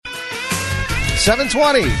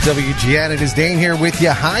720 WGN. It is Dane here with you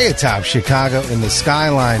high atop Chicago in the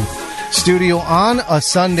Skyline studio on a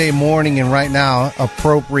Sunday morning, and right now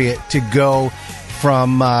appropriate to go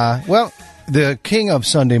from, the king of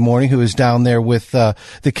Sunday morning, who is down there with the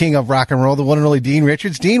king of rock and roll, the one and only Dean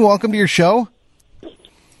Richards. Dean, welcome to your show.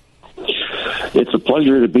 It's a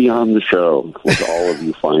pleasure to be on the show with all of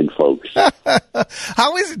you fine folks.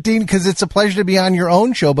 How is it, Dean? Because it's a pleasure to be on your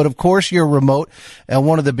own show, but of course you're remote and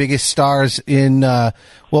one of the biggest stars in, I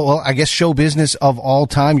guess show business of all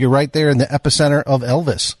time. You're right there in the epicenter of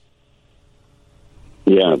Elvis.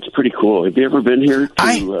 Yeah, it's pretty cool. Have you ever been here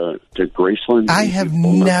to Graceland? I have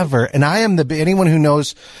never, and I am anyone who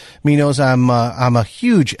knows me knows I'm a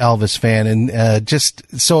huge Elvis fan, and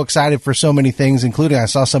just so excited for so many things, including I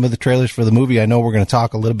saw some of the trailers for the movie. I know we're going to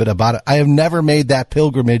talk a little bit about it. I have never made that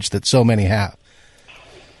pilgrimage that so many have.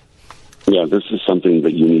 Yeah, this is something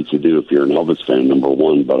that you need to do if you're an Elvis fan, number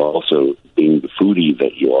one, but also being the foodie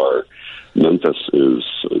that you are. Memphis is,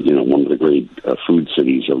 one of the great food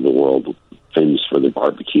cities of the world, famous for the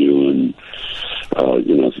barbecue and,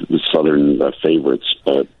 the southern favorites.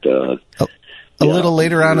 But a little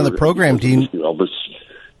later on in the program, Dean. Elvis.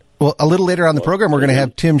 Well, a little later on the program, we're going to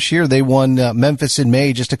have Tim Shear. They won Memphis in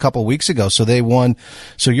May just a couple of weeks ago. So they won.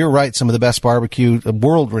 So you're right. Some of the best barbecue,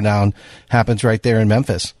 world renowned, happens right there in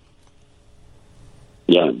Memphis.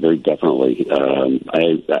 Yeah, very definitely.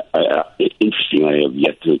 Interesting. I have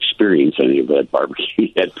yet to experience any of that barbecue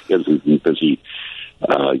yet because we've been busy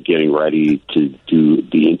getting ready to do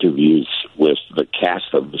the interviews with the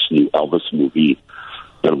cast of this new Elvis movie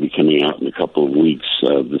that'll be coming out in a couple of weeks.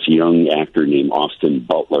 This young actor named Austin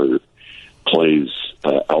Butler plays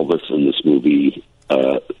Elvis in this movie.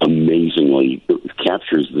 Amazingly, it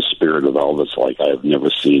captures the spirit of Elvis like I have never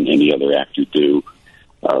seen any other actor do.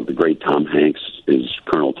 The great Tom Hanks is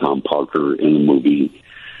Colonel Tom Parker in the movie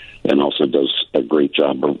and also does a great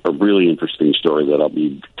job. A really interesting story that I'll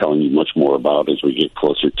be telling you much more about as we get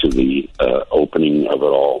closer to the opening of it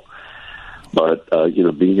all. But,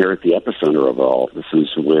 being here at the epicenter of it all, this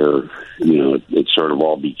is where, it sort of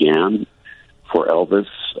all began for Elvis.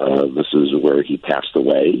 This is where he passed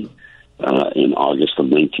away in August of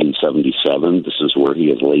 1977. This is where he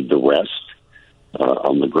has laid the rest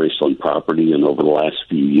on the Graceland property. And over the last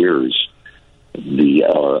few years, the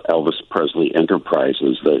Elvis Presley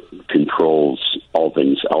Enterprises that controls all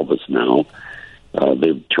things Elvis now,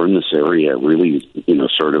 they've turned this area really,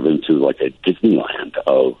 sort of into like a Disneyland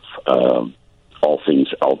of all things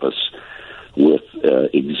Elvis, with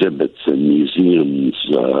exhibits and museums,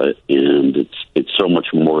 and it's so much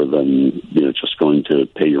more than just going to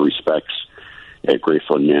pay your respects at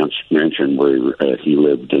Graceland Mansion, where he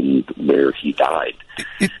lived and where he died.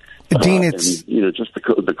 Dean, it's just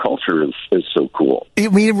the culture is so cool. I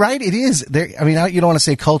mean, right? It is. You don't want to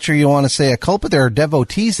say culture, you don't want to say a cult, but there are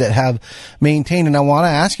devotees that have maintained. And I want to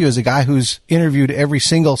ask you, as a guy who's interviewed every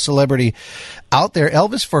single celebrity out there,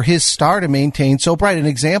 Elvis, for his star to maintain so bright. An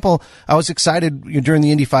example, I was excited during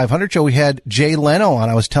the Indy 500 show. We had Jay Leno on.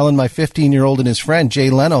 I was telling my 15-year-old and his friend Jay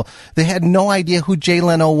Leno. They had no idea who Jay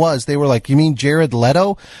Leno was. They were like, "You mean Jared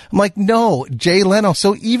Leto?" I'm like, "No, Jay Leno."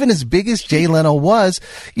 So even as big as Jay Leno was,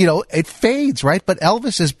 it fades, right? But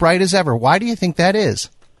Elvis is bright as ever. Why do you think that is?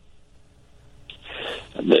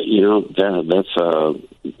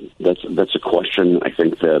 That's a question I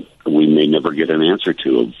think that we may never get an answer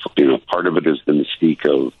to. Part of it is the mystique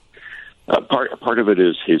of part of it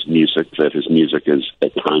is his music. That his music is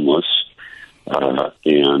timeless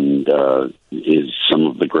and is some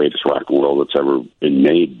of the greatest rock and roll that's ever been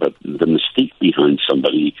made. But the mystique behind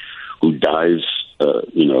somebody who dies,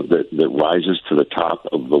 that rises to the top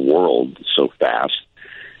of the world so fast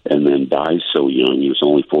and then dies so young. He was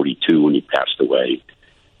only 42 when he passed away.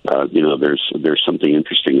 There's something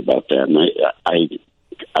interesting about that, and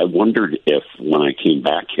I wondered if when I came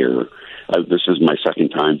back here, this is my second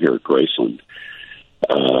time here at Graceland.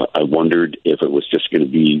 I wondered if it was just going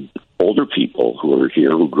to be older people who are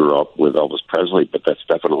here who grew up with Elvis Presley, but that's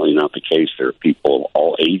definitely not the case. There are people of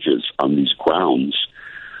all ages on these grounds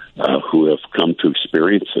who have come to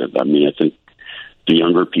experience it. I mean, I think the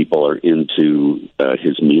younger people are into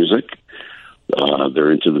his music.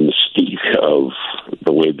 They're into the mystique of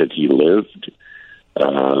the way that he lived,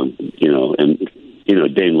 and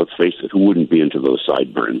Dane, let's face it, who wouldn't be into those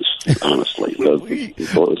sideburns, honestly?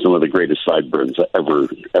 Some of the greatest sideburns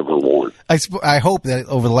ever worn. I hope that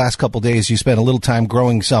over the last couple of days you spent a little time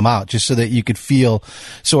growing some out just so that you could feel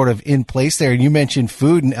sort of in place there. And you mentioned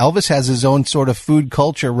food, and Elvis has his own sort of food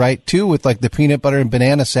culture, right, too, with like the peanut butter and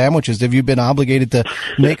banana sandwiches. Have you been obligated to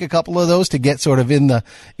make a couple of those to get sort of in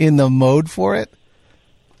the mode for it?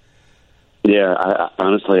 Yeah,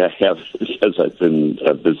 honestly, I have, because I've been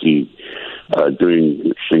busy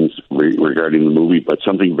doing things regarding the movie, but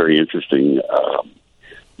something very interesting.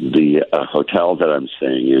 The hotel that I'm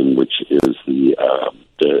staying in, which is the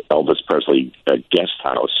Elvis Presley guest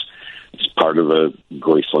house, it's part of the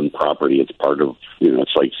Graceland property. It's part of,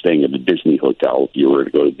 it's like staying at a Disney hotel if you were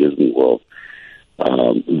to go to Disney World.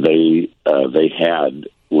 They had,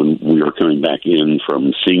 when we were coming back in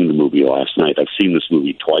from seeing the movie last night, I've seen this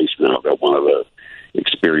movie twice now, but I wanted to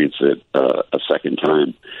experience it a second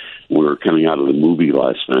time. We were coming out of the movie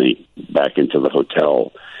last night back into the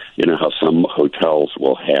hotel. You know how some hotels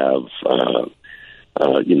will have,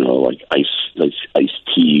 like iced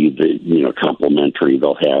tea, complimentary.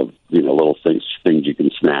 They'll have, little things you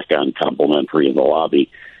can snack on complimentary in the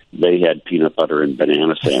lobby. They had peanut butter and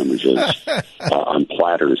banana sandwiches on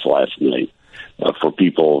platters last night for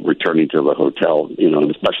people returning to the hotel.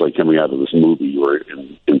 And especially coming out of this movie, you were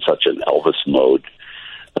in such an Elvis mode.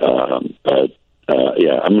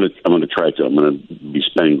 Yeah, I'm gonna try to. I'm gonna be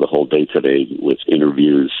spending the whole day today with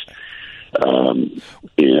interviews.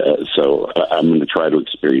 So I'm going to try to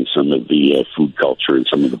experience some of the food culture and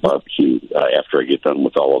some of the barbecue after I get done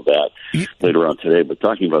with all of that later on today. But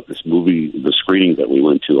talking about this movie, the screening that we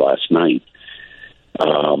went to last night,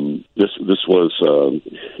 this was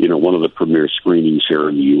one of the premiere screenings here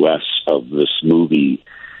in the U.S. of this movie,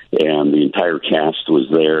 and the entire cast was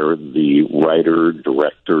there. The writer,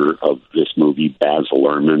 director of this movie, Baz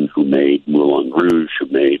Luhrmann, who made Moulin Rouge, who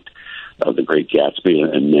made The Great Gatsby,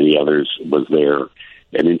 and many others, was there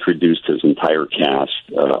and introduced his entire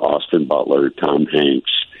cast, Austin Butler, Tom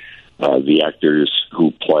Hanks, the actors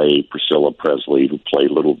who play Priscilla Presley, who play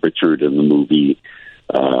Little Richard in the movie,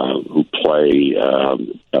 who play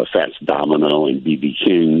Fats Domino and B.B.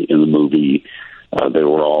 King in the movie. They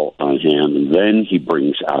were all on hand. And then he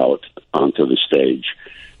brings out onto the stage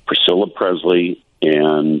Priscilla Presley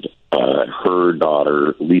and her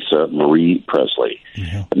daughter, Lisa Marie Presley.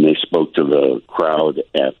 Yeah. And they spoke to the crowd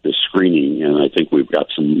at the screening, and I think we've got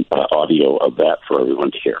some audio of that for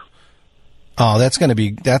everyone to hear. Oh, that's going to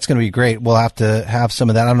be great. We'll have to have some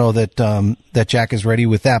of that. I don't know that Jack is ready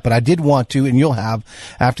with that, but I did want to, and you'll have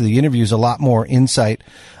after the interviews a lot more insight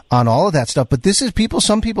on all of that stuff. But this is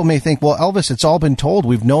some people may think, well, Elvis, it's all been told.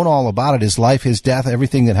 We've known all about it, his life, his death,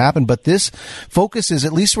 everything that happened. But this focuses,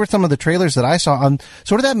 at least with some of the trailers that I saw, on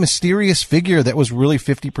sort of that mysterious figure that was really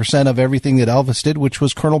 50% of everything that Elvis did, which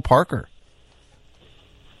was Colonel Parker.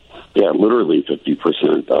 Yeah, literally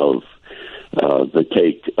 50% of the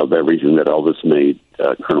take of everything that Elvis made.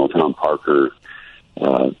 Colonel Tom Parker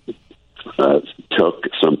took,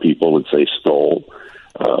 some people would say stole,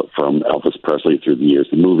 from Elvis Presley through the years.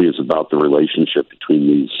 The movie is about the relationship between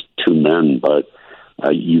these two men, but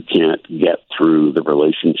you can't get through the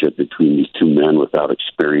relationship between these two men without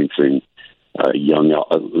experiencing a young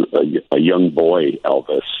boy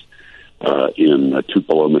Elvis in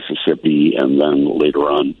Tupelo, Mississippi, and then later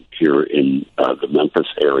on here in the Memphis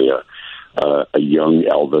area. A young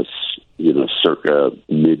Elvis, circa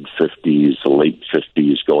mid-50s, late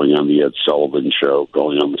 50s, going on the Ed Sullivan Show,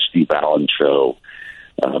 going on the Steve Allen Show,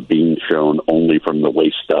 being shown only from the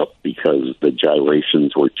waist up because the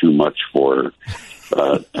gyrations were too much for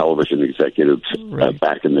television executives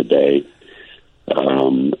back in the day.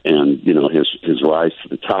 And, his rise to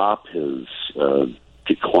the top, his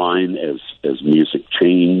decline as music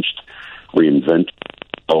changed, reinvented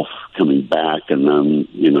himself, coming back, and then,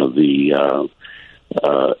 the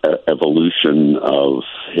evolution of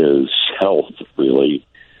his health, really,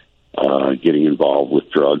 getting involved with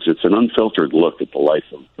drugs. It's an unfiltered look at the life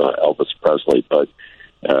of Elvis Presley. But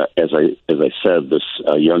as I said, this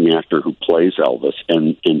young actor who plays Elvis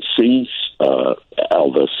and sings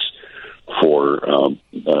Elvis for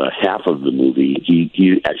half of the movie,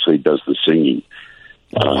 he actually does the singing.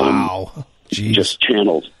 Wow! Jeez. Just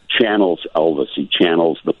channels Elvis. He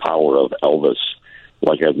channels the power of Elvis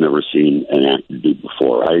like I've never seen an actor do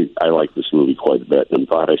before. I like this movie quite a bit. I'm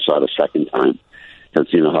glad I saw it a second time.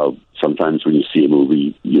 Because how sometimes when you see a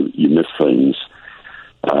movie, you miss things,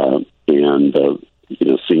 and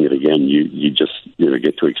seeing it again, you just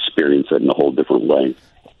get to experience it in a whole different way.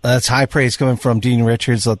 That's high praise coming from Dean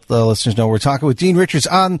Richards. Let the listeners know we're talking with Dean Richards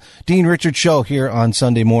on Dean Richards Show here on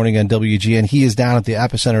Sunday morning on WGN. He is down at the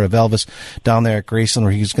epicenter of Elvis down there at Graceland,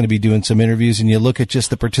 where he's going to be doing some interviews. And you look at just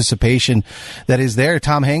the participation that is there.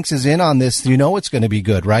 Tom Hanks is in on this. It's going to be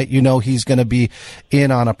good, right? He's going to be in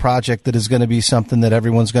on a project that is going to be something that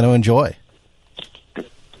everyone's going to enjoy.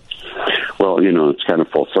 Well, it's kind of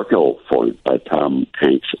full circle for Tom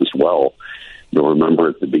Hanks as well. You'll remember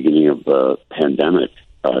at the beginning of the pandemic,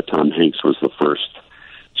 Tom Hanks was the first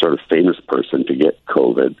sort of famous person to get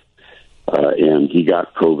COVID. and he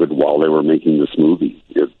got COVID while they were making this movie.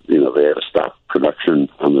 They had to stop production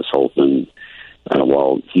on this whole thing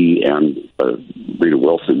while he and Rita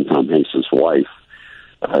Wilson, Tom Hanks' wife,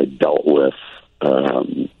 dealt with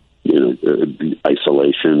the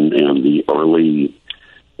isolation and the early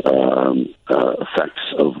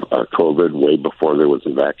effects of COVID way before there was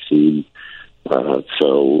a vaccine.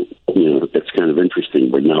 So it's kind of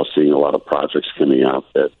interesting. We're now seeing a lot of projects coming out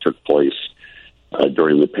that took place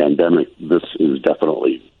during the pandemic. This is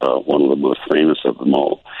definitely one of the most famous of them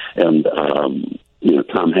all. And,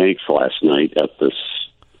 Tom Hanks last night at this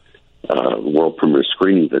world premiere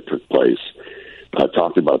screening that took place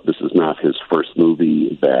talked about this is not his first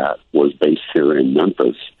movie that was based here in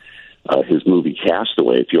Memphis. His movie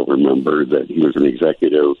Castaway, if you'll remember, that he was an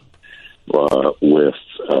executive with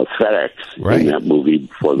FedEx in that movie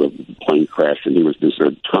before the plane crashed, and he was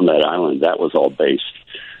deserted on that island. That was all based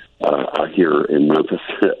here in Memphis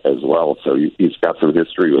as well. So he's got some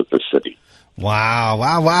history with the city.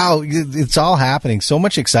 Wow. It's all happening. So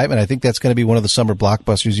much excitement. I think that's going to be one of the summer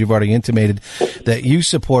blockbusters. You've already intimated that you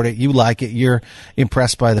support it, you like it, you're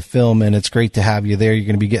impressed by the film, and it's great to have you there. You're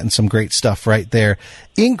going to be getting some great stuff right there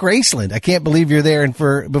in Graceland. I can't believe you're there. And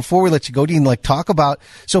before we let you go, Dean, talk about,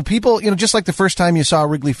 so people, just like the first time you saw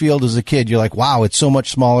Wrigley Field as a kid, you're like, wow, it's so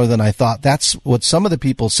much smaller than I thought. That's what some of the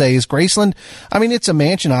people say. Is Graceland, it's a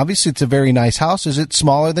mansion. Obviously, it's a very nice house. Is it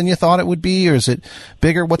smaller than you thought it would be, or is it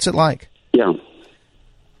bigger? What's it like?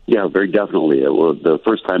 Yeah, very definitely. The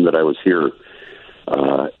first time that I was here,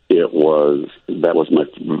 that was my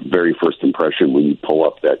very first impression when you pull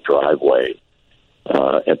up that driveway.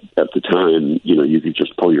 At the time, you could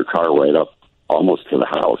just pull your car right up almost to the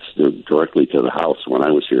house, directly to the house. When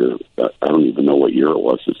I was here, I don't even know what year it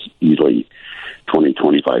was. It's easily 20,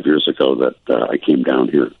 25 years ago that I came down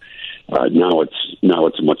here. Now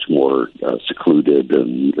it's much more secluded,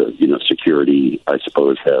 and security, I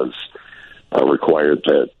suppose, has required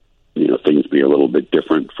that things be a little bit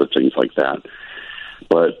different for things like that.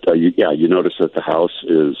 But you notice that the house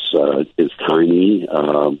is tiny.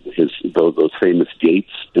 Those famous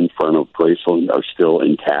gates in front of Graceland are still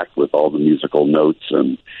intact with all the musical notes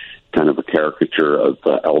and kind of a caricature of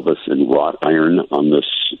Elvis in wrought iron on this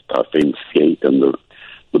famous gate, and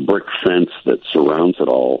the brick fence that surrounds it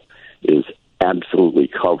all is absolutely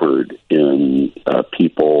covered in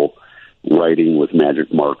people writing with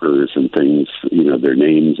magic markers and things, their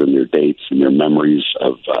names and their dates and their memories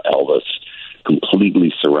of Elvis,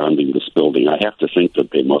 completely surrounding this building. I have to think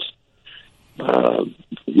that they must,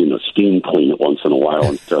 steam clean it once in a while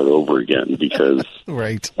and start over again, because,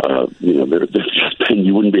 right. There's just been,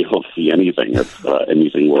 you wouldn't be able to see anything if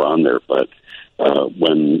anything were on there. But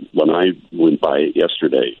when I went by it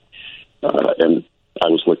yesterday, and I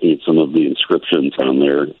was looking at some of the inscriptions on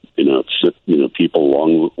there,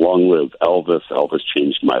 people long live Elvis. Elvis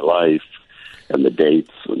changed my life, and the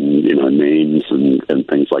dates and names and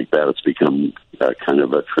things like that. It's become kind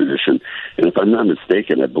of a tradition. And if I'm not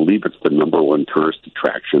mistaken, I believe it's the number one tourist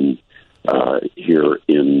attraction here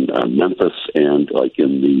in Memphis and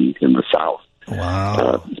in the South.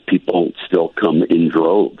 Wow! People still come in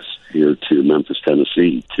droves here to Memphis,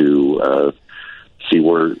 Tennessee, to see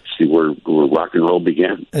where rock and roll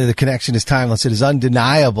began. The connection is timeless. It is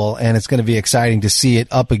undeniable, and it's going to be exciting to see it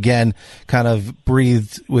up again, kind of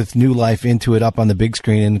breathed with new life into it up on the big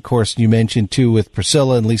screen. And, of course, you mentioned, too, with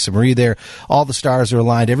Priscilla and Lisa Marie there, all the stars are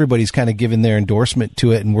aligned. Everybody's kind of given their endorsement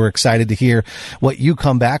to it, and we're excited to hear what you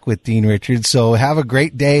come back with, Dean Richards. So have a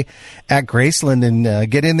great day at Graceland and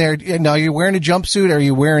get in there. Now, you're wearing a jumpsuit. Are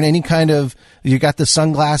you wearing any kind of, you got the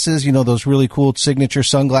sunglasses, those really cool signature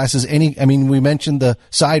sunglasses? We mentioned the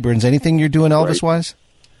sideburns. Anything you're doing Elvis-wise?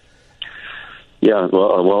 Yeah,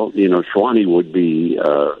 well, Shwani would be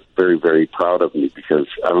very, very proud of me, because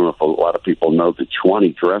I don't know if a lot of people know that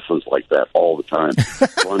Shwani dresses like that all the time.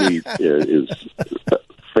 Shwani is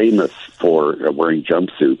famous for wearing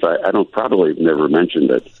jumpsuits. I don't probably have never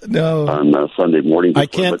mentioned it on Sunday morning.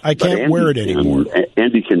 Before, I can't wear it anymore.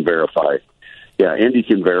 Andy can verify. Yeah, Andy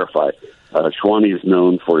can verify. Shwani is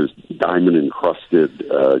known for his diamond-encrusted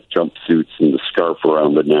jumpsuits and the scarf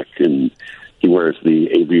around the neck, and he wears the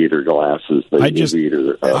aviator glasses,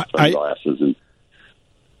 sunglasses.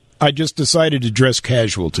 I just decided to dress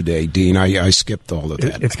casual today, Dean. I skipped all of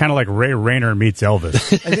that. It's kind of like Ray Rayner meets Elvis.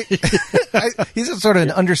 He's a sort of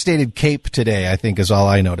an understated cape today, I think, is all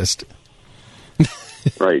I noticed.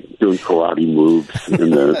 Right, doing karate moves in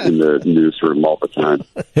the newsroom all the time.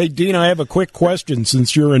 Hey, Dean, I have a quick question.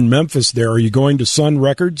 Since you're in Memphis there, are you going to Sun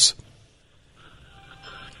Records?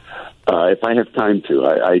 If I have time to.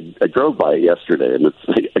 I drove by it yesterday, and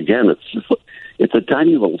it's a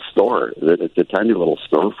tiny little store. It's a tiny little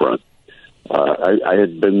storefront. I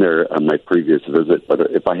had been there on my previous visit,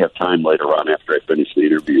 but if I have time later on after I finish the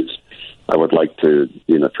interviews, I would like to,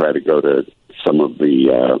 try to go to some of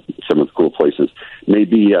the cool places.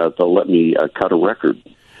 Maybe they'll let me cut a record.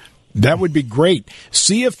 That would be great.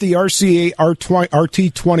 See if the RCA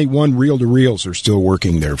RT21 reel-to-reels are still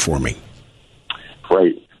working there for me.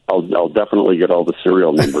 Right. I'll definitely get all the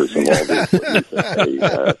serial numbers of all the equipment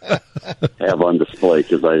that they have on display,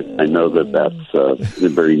 because I know that's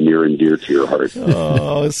very near and dear to your heart.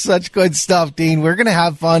 Oh, such good stuff, Dean. We're going to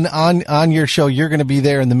have fun on your show. You're going to be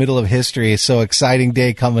there in the middle of history. So exciting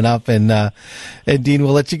day coming up. And Dean,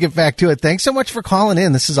 we'll let you get back to it. Thanks so much for calling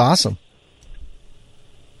in. This is awesome.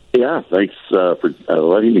 Yeah, thanks for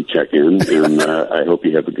letting me check in, and I hope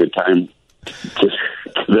you have a good time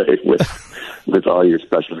today with all your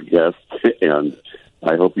special guests, and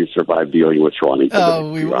I hope you survive dealing with Shawnee.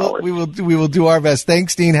 We will do our best.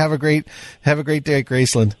 Thanks, Dean. Have a great day at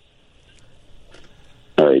Graceland.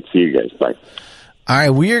 All right, see you guys. Bye. All right,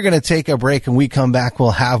 we are going to take a break, and we come back.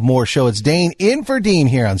 We'll have more show. It's Dane in for Dean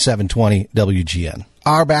here on 720 WGN.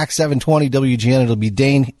 Our back 720 WGN. It'll be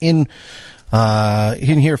Dane in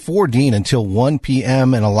here for Dean until 1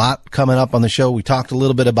 p.m. and a lot coming up on the show. We talked a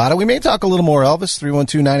little bit about it. We may talk a little more Elvis,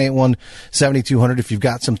 312-981-7200. If you've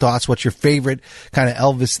got some thoughts, what's your favorite kind of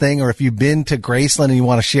Elvis thing? Or if you've been to Graceland and you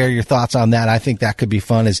want to share your thoughts on that, I think that could be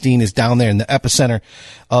fun, as Dean is down there in the epicenter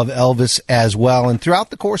of Elvis as well. And throughout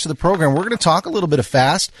the course of the program, we're going to talk a little bit of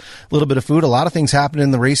fast, a little bit of food, a lot of things happening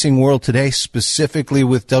in the racing world today, specifically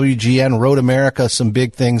with WGN, Road America, some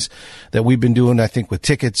big things that we've been doing, I think, with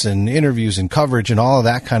tickets and interviews and coverage and all of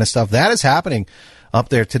that kind of stuff. That is happening up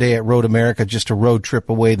there today at Road America, just a road trip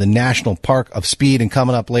away, the National Park of Speed. And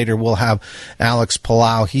coming up later, we'll have Alex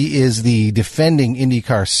Palau. He is the defending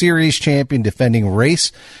IndyCar Series champion, defending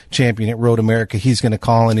race champion at Road America. He's going to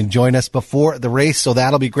call in and join us before the race, so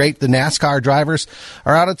that'll be great. The NASCAR drivers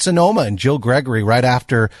are out at Sonoma, and Jill Gregory, right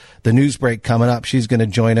after the news break coming up, she's going to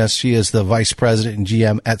join us. She is the vice president and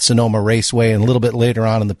GM at Sonoma Raceway. And a little bit later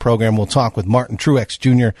on in the program, we'll talk with Martin Truex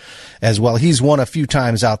Jr. as well. He's won a few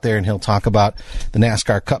times out there, and he'll talk about the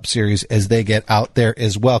NASCAR Cup Series as they get out there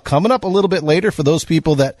as well. Coming up a little bit later, for those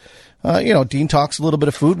people that, Dean talks a little bit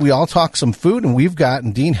of food. We all talk some food,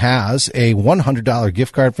 and Dean has a $100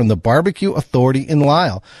 gift card from the Barbecue Authority in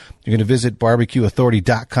Lisle. You're going to visit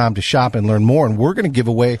barbecueauthority.com to shop and learn more, and we're going to give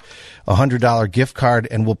away a $100 gift card,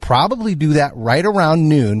 and we'll probably do that right around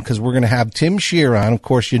noon, because we're going to have Tim Shear on. Of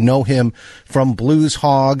course, you know him from Blues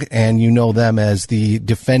Hog, and you know them as the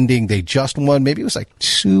defending. They just won, maybe it was like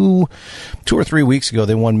two or 3 weeks ago,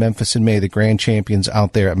 they won Memphis in May, the grand champions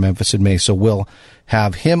out there at Memphis in May. So we'll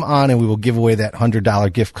have him on, and we will give away that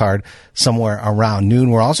 $100 gift card somewhere around noon.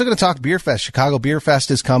 We're also going to talk Beer Fest. Chicago Beer Fest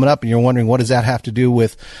is coming up, and you're wondering, what does that have to do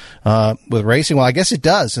with racing? Well, I guess it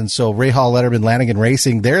does. And so Ray Hall, Letterman, Lanigan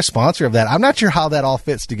Racing, they're a sponsor of that. I'm not sure how that all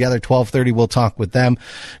fits together. 12:30, we'll talk with them.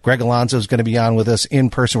 Greg Alonso is going to be on with us in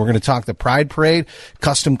person. We're going to talk the Pride Parade,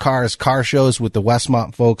 custom cars, car shows with the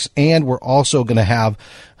Westmont folks, and we're also going to have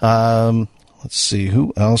let's see,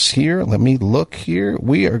 who else here? Let me look here.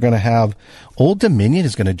 We are going to have Old Dominion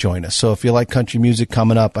is going to join us. So if you like country music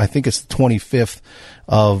coming up, I think it's the 25th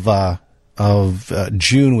of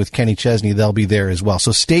June with Kenny Chesney. They'll be there as well.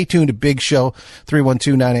 So stay tuned to Big Show,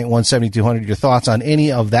 312-981-7200. Your thoughts on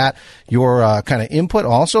any of that, your kind of input.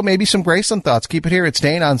 Also, maybe some Graceland thoughts. Keep it here. It's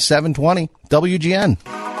Dane on 720 WGN.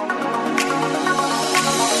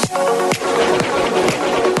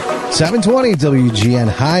 720 WGN,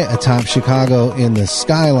 high atop Chicago in the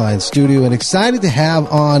Skyline studio, and excited to have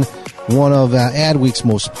on one of Adweek's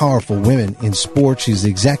most powerful women in sports. She's the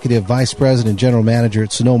executive vice president, general manager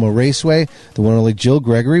at Sonoma Raceway, the one and only Jill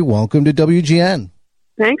Gregory. Welcome to WGN.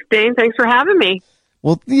 Thanks, Dane. Thanks for having me.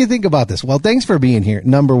 Well, what do you think about this? Well, thanks for being here,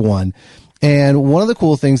 number one. And one of the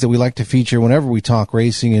cool things that we like to feature whenever we talk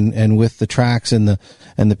racing and with the tracks and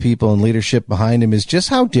the people and leadership behind them is just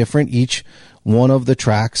how different each one of the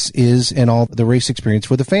tracks is and all the race experience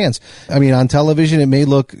for the fans. I mean, on television, it may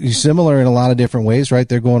look similar in a lot of different ways, right?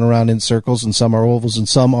 They're going around in circles, and some are ovals and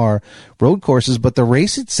some are road courses, but the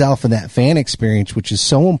race itself and that fan experience, which is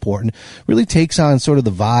so important, really takes on sort of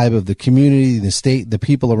the vibe of the community, the state, the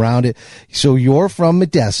people around it. So you're from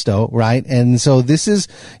Modesto, right? And so this is,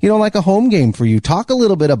 like a home game for you. Talk a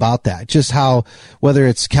little bit about that, just how, whether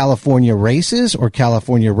it's California races or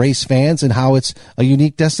California race fans, and how it's a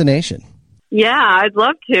unique destination. Yeah, I'd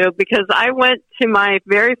love to, because I went to my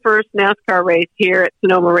very first NASCAR race here at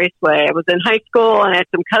Sonoma Raceway. I was in high school and I had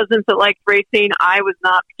some cousins that liked racing. I was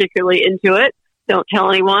not particularly into it. Don't tell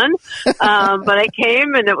anyone. But I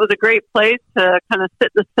came, and it was a great place to kind of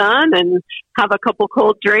sit in the sun and have a couple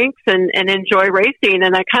cold drinks and enjoy racing.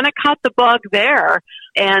 And I kind of caught the bug there.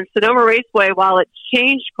 And Sonoma Raceway, while it's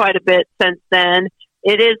changed quite a bit since then,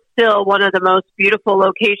 it is still one of the most beautiful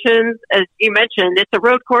locations. As you mentioned, it's a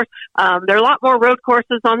road course. There are a lot more road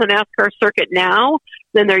courses on the NASCAR circuit now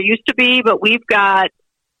than there used to be, but we've got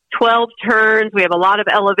 12 turns. We have a lot of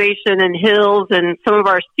elevation and hills, and some of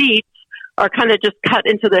our seats are kind of just cut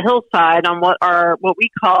into the hillside on what we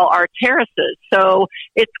call our terraces. So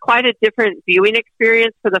it's quite a different viewing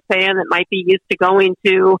experience for the fan that might be used to going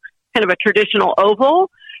to kind of a traditional oval.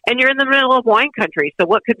 And you're in the middle of wine country, so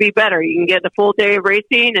what could be better? You can get a full day of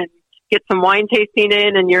racing and get some wine tasting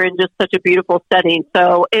in, and you're in just such a beautiful setting.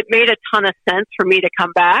 So it made a ton of sense for me to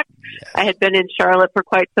come back. Yes. I had been in Charlotte for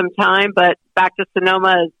quite some time, but back to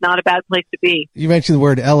Sonoma is not a bad place to be. You mentioned the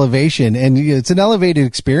word elevation, and it's an elevated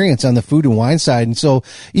experience on the food and wine side. And so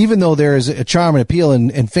even though there is a charm and appeal,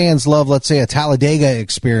 and fans love, let's say, a Talladega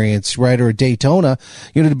experience, right, or a Daytona,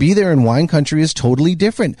 to be there in wine country is totally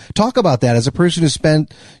different. Talk about that as a person who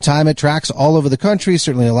spent time at tracks all over the country,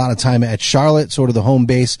 certainly a lot of time at Charlotte, sort of the home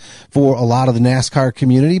base for a lot of the NASCAR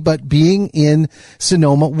community, but being in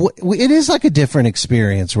Sonoma, it is like a different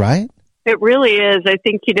experience, right? It really is. I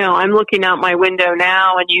think, I'm looking out my window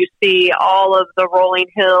now and you see all of the rolling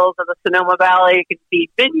hills of the Sonoma Valley. You can see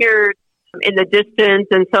vineyards in the distance.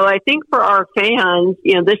 And so I think for our fans,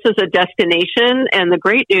 this is a destination. And the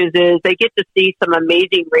great news is they get to see some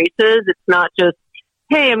amazing races. It's not just,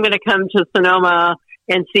 hey, I'm going to come to Sonoma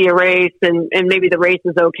and see a race and maybe the race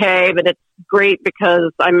is okay, but it's great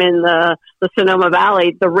because I'm in the Sonoma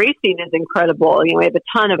Valley. The racing is incredible. We have a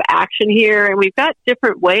ton of action here, and we've got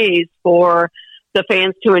different ways for the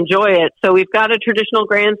fans to enjoy it. So we've got a traditional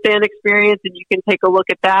grandstand experience, and you can take a look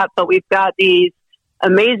at that, but we've got these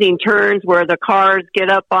amazing turns where the cars get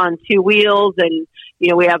up on two wheels, and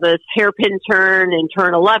we have this hairpin turn in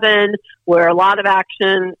turn 11 where a lot of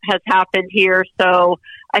action has happened here. So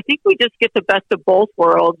I think we just get the best of both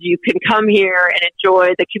worlds. You can come here and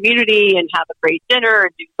enjoy the community and have a great dinner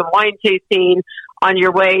and do some wine tasting on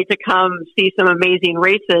your way to come see some amazing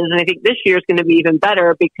races. And I think this year is going to be even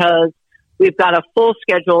better because we've got a full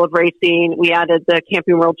schedule of racing. We added the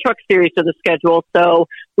Camping World Truck Series to the schedule. So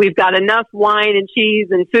we've got enough wine and cheese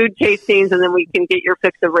and food tastings, and then we can get your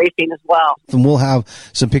fix of racing as well. And we'll have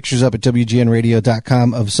some pictures up at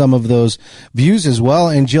WGNradio.com of some of those views as well.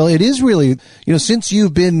 And Jill, it is really, since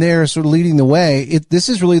you've been there sort of leading the way, this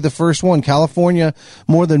is really the first one. California,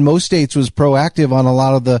 more than most states, was proactive on a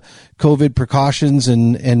lot of the COVID precautions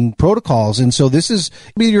and protocols. And so this is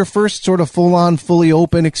your first sort of full-on, fully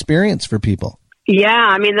open experience for people.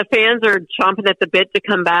 Yeah, the fans are chomping at the bit to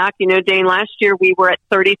come back. Dane, last year we were at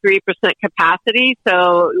 33% capacity,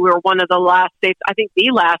 so we were one of the last states, I think the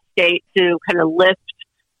last state to kind of lift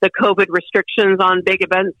the COVID restrictions on big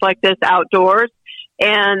events like this outdoors.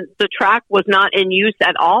 And the track was not in use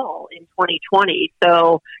at all in 2020.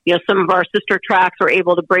 So, some of our sister tracks were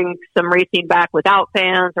able to bring some racing back without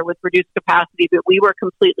fans or with reduced capacity, but we were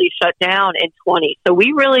completely shut down in 20. So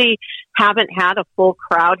we really haven't had a full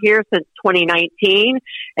crowd here since 2019.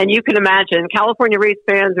 And you can imagine California race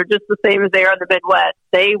fans are just the same as they are in the Midwest.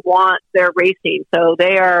 They want their racing. So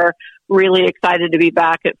they are really excited to be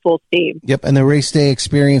back at full steam. Yep, and the race day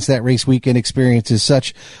experience, that race weekend experience is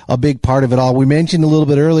such a big part of it all. We mentioned a little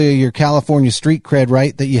bit earlier your California street cred,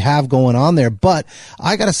 right, that you have going on there. But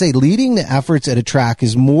I got to say, leading the efforts at a track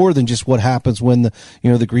is more than just what happens when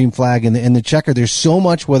the green flag and the checker. There's so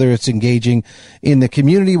much, whether it's engaging in the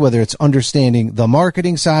community, whether it's understanding the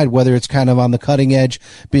marketing side, whether it's kind of on the cutting edge,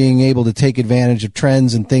 being able to take advantage of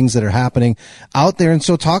trends and things that are happening out there. And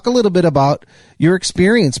so talk a little bit about your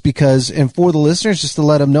experience, and for the listeners, just to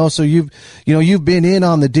let them know, so you've been in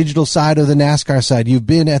on the digital side of the NASCAR side. You've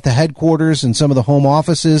been at the headquarters and some of the home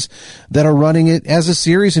offices that are running it as a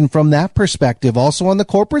series. And from that perspective, also on the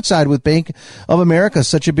corporate side with Bank of America,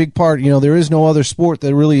 such a big part. There is no other sport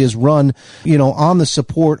that really is run, on the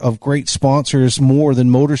support of great sponsors more than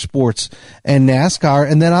motorsports and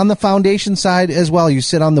NASCAR. And then on the foundation side as well, you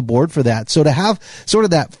sit on the board for that. So to have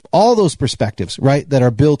sort of all those perspectives, right, that are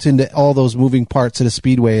built into all those moving parts at a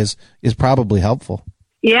speedway is probably helpful.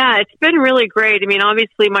 Yeah, it's been really great.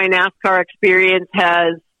 Obviously my NASCAR experience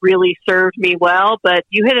has really served me well, but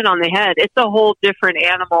you hit it on the head. It's a whole different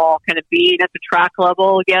animal kind of being at the track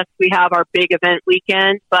level. Yes, we have our big event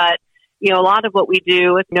weekend, but a lot of what we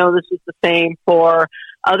do, this is the same for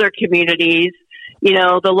other communities.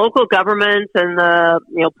 The local governments and the,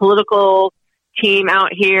 political team out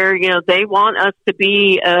here, they want us to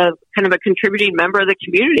be a kind of a contributing member of the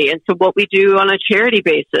community. And so what we do on a charity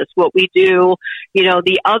basis, what we do,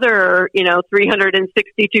 the other,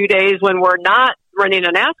 362 days when we're not running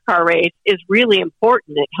a NASCAR race is really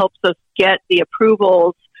important. It helps us get the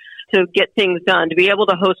approvals to get things done, to be able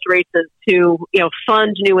to host races, to,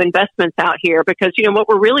 fund new investments out here. Because, what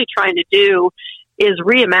we're really trying to do is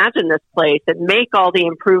reimagine this place and make all the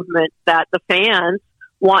improvements that the fans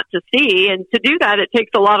want to see. And to do that, it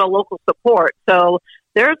takes a lot of local support. So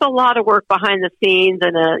there's a lot of work behind the scenes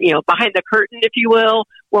and, behind the curtain, if you will,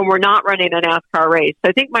 when we're not running a NASCAR race.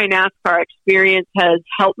 I think my NASCAR experience has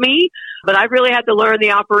helped me, but I've really had to learn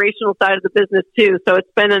the operational side of the business too. So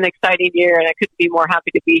it's been an exciting year, and I couldn't be more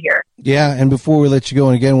happy to be here. Yeah, and before we let you go,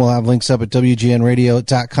 and again, we'll have links up at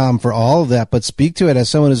WGNradio.com for all of that, but speak to it as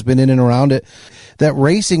someone who's been in and around it, that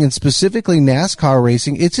racing, and specifically NASCAR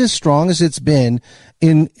racing, it's as strong as it's been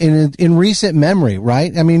in recent memory,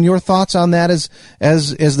 right? I mean, your thoughts on that as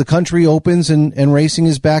the country opens and racing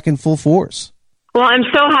is back in full force? Well, I'm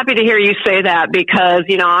so happy to hear you say that because,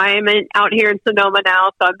 I'm out here in Sonoma now,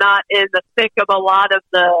 so I'm not in the thick of a lot of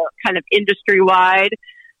the kind of industry-wide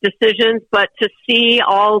decisions, but to see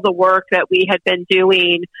all the work that we had been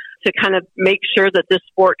doing to kind of make sure that this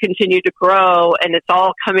sport continued to grow and it's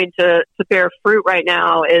all coming to bear fruit right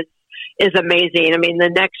now is amazing. I mean, the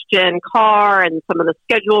next gen car and some of the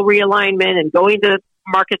schedule realignment and going to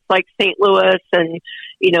markets like St. Louis and,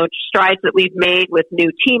 strides that we've made with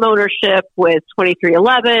new team ownership with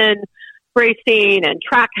 2311 racing and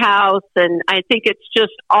Trackhouse. And I think it's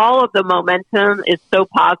just all of the momentum is so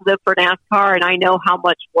positive for NASCAR. And I know how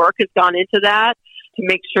much work has gone into that to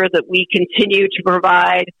make sure that we continue to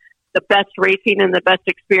provide the best racing and the best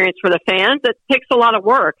experience for the fans. It takes a lot of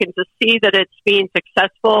work, and to see that it's being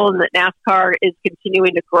successful and that NASCAR is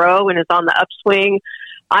continuing to grow and is on the upswing,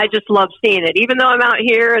 I just love seeing it. Even though I'm out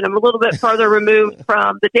here and I'm a little bit farther removed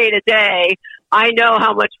from the day-to-day, I know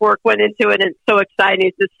how much work went into it, and it's so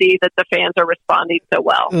exciting to see that the fans are responding so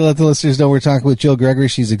well. Let the listeners know we're talking with Jill Gregory.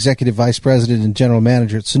 She's Executive Vice President and General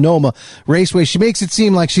Manager at Sonoma Raceway. She makes it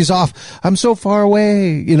seem like she's off. I'm so far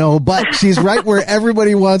away, but she's right where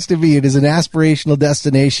everybody wants to be. It is an aspirational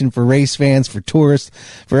destination for race fans, for tourists,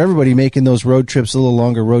 for everybody making those road trips, a little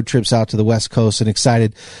longer road trips out to the West Coast, and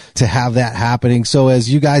excited to have that happening. So as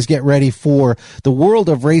you guys get ready for the world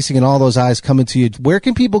of racing and all those eyes coming to you, where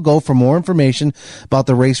can people go for more information about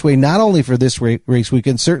the Raceway, not only for this race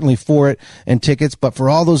weekend, certainly for it and tickets, but for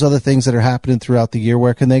all those other things that are happening throughout the year?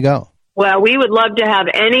 Where can they go? Well, we would love to have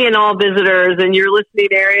any and all visitors in your listening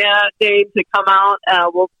area, Dave, to come out.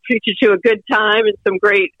 We'll treat you to a good time and some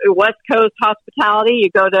great West Coast hospitality.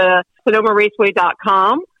 You go to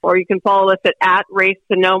SonomaRaceway.com, or you can follow us at Race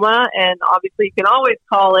Sonoma. And obviously, you can always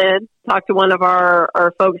call in, talk to one of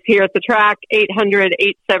our folks here at the track,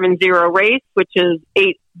 800-870-RACE, which is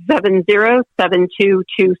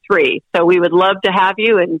 870-7223. So we would love to have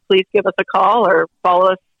you, and please give us a call or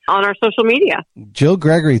follow us on our social media. Jill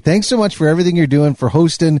Gregory, thanks so much for everything you're doing for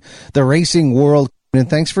hosting the racing world, and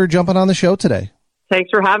thanks for jumping on the show today. Thanks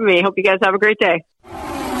for having me. Hope you guys have a great day.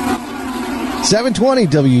 720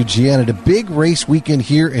 WGN at a big race weekend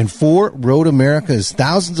here in Four Road Americas.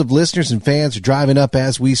 Thousands of listeners and fans are driving up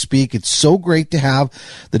as we speak. It's so great to have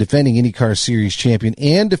the defending IndyCar Series champion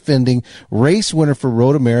and defending race winner for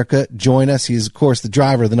Road America join us. He is, of course, the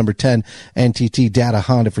driver of the number 10 NTT Data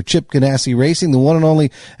Honda for Chip Ganassi Racing, the one and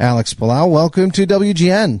only Alex Palou. Welcome to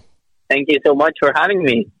WGN. Thank you so much for having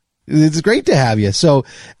me. It's great to have you. So,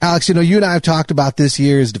 Alex, you and I have talked about this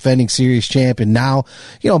year's defending series champ and now,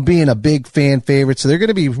 being a big fan favorite. So they're going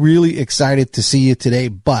to be really excited to see you today.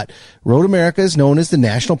 But Road America is known as the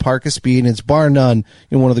National Park of Speed, and it's bar none,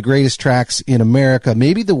 one of the greatest tracks in America,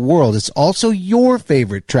 maybe the world. It's also your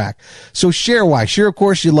favorite track. So share why. Sure, of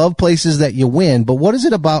course, you love places that you win, but what is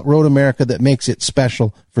it about Road America that makes it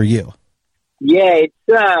special for you? Yeah,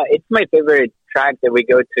 it's my favorite track that we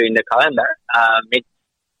go to in the calendar. It's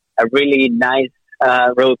a really nice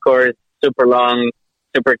road course, super long,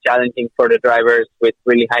 super challenging for the drivers with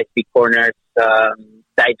really high-speed corners,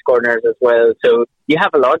 side corners as well. So you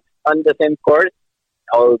have a lot on the same course.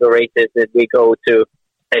 All the races that we go to,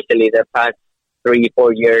 especially the past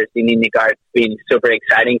 3-4 years in IndyCar, it's been super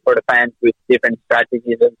exciting for the fans with different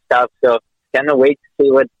strategies and stuff. So cannot wait to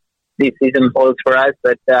see what this season holds for us.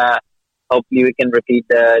 But hopefully we can repeat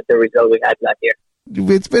the result we had last year.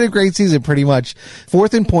 It's been a great season, pretty much.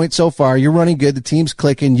 4th in points so far. You're running good. The team's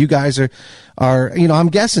clicking. You guys are, I'm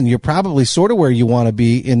guessing you're probably sort of where you want to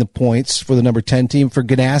be in the points for the number 10 team. For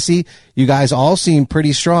Ganassi, you guys all seem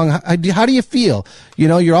pretty strong. How do you feel?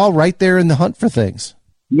 You're all right there in the hunt for things.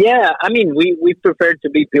 Yeah, I mean, we prefer to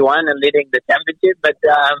be P1 and leading the championship, but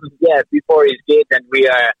P4 is good, and we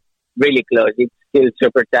are really close. It's still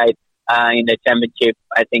super tight in the championship.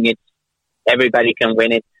 I think everybody can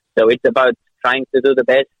win it. So it's about trying to do the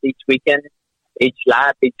best each weekend, each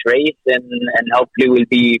lap, each race, and hopefully we'll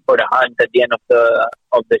be for the hunt at the end of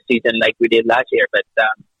the season like we did last year. But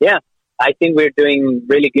I think we're doing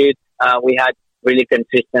really good. We had really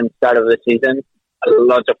consistent start of the season,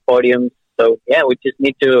 lots of podiums. So we just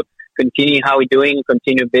need to continue how we're doing,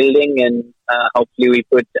 continue building, and hopefully we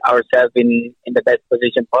put ourselves in the best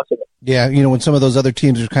position possible. Yeah, when some of those other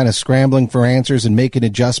teams are kind of scrambling for answers and making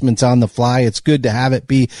adjustments on the fly, it's good to have it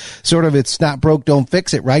be sort of, it's not broke, don't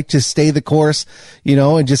fix it, right? Just stay the course,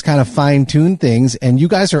 and just kind of fine tune things. And you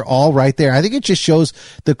guys are all right there. I think it just shows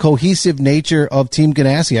the cohesive nature of Team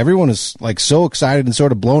Ganassi. Everyone is like so excited and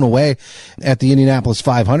sort of blown away at the Indianapolis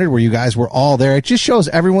 500 where you guys were all there. It just shows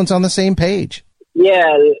everyone's on the same page. Yeah,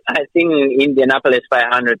 I think Indianapolis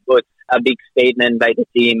 500 was a big statement by the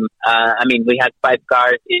team. I mean, we had 5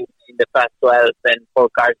 cars in the Fast 12 and 4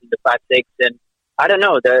 cars in the Fast 6. And I don't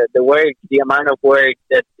know, the work, the amount of work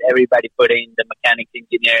that everybody put in, the mechanics,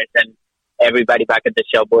 engineers, and everybody back at the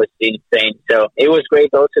shop was insane. So it was great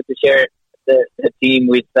also to share the team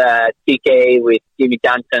with TK, with Jimmy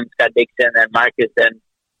Johnson, Scott Dixon, and Marcus, and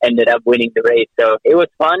ended up winning the race. So it was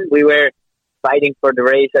fun. We were fighting for the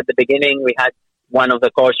race at the beginning. We had one of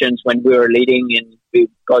the cautions when we were leading, and we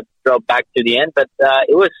got dropped back to the end. But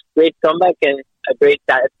it was a great comeback and a great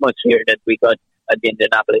atmosphere that we got at the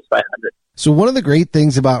Indianapolis 500. So one of the great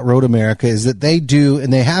things about Road America is that they do,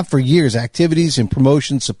 and they have for years, activities and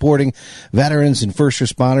promotions supporting veterans and first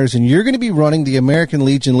responders. And you're going to be running the American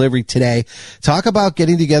Legion livery today. Talk about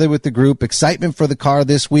getting together with the group, excitement for the car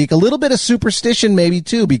this week, a little bit of superstition maybe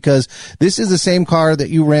too, because this is the same car that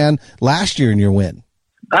you ran last year in your win.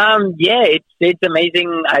 It's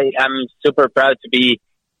amazing. I'm super proud to be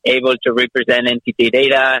able to represent NTT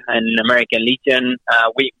Data and American Legion.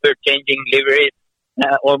 We're changing liveries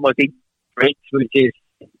almost each race, which is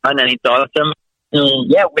fun and it's awesome. We'll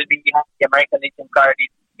be having the American Legion car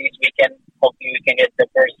this weekend. Hopefully we can get the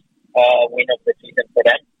first win of the season for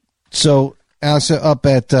them. So, Alex, up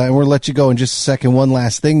at, and we'll let you go in just a second. One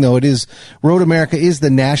last thing, though. Road America is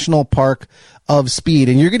the national park of speed,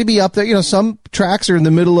 and you're going to be up there. Some tracks are in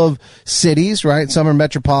the middle of cities, right? Some are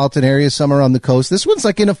metropolitan areas, some are on the coast. This one's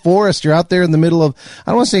like in a forest. You're out there in the middle of,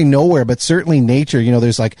 I don't want to say nowhere, but certainly nature.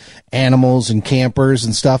 There's like animals and campers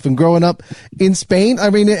and stuff. And growing up in Spain, I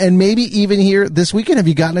mean, and maybe even here this weekend, have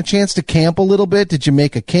you gotten a chance to camp a little bit? Did you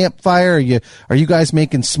make a campfire? Are you guys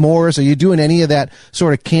making s'mores? Are you doing any of that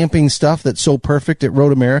sort of camping stuff that's so perfect at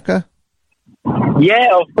Road America? Yeah,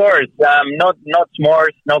 of course. Not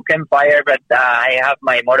s'mores, no campfire, but I have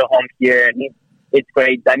my motorhome here, and it's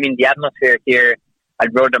great. I mean, the atmosphere here at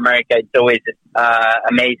Road America is always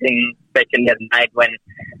amazing, especially at night when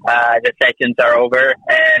the sessions are over.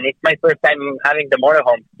 And it's my first time having the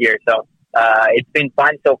motorhome here, so it's been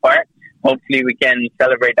fun so far. Hopefully we can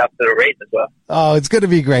celebrate after the race as well. Oh, it's going to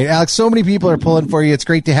be great. Alex, so many people are pulling for you. It's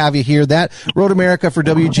great to have you here. That Road America for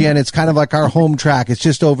WGN, it's kind of like our home track. It's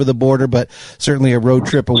just over the border, but certainly a road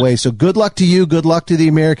trip away. So good luck to you. Good luck to the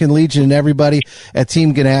American Legion and everybody at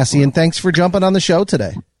Team Ganassi. And thanks for jumping on the show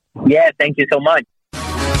today. Yeah, thank you so much.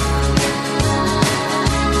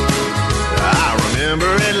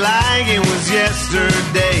 Remember it like it was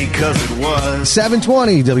yesterday, 'cause it was.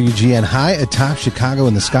 720 WGN high atop Chicago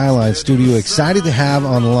in the Skyline Studio. Excited to have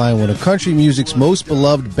on the line one of country music's most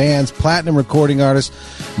beloved bands, platinum recording artist,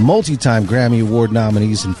 multi-time Grammy Award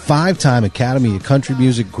nominees, and 5-time Academy of Country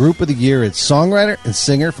Music Group of the Year. It's songwriter and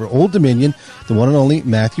singer for Old Dominion, the one and only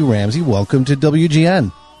Matthew Ramsey. Welcome to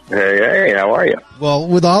WGN. Hey, how are you? Well,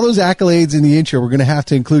 with all those accolades in the intro, we're going to have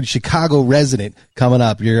to include Chicago resident coming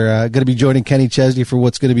up. You're going to be joining Kenny Chesney for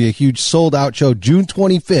what's going to be a huge sold-out show June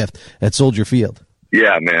 25th at Soldier Field.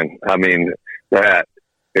 Yeah, man. I mean, that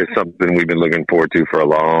is something we've been looking forward to for a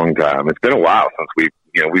long time. It's been a while since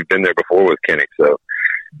we've been there before with Kenny, so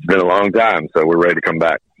it's been a long time. So we're ready to come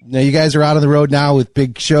back. Now, you guys are out on the road now with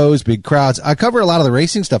big shows, big crowds. I cover a lot of the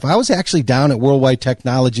racing stuff. I was actually down at Worldwide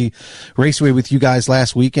Technology Raceway with you guys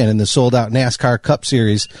last weekend in the sold-out NASCAR Cup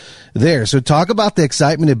Series there. So talk about the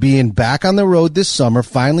excitement of being back on the road this summer,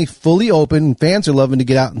 finally fully open. Fans are loving to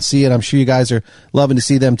get out and see it. I'm sure you guys are loving to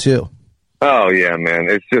see them too. Oh, yeah, man.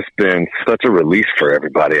 It's just been such a release for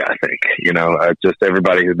everybody, I think. Just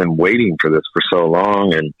everybody has been waiting for this for so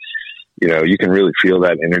long, and you can really feel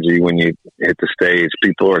that energy when you hit the stage.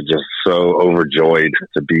 People are just so overjoyed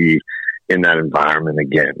to be in that environment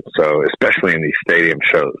again. So especially in these stadium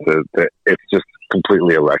shows, it's just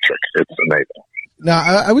completely electric. It's amazing. Now,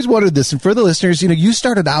 I always wondered this, and for the listeners, you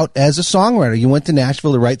started out as a songwriter. You went to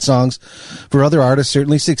Nashville to write songs for other artists,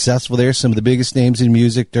 certainly successful there. Some of the biggest names in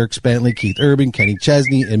music, Dierks Bentley, Keith Urban, Kenny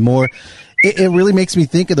Chesney, and more. It really makes me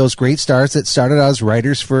think of those great stars that started out as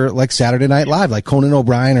writers for like Saturday Night Live, like Conan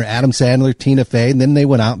O'Brien or Adam Sandler, Tina Fey, and then they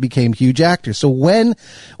went out and became huge actors. So when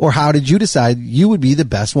or how did you decide you would be the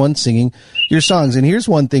best one singing your songs? And here's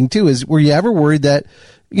one thing too, is were you ever worried that,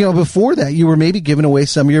 before that you were maybe giving away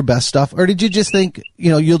some of your best stuff, or did you just think,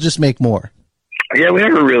 you'll just make more? Yeah, we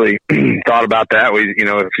never really thought about that. We,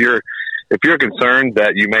 if you're concerned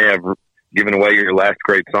that you may have given away your last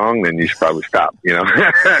great song, then you should probably stop,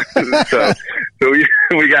 so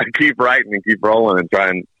we got to keep writing and keep rolling and try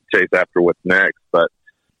and chase after what's next. But,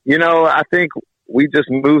 I think we just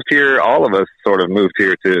moved here. All of us sort of moved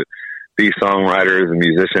here to be songwriters and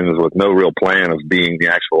musicians with no real plan of being the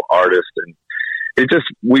actual artist. And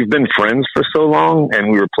we've been friends for so long, and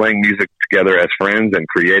we were playing music together as friends and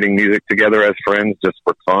creating music together as friends just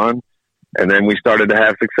for fun. And then we started to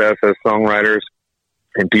have success as songwriters.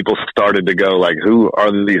 And people started to go like, who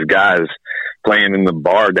are these guys playing in the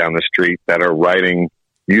bar down the street that are writing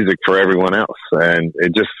music for everyone else? And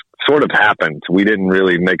it just sort of happened. We didn't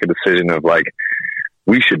really make a decision of like,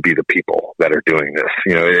 we should be the people that are doing this.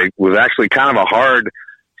 It was actually kind of a hard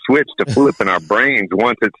switch to flip in our brains.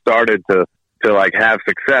 Once it started to like have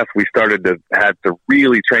success, we started to have to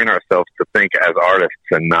really train ourselves to think as artists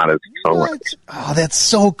and not as songwriters. Oh, that's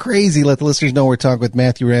so crazy. Let the listeners know we're talking with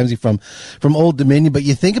Matthew Ramsey from Old Dominion. But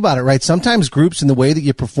you think about it, right? Sometimes groups and the way that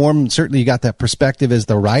you perform, certainly you got that perspective as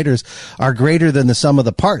the writers, are greater than the sum of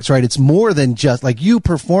the parts, right? It's more than just like you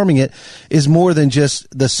performing it is more than just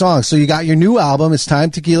the song. So you got your new album. It's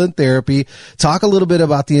Time, Tequila, and Therapy. Talk a little bit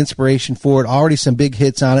about the inspiration for it. Already some big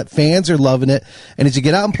hits on it. Fans are loving it. And as you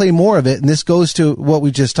get out and play more of it, and this goes to what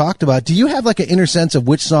we just talked about, do you have like an inner sense of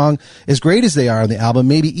which song, as great as they are on the album,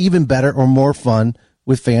 maybe even better or more fun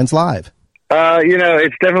with fans live?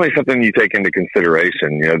 It's definitely something you take into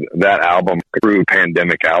consideration. That album, true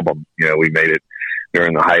pandemic album, we made it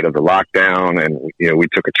during the height of the lockdown, and, we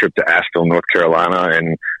took a trip to Asheville, North Carolina,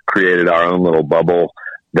 and created our own little bubble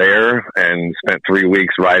there and spent 3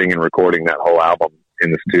 weeks writing and recording that whole album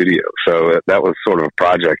in the studio. So that was sort of a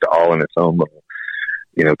project all in its own little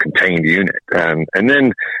contained unit. And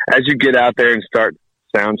then as you get out there and start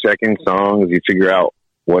sound checking songs, you figure out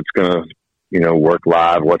what's going to, work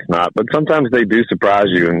live, what's not. But sometimes they do surprise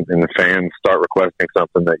you and the fans start requesting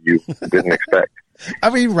something that you didn't expect. I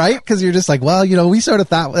mean, right? Because you're just like, well, we sort of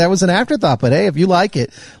thought that was an afterthought, but hey, if you like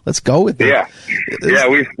it, let's go with it. Yeah. Yeah.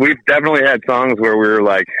 We've definitely had songs where we were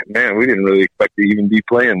like, man, we didn't really expect to even be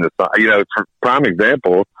playing this song. For prime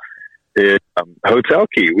example is Hotel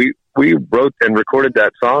Key. We wrote and recorded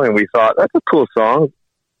that song and we thought that's a cool song.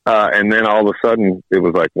 And then all of a sudden it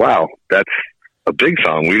was like, wow, that's a big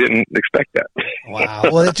song. We didn't expect that. Wow.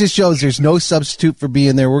 Well, it just shows there's no substitute for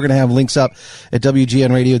being there. We're going to have links up at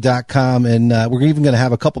WGNradio.com. And we're even going to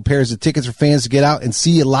have a couple pairs of tickets for fans to get out and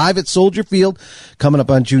see you live at Soldier Field coming up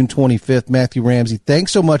on June 25th. Matthew Ramsey,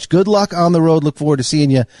 thanks so much. Good luck on the road. Look forward to seeing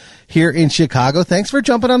you here in Chicago. Thanks for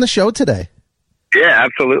jumping on the show today. Yeah,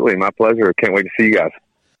 absolutely. My pleasure. Can't wait to see you guys.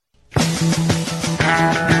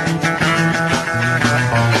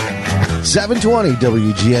 720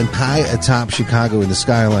 WGN, high atop Chicago in the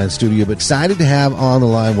Skyline studio, but excited to have on the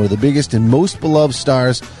line one of the biggest and most beloved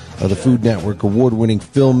stars of the Food Network, award-winning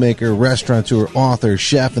filmmaker, restaurateur, author,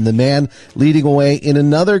 chef, and the man leading away in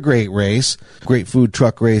another great race, great food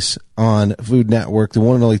truck race on Food Network, the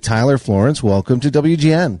one and only Tyler Florence. Welcome to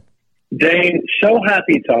WGN. Dane, so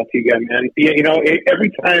happy to talk to you again, man.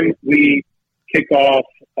 Every time we kick off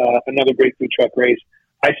another great food truck race,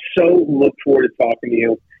 I so look forward to talking to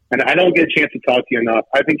you. And I don't get a chance to talk to you enough.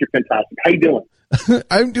 I think you're fantastic. How you doing?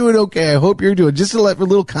 I'm doing okay. I hope you're doing. Just to let for a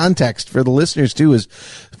little context for the listeners too, is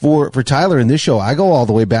for Tyler in this show, I go all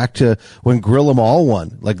the way back to when Grill 'Em All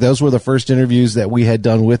won. Like those were the first interviews that we had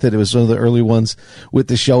done with it. It was one of the early ones with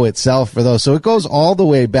the show itself for those. So it goes all the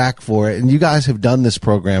way back for it. And you guys have done this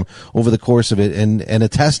program over the course of it, and a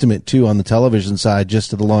testament too on the television side, just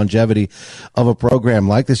to the longevity of a program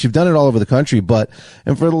like this. You've done it all over the country,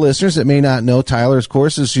 and for the listeners that may not know, Tyler's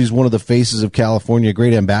courses, she's one of the faces of California, a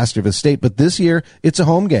great ambassador of the state. But this year, it's a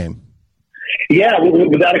home game. Yeah,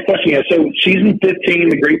 without a question. Yeah. So season 15,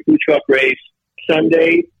 the Great Food Truck Race,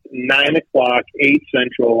 Sunday, 9 o'clock, 8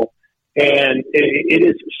 Central. And it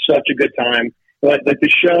is such a good time. But the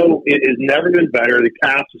show, it has never been better. The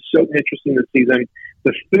cast is so interesting this season.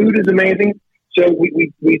 The food is amazing. So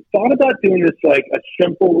we thought about doing this like a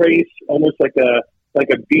simple race, almost like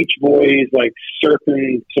a Beach Boys, like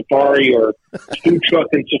surfing safari or food truck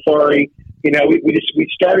and safari. we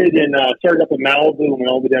started started up in Malibu and went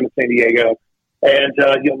all the way down to San Diego, and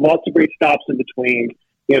lots of great stops in between.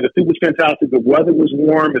 The food was fantastic. The weather was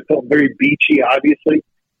warm. It felt very beachy, obviously.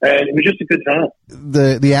 And it was just a good time.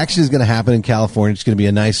 The action is going to happen in California. It's going to be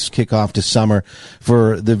a nice kickoff to summer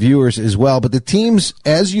for the viewers as well. But the teams,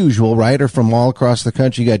 as usual, right, are from all across the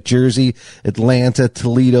country. You got Jersey, Atlanta,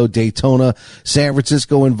 Toledo, Daytona, San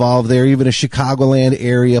Francisco involved there, even a Chicagoland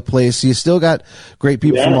area place. So you still got great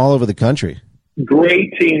people from all over the country.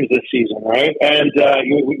 Great teams this season, right? And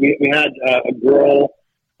we had a girl,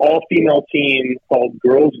 all-female team called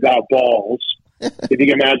Girls Got Balls, if you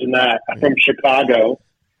can imagine that, from Chicago.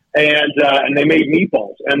 And they made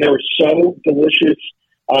meatballs, and they were so delicious.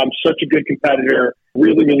 Such a good competitor,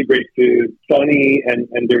 really, really great food, funny, and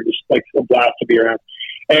they're just like a blast to be around.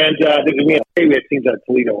 And we had teams out of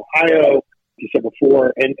Toledo, Ohio, like you said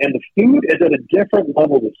before, and the food is at a different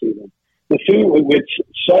level this season. The food with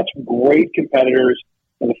such great competitors,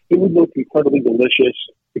 and the food looked incredibly delicious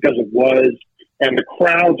because it was, and the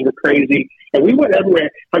crowds were crazy, and we went everywhere.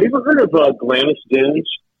 Have you ever heard of Glamis Dunes?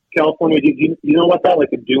 California, do you know about that? Like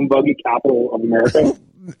the dune buggy capital of America?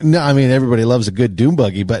 No, I mean, everybody loves a good dune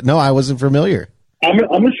buggy, but no, I wasn't familiar. I'm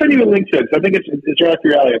going to send you a link to it, because I think it's right up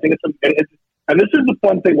your alley. I think and this is the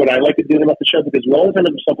fun thing, what I like to do about the show, because we always end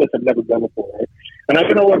up in someplace I've never been before, right? And I've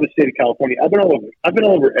been all over the state of California. I've been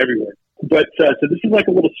all over everywhere. But so this is like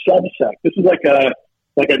a little subsect. This is like a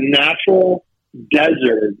natural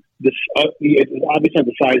desert. This it's obviously not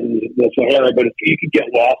the size of the Sahara, but you could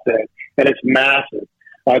get lost in it, and it's massive.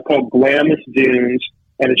 Called Glamis Dunes,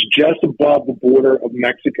 and it's just above the border of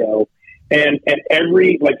Mexico. And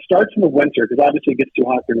every starts in the winter, because obviously it gets too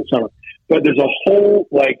hot during the summer. But there's a whole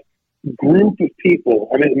group of people.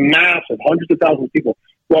 I mean, massive, hundreds of thousands of people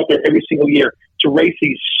go out there every single year to race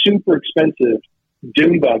these super expensive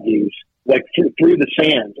dune buggies through the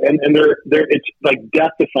sand, and they're it's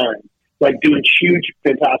death defying, doing huge,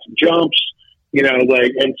 fantastic jumps.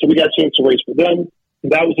 And so we got a chance to race for them.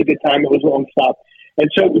 And that was a good time. It was a long stop. And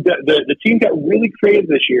so the team got really creative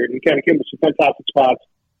this year and kind of came with some fantastic spots.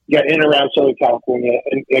 Got in and around Southern California,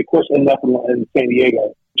 and of course ended up in San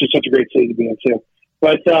Diego, which is such a great city to be in too.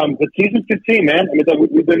 But season 15, man, I mean,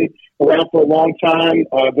 we've been around for a long time.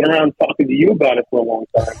 Been around talking to you about it for a long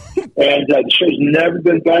time, and the show's never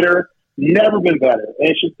been better. Never been better.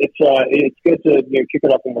 And it's good to kick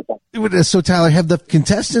it up one more time. So Tyler, have the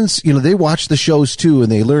contestants, they watch the shows too,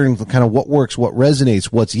 and they learn kind of what works, what resonates,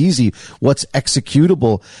 what's easy, what's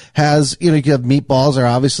executable. You have Meatballs are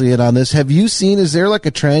obviously in on this. Have you seen, is there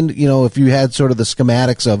a trend, if you had sort of the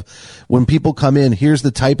schematics of when people come in, here's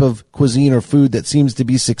the type of cuisine or food that seems to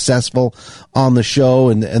be successful on the show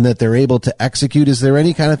and that they're able to execute? Is there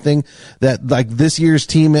any kind of thing that this year's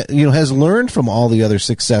team, has learned from all the other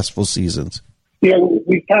successful seasons? Yeah,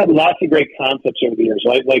 we've had lots of great concepts over the years,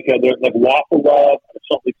 right? Like Waffle Love,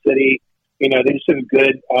 Salt Lake City. They just have a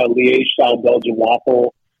good Liège-style Belgian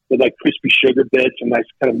waffle with crispy sugar bits and nice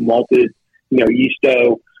kind of malted, yeast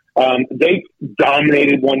dough. They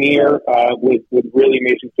dominated one year with really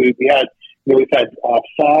amazing food. We've had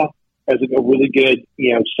pho as a really good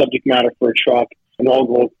subject matter for a truck, an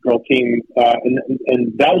all-girl team,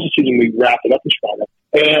 and that was the season we wrapped it up in Chicago.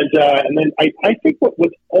 And then I think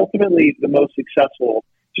what's ultimately the most successful,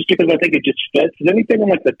 just because I think it just fits, is anything in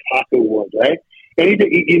the taco world, right? And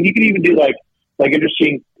you can even do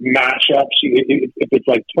interesting mashups if it's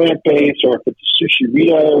plant-based or if it's a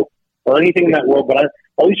sushi-rito or anything in that world. But I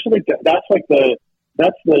always feel like that's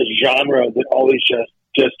the genre that always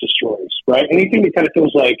just destroys, right? Anything that kind of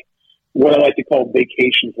feels like what I like to call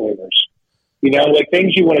vacation flavors,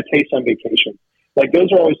 things you want to taste on vacation.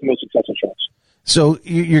 Those are always the most successful shows. So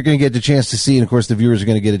you're going to get the chance to see, and of course the viewers are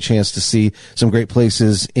going to get a chance to see some great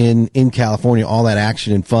places in California, all that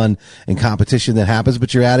action and fun and competition that happens,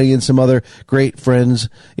 but you're adding in some other great friends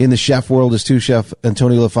in the chef world as too. Chef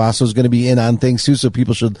Antonio LaFaso is going to be in on things too, so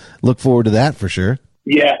people should look forward to that for sure.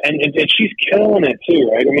 Yeah, and she's killing it too,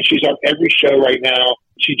 right? I mean, she's on every show right now.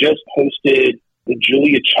 She just hosted the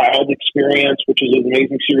Julia Child Experience, which is an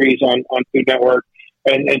amazing series on Food Network,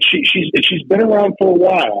 and she's been around for a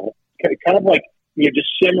while. Kind of just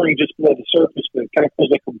simmering just below the surface, but it kind of feels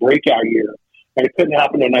like a breakout year. And it couldn't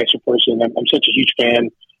happen to a nicer person. I'm such a huge fan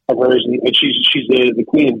of hers, and she's the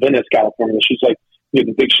queen of Venice, California. She's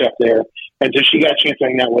the big chef there. And so she got a chance to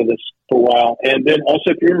hang out with us for a while. And then also,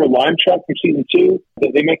 if you remember Lime Truck from season 2,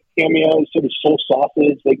 they make cameos, sort of soul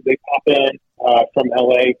sausage. They pop in from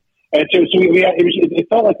LA. And so it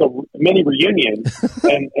felt like a mini reunion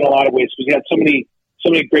in a lot of ways, because we had so many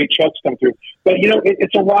great trucks come through. But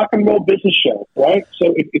it's a rock and roll business show, right?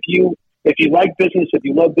 So if you like business, if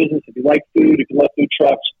you love business, if you like food, if you love food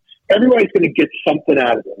trucks, everybody's going to get something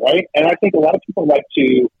out of it, right? And I think a lot of people like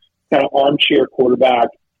to kind of armchair quarterback,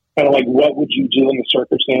 kind of like, what would you do in the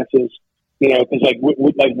circumstances? Because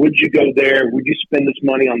would you go there? Would you spend this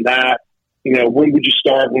money on that? When would you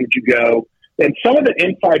start? When would you go? And some of the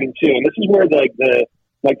infighting too, and this is where the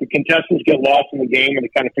contestants get lost in the game and they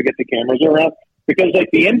kind of forget the cameras are around, because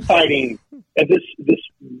the infighting at this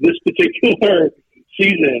particular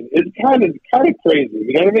season is kind of crazy.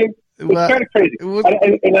 You know what I mean? It's kind of crazy.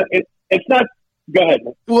 It's not. Go ahead,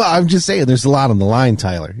 man. Well, I'm just saying, there's a lot on the line,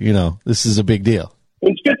 Tyler. This is a big deal.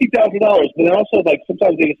 It's $50,000, but then also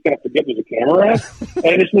sometimes they just kind of forget there's a camera around,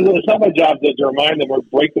 and it's not my job to remind them or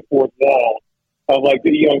break the fourth wall of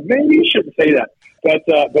maybe you shouldn't say that, but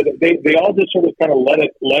they all just sort of kind of let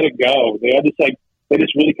it go. They all just they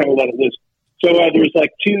just really kind of let it loose. So there's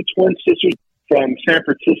two twin sisters from San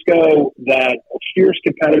Francisco that are fierce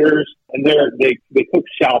competitors, and they cook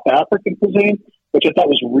South African cuisine, which I thought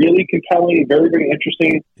was really compelling, very, very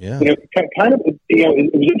interesting. Yeah. It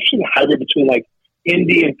was interesting, hybrid between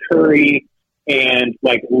Indian curry and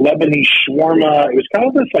Lebanese shawarma. It was kind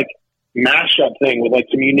of this mashup thing with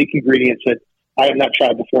some unique ingredients that I have not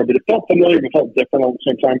tried before, but it felt familiar, but felt different at the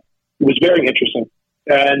same time. It was very interesting.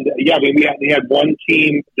 And we had one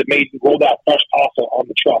team that rolled out fresh pasta on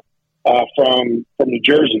the truck from New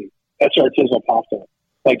Jersey. That's artisanal pasta.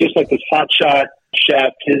 Just this hotshot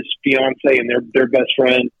chef, his fiance, and their best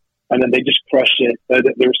friend, and then they just crushed it.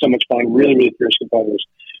 They were so much fun. Really, really fierce competitors.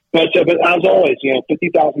 But as always,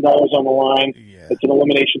 $50,000 on the line. Yeah. It's an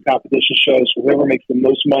elimination competition show, so whoever makes the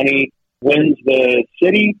most money wins the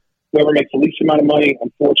city. Whoever makes the least amount of money,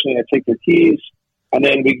 unfortunately, I take their keys. And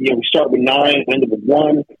then we start with 9, end with 1,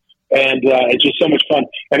 and it's just so much fun.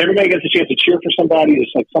 And everybody gets a chance to cheer for somebody.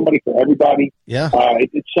 There's somebody for everybody. Yeah,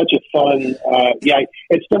 it's such a fun.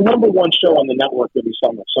 It's the number one show on the network every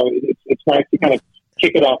summer, so it's nice to kind of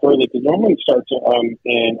kick it off early, because normally it starts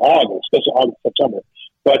in August, especially August, September.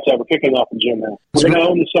 But we're kicking off in June now. We're going to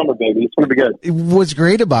own the summer, baby. It's going to be good. What's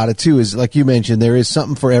great about it, too, is like you mentioned, there is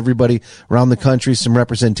something for everybody around the country, some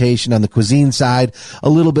representation on the cuisine side, a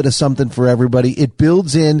little bit of something for everybody. It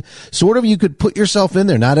builds in sort of, you could put yourself in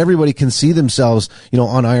there. Not everybody can see themselves,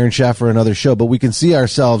 on Iron Chef or another show, but we can see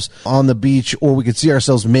ourselves on the beach, or we could see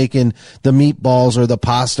ourselves making the meatballs or the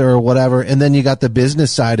pasta or whatever. And then you got the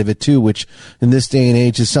business side of it, too, which in this day and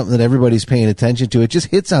age is something that everybody's paying attention to. It just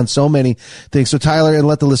hits on so many things. So, Tyler,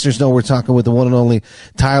 and let the listeners know we're talking with the one and only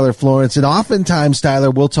Tyler Florence. And oftentimes,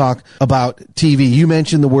 Tyler, we'll talk about TV. You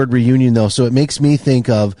mentioned the word reunion, though, so it makes me think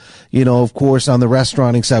of, of course, on the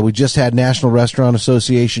restauranting side, we just had National Restaurant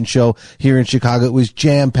Association show here in Chicago. It was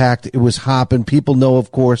jam-packed. It was hopping. People know,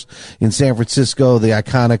 of course, in San Francisco, the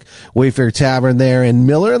iconic Wayfair Tavern there. And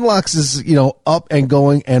Miller and Lux is, up and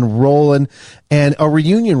going and rolling. And a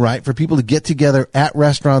reunion, right, for people to get together at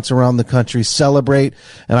restaurants around the country, celebrate.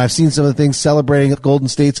 And I've seen some of the things celebrating at Golden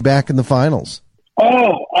State's back in the finals.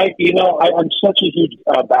 Oh, I'm such a huge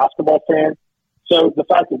basketball fan. So the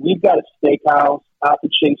fact that we've got a steakhouse at the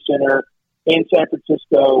Chase Center in San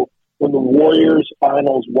Francisco when the Warriors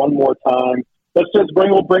finals one more time. Let's just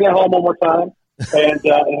bring it home one more time and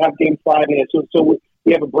have Game 5 in it. So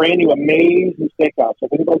we have a brand new, amazing steakhouse.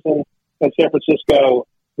 If anybody's in San Francisco,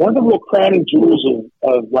 one of the real crowning jewels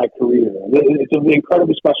of my career. It's an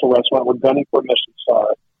incredibly special restaurant. We're gunning for a Michelin star.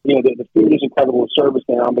 The food is incredible. The service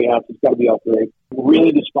and ambiance has got to be upgraded.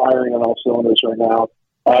 Really inspiring on all cylinders right now.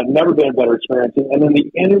 Never been a better experience. And then the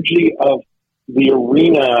energy of the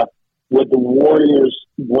arena with the Warriors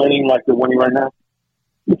winning like they're winning right now.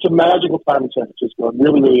 It's a magical time in San Francisco. It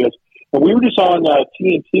really, really is. And we were just on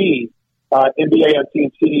TNT, NBA on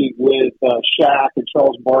TNT with Shaq and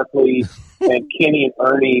Charles Barkley and Kenny and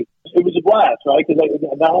Ernie. It was a blast, right? Because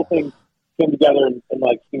that whole thing came together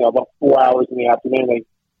in about 4 hours in the afternoon. They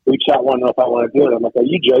reached out, wanted to know if I want to do it. I'm like, are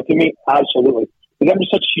you joking me? Absolutely. Because I'm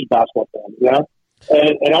just such a huge basketball fan,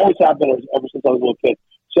 and always have been ever since I was a little kid.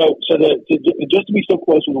 So just to be so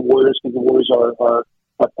close with the Warriors, because the Warriors are our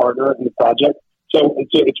partner in the project. So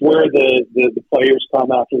it's where the players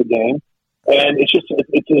come after the game, and it's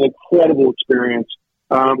an incredible experience.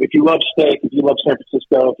 If you love steak, if you love San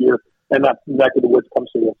Francisco, if you're in that neck of the woods, come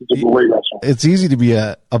see us. It's a great restaurant. It's easy to be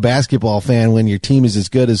a basketball fan when your team is as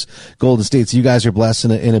good as Golden State. So you guys are blessed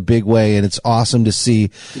in a big way, and it's awesome to see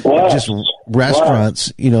just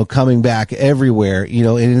restaurants, coming back everywhere,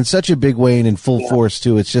 and in such a big way and in full force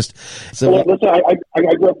too. It's just. Listen,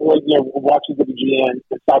 I grew up watching WGN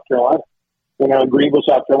in South Carolina. In Greenville,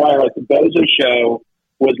 South Carolina, the Bozo Show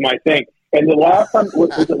was my thing. And the last time,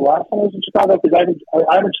 was it the last time I was in Chicago? Because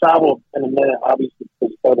I haven't traveled in a minute, obviously,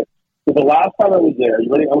 because of COVID. But the last time I was there,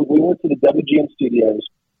 we went to the WGN studios,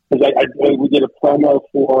 because we did a promo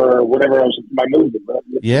for whatever it was, my movie.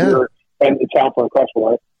 Yeah. We were in town for a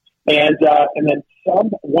festival, and then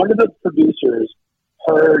one of the producers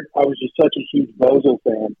heard I was just such a huge Bozo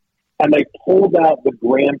fan, and they pulled out the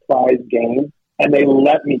grand prize game and they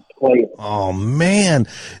let me play it. Oh man,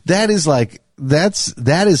 that is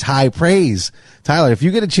high praise, Tyler. If you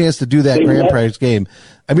get a chance to do that grand prize game,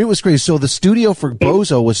 I mean, it was crazy. So the studio for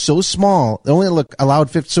Bozo was so small; they only allowed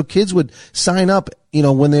 50. So kids would sign up,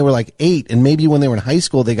 when they were like 8, and maybe when they were in high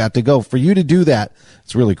school, they got to go. For you to do that,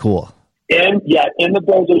 it's really cool. And in the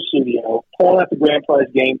Bozo studio, pulling out the grand prize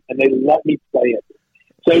game, and they let me play it.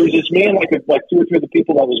 So it was just me and like 2 or 3 of the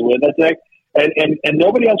people that was with that day, and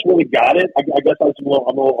nobody else really got it. I guess I'm a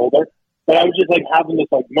little older, but I was just like having this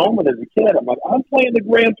like moment as a kid. I'm like, I'm playing the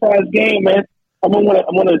grand prize game, man. I'm gonna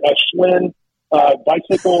Schwinn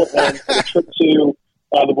bicycle and a trip to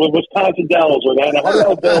the Wisconsin Dells or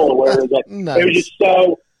the $100 bill or whatever it was. Nice. It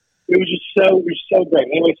was just so great.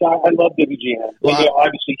 Anyway, so I love WGN. Wow.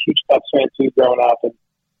 Obviously, huge Cubs fan too, growing up,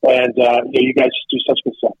 and you guys do such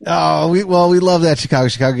good stuff. Oh, we love that Chicago.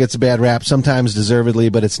 Chicago gets a bad rap, sometimes deservedly,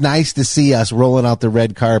 but it's nice to see us rolling out the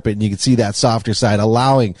red carpet, and you can see that softer side,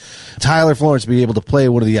 allowing Tyler Florence to be able to play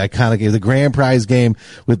one of the iconic games, the grand prize game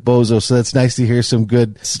with Bozo. So that's nice to hear some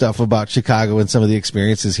good stuff about Chicago and some of the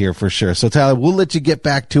experiences here for sure. So Tyler, we'll let you get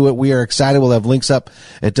back to it. We are excited. We'll have links up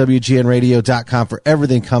at WGNradio.com for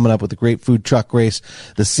everything coming up with the great food truck race,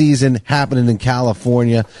 the season happening in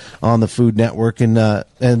California on the Food Network, and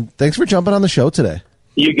thanks for jumping on the show today.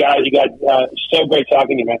 You guys, so great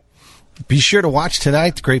talking to you, man. Be sure to watch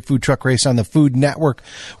tonight, the Great Food Truck Race on the Food Network.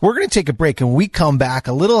 We're going to take a break, and we come back,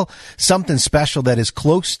 a little something special that is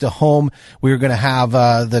close to home. We're going to have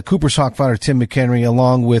the Cooper's Hawk founder, Tim McHenry,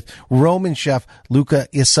 along with Roman chef Luca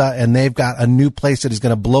Issa, and they've got a new place that is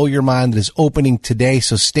going to blow your mind that is opening today,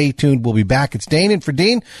 so stay tuned. We'll be back. It's Dane in for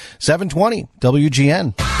Dean, 720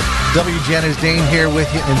 WGN. WGN is Dane here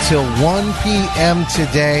with you until 1 p.m.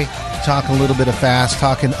 today. Talking a little bit of fast,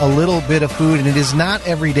 talking a little bit of food, and it is not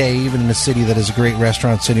every day, even in a city that is a great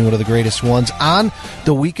restaurant city, one of the greatest ones, on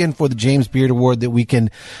the weekend for the James Beard Award, that we can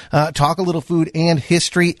talk a little food and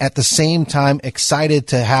history at the same time. Excited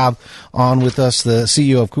to have on with us the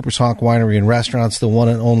CEO of Cooper's Hawk Winery and Restaurants, the one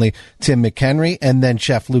and only Tim McHenry, and then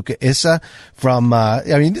Chef Luca Issa from,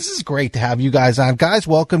 this is great to have you guys on. Guys,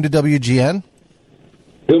 welcome to WGN.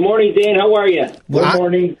 Good morning, Dan. How are you? Good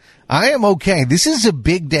morning. I am okay. This is a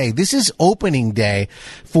big day. This is opening day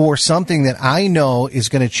for something that I know is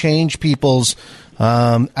going to change people's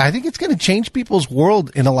I think it's going to change people's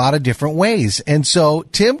world in a lot of different ways. And so,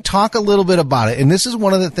 Tim, talk a little bit about it. And this is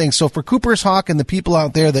one of the things. So for Cooper's Hawk and the people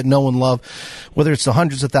out there that know and love, whether it's the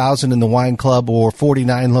hundreds of thousands in the wine club or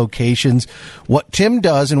 49 locations, what Tim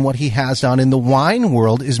does and what he has done in the wine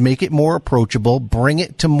world is make it more approachable, bring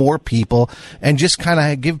it to more people, and just kind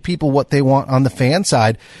of give people what they want on the fan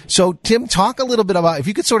side. So, Tim, talk a little bit about, if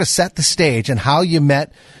you could sort of set the stage and how you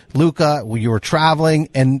met Luca, you were traveling,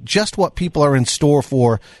 and just what people are in store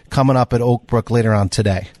for coming up at Oakbrook later on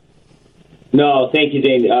today. No, thank you,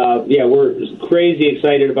 Dane. We're crazy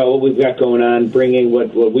excited about what we've got going on, bringing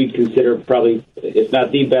what we'd consider probably, if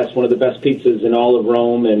not the best, one of the best pizzas in all of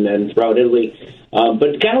Rome and throughout Italy.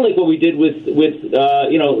 But kind of like what we did with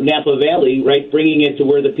Napa Valley, right? Bringing it to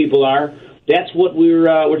where the people are. That's what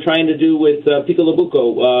we're trying to do with Piccolo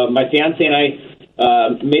Buco. My fiance and I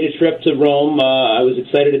made a trip to Rome. I was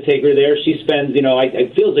excited to take her there. She spends,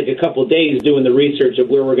 it feels like a couple of days doing the research of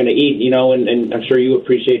where we're going to eat, and I'm sure you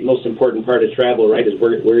appreciate the most important part of travel, right, is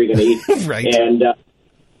where are you going to eat. Right.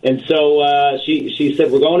 And so she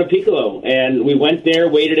said, we're going to Piccolo. And we went there,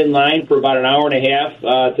 waited in line for about an hour and a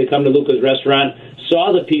half to come to Luca's restaurant,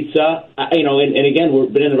 saw the pizza, and again,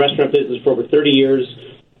 we've been in the restaurant business for over 30 years,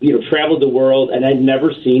 traveled the world, and I'd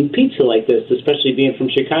never seen pizza like this, especially being from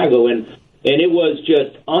Chicago. And it was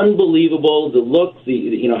just unbelievable, the look,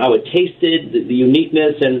 how it tasted, the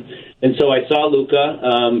uniqueness. And so I saw Luca.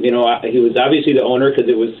 He was obviously the owner because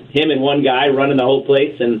it was him and one guy running the whole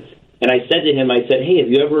place. And I said to him, hey, have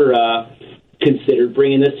you ever considered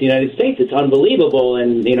bringing this to the United States? It's unbelievable.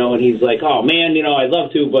 And he's like, oh, man, I'd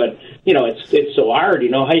love to, but, it's so hard.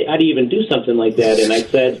 How do you even do something like that? And I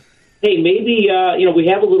said, hey, maybe, we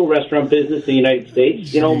have a little restaurant business in the United States.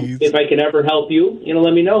 If I can ever help you,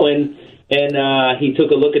 let me know. And he took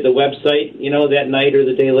a look at the website, that night or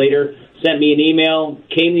the day later, sent me an email,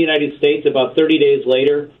 came to the United States about 30 days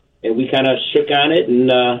later, and we kind of shook on it. And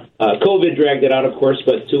COVID dragged it out, of course,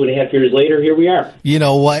 but 2.5 years later, here we are. You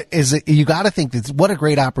know what is it? You got to think that what a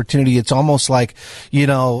great opportunity. It's almost like,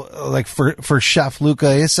 like for Chef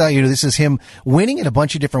Luca Issa, this is him winning in a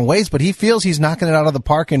bunch of different ways, but he feels he's knocking it out of the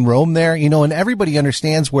park in Rome there, and everybody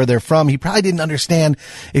understands where they're from. He probably didn't understand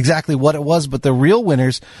exactly what it was, but the real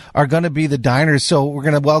winners are going to be the diners. So we're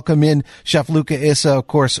going to welcome in Chef Luca Issa, of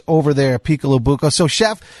course, over there at Piccolo Buco. So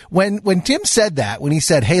Chef, when Tim said that, when he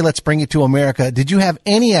said, hey, let's bring it to America, did you have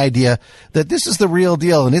any idea that this is the real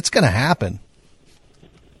deal and it's going to happen?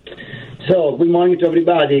 So, good morning to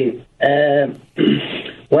everybody.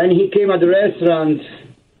 When he came at the restaurant,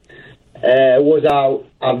 it was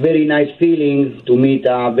a very nice feeling to meet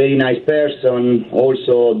a very nice person.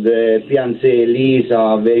 Also, the fiancée, Liz,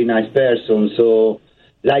 a very nice person. So,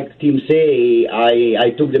 like Tim say,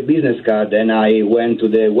 I took the business card and I went to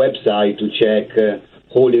the website to check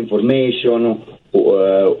all the information,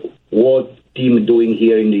 what Tim doing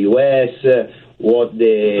here in the U.S., what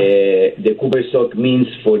the Cooper Sock means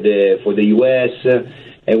for the U.S.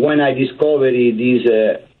 And when I discovered this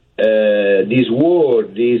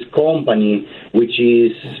word, this company, which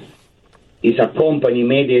is a company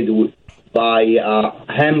made by a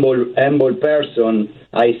humble person,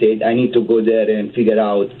 I said I need to go there and figure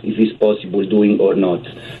out if it's possible doing or not.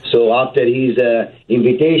 So after his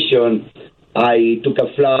invitation, I took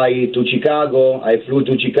a flight to Chicago. I flew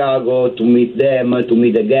to Chicago to meet them, to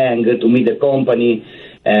meet the gang, to meet the company.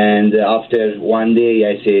 And after one day,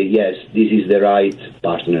 I say, yes, this is the right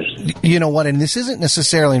partner. You know what? And this isn't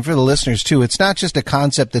necessarily, and for the listeners too, it's not just a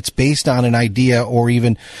concept that's based on an idea or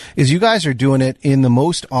even, is you guys are doing it in the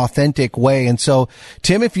most authentic way. And so,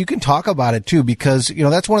 Tim, if you can talk about it too, because,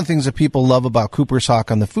 that's one of the things that people love about Cooper's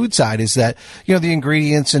Hawk on the food side is that, the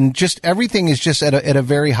ingredients and just everything is just at a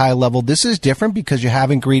very high level. This is different because you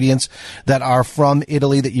have ingredients that are from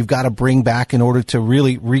Italy that you've got to bring back in order to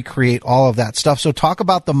really recreate all of that stuff. So talk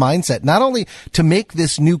about the mindset, not only to make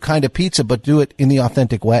this new kind of pizza, but do it in the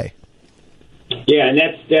authentic way. Yeah, and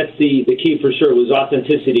that's the key for sure, was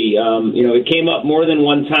authenticity. It came up more than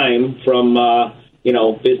one time from,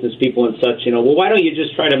 business people and such, well, why don't you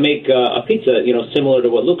just try to make a pizza, similar to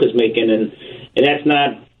what Luca's making? And that's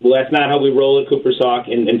not how we roll at Cooper's Hawk,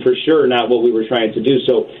 and for sure not what we were trying to do.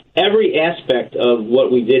 So every aspect of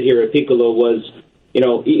what we did here at Piccolo was,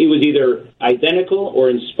 it was either identical or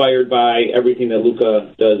inspired by everything that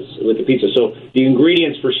Luca does with the pizza. So the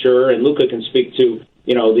ingredients for sure, and Luca can speak to,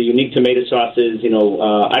 the unique tomato sauces.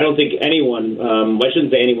 I don't think anyone, I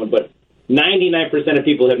shouldn't say anyone, but 99% of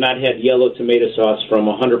people have not had yellow tomato sauce from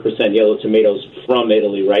 100% yellow tomatoes from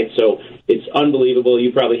Italy, right? So it's unbelievable.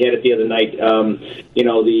 You probably had it the other night.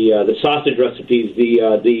 The sausage recipes,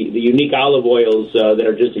 the unique olive oils that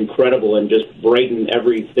are just incredible and just brighten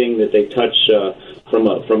everything that they touch from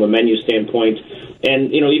a menu standpoint.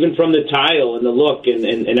 And, even from the tile and the look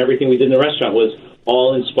and everything we did in the restaurant was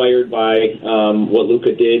all inspired by what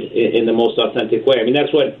Luca did in the most authentic way. I mean,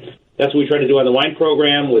 that's what we try to do on the wine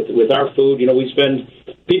program with our food.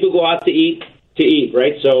 People go out to eat,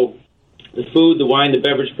 right? So the food, the wine, the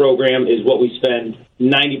beverage program is what we spend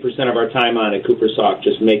 90% of our time on at Cooper's Hawk,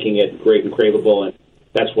 just making it great and craveable. And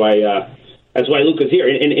that's why Luca's here.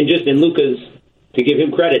 And just in Luca's, to give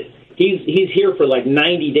him credit, he's here for like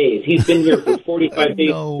 90 days. He's been here for 45 days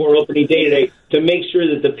before opening day today to make sure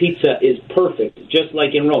that the pizza is perfect, just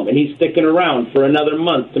like in Rome. And he's sticking around for another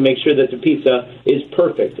month to make sure that the pizza is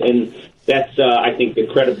perfect. And that's, I think, the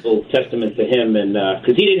credible testament to him. And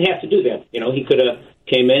because he didn't have to do that. He could have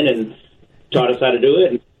came in and taught us how to do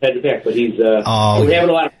it and headed back. But he's we're having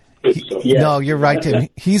a lot of So, yeah. No, you're right, Tim.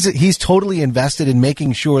 He's totally invested in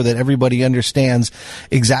making sure that everybody understands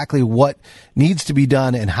exactly what needs to be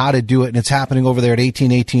done and how to do it. And it's happening over there at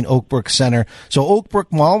 1818 Oakbrook Center. So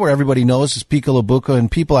Oakbrook Mall, where everybody knows, is Piccolo Buco,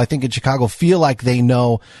 and people, I think, in Chicago feel like they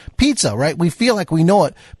know pizza, right? We feel like we know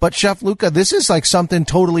it. But Chef Luca, this is like something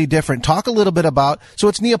totally different. Talk a little bit about, so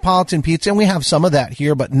it's Neapolitan pizza, and we have some of that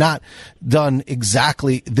here, but not done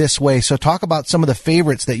exactly this way. So talk about some of the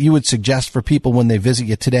favorites that you would suggest for people when they visit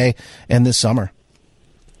you today and this summer.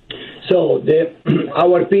 So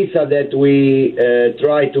our pizza that we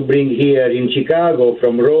try to bring here in Chicago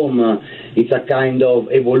from Rome, it's a kind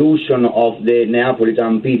of evolution of the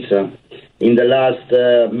Neapolitan pizza. In the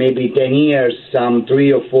last maybe 10 years, some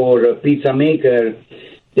 3 or 4 pizza makers,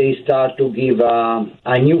 they start to give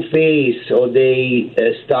a new face, or they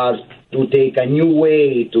start to take a new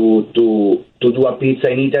way to do a pizza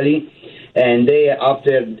in Italy. And they,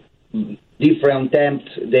 after different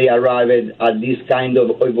attempts, they arrived at this kind of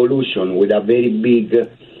evolution with a very big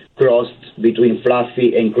crust between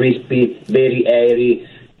fluffy and crispy, very airy,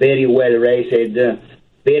 very well raised,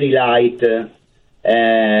 very light,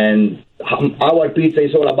 And our pizza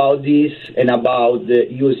is all about this and about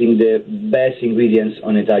using the best ingredients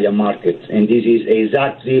on Italian market. And this is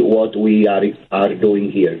exactly what we are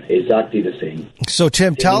doing here, exactly the same. So,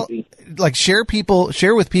 Tim, share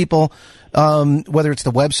with people, whether it's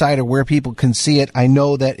the website or where people can see it. I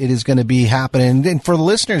know that it is going to be happening. And for the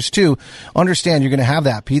listeners, too, understand you're going to have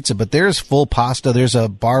that pizza, but there's full pasta. There's a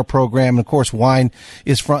bar program. And, of course, wine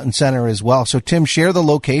is front and center as well. So, Tim, share the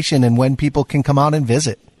location and when people can come out and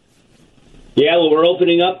visit. Yeah, well, we're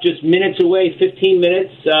opening up just minutes away, 15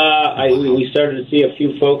 minutes. We started to see a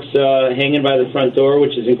few folks hanging by the front door,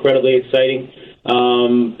 which is incredibly exciting.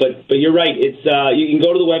 But you're right. It's you can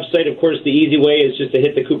go to the website. Of course, the easy way is just to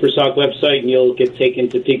hit the Cooper's Hawk website, and you'll get taken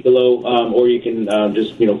to Piccolo, or you can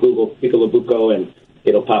just Google Piccolo Buco, and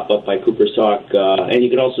it'll pop up by Cooper's Hawk. And you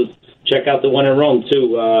can also check out the one in Rome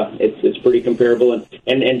too. It's pretty comparable.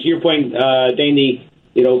 And to your point, Dane,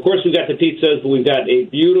 of course we've got the pizzas, but we've got a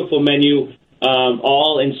beautiful menu.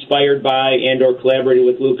 All inspired by and/or collaborated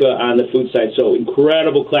with Luca on the food side. So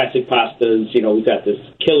incredible classic pastas. We've got this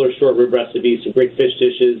killer short rib recipe, some great fish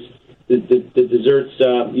dishes. The desserts.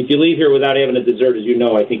 If you leave here without having a dessert, as you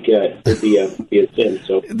know, I think it'd be a sin.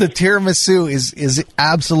 So the tiramisu is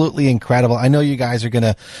absolutely incredible. I know you guys are going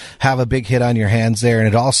to have a big hit on your hands there, and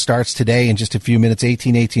it all starts today in just a few minutes.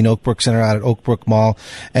 1818 Oakbrook Center out at Oakbrook Mall,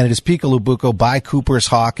 and it is Piccolo Buco by Cooper's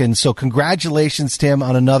Hawk. And so, congratulations, Tim,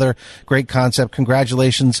 on another great concept.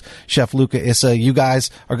 Congratulations, Chef Luca Issa. You guys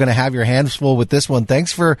are going to have your hands full with this one.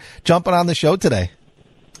 Thanks for jumping on the show today.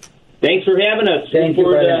 Thanks for having us. Thank you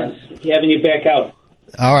very much. Having you back out.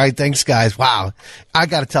 All right. Thanks, guys. Wow. I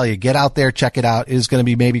got to tell you, get out there, check it out. It is going to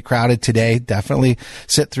be maybe crowded today. Definitely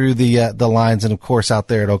sit through the lines. And of course, out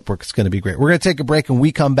there at Oakbrook, it's going to be great. We're going to take a break, and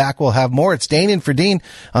we come back. We'll have more. It's Dane in for Dean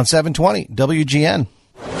on 720 WGN.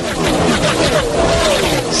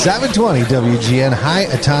 720 WGN, high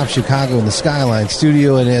atop Chicago in the Skyline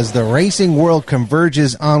studio. And as the racing world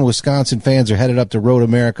converges on Wisconsin, fans are headed up to Road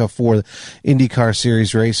America for the IndyCar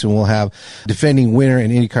Series race. And we'll have defending winner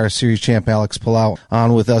and IndyCar Series champ Alex Palou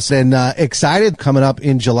on with us. And excited coming up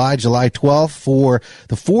in July 12th for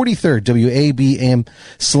the 43rd WABM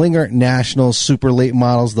Slinger Nationals Super Late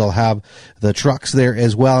Models. They'll have the trucks there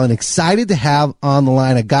as well. And excited to have on the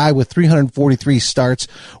line a guy with 343 starts,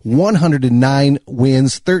 109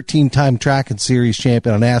 wins, 13-time track and series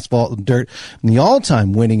champion on asphalt and dirt, and the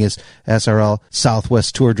all-time winningest SRL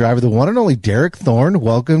Southwest Tour driver, the one and only Derek Thorne.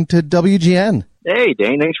 Welcome to WGN. Hey,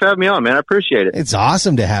 Dane. Thanks for having me on, man. I appreciate it. It's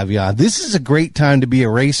awesome to have you on. This is a great time to be a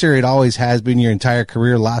racer. It always has been your entire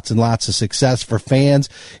career. Lots and lots of success for fans.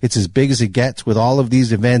 It's as big as it gets with all of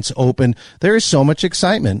these events open. There is so much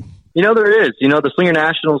excitement. There is. The Slinger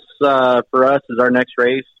Nationals for us is our next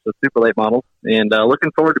race, the Super Late Model, and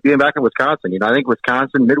looking forward to being back in Wisconsin. I think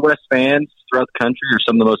Wisconsin, Midwest fans throughout the country are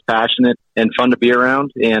some of the most passionate and fun to be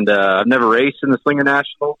around. And I've never raced in the Slinger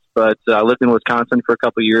Nationals, but I lived in Wisconsin for a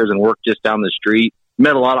couple of years and worked just down the street.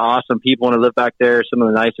 Met a lot of awesome people when I lived back there, some of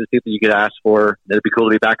the nicest people you could ask for. It'd be cool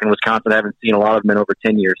to be back in Wisconsin. I haven't seen a lot of them in over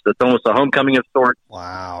 10 years. So it's almost a homecoming of sorts.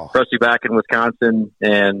 Wow. For us to be back in Wisconsin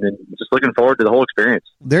and just looking forward to the whole experience.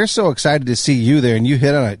 They're so excited to see you there, and you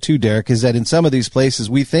hit on it too, Derek, is that in some of these places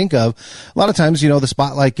we think of, a lot of times, the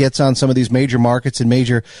spotlight gets on some of these major markets and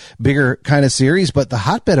major, bigger kind of series, but the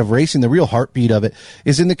hotbed of racing, the real heartbeat of it,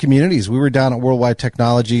 is in the communities. We were down at Worldwide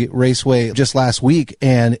Technology Raceway just last week,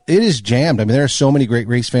 and it is jammed. I mean, there are so many great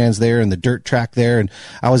race fans there and the dirt track there, and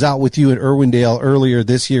I was out with you at Irwindale earlier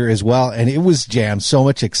this year as well, and it was jammed. So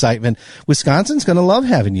much excitement. Wisconsin's going to love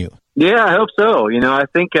having you. Yeah, I hope so. I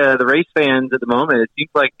think the race fans at the moment, it seems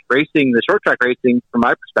like racing, the short track racing, from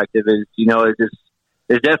my perspective, is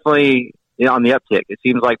definitely on the uptick. It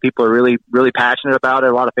seems like people are really, really passionate about it.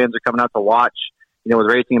 A lot of fans are coming out to watch. With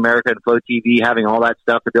Racing America and Flow TV having all that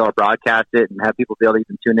stuff to be able to broadcast it and have people be able to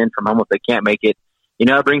even tune in from home if they can't make it.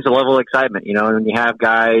 It brings a level of excitement, and when you have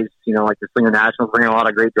guys, like the Slinger Nationals bringing a lot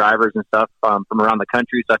of great drivers and stuff from around the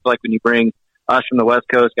country. So I feel like when you bring us from the West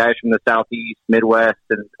Coast, guys from the Southeast, Midwest,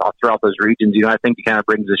 and all throughout those regions, I think it kind of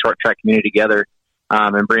brings the short track community together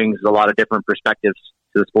and brings a lot of different perspectives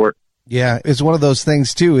to the sport. Yeah, it's one of those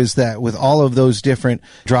things, too, is that with all of those different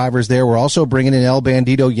drivers there, we're also bringing in El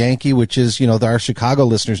Bandito Yankee, which is, our Chicago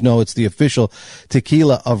listeners know it's the official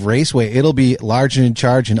tequila of Raceway. It'll be large and in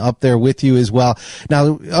charge and up there with you as well.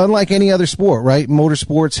 Now, unlike any other sport, right,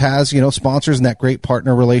 motorsports has, sponsors and that great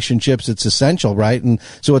partner relationships. It's essential, right? And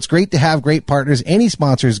so it's great to have great partners. Any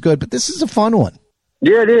sponsor is good, but this is a fun one.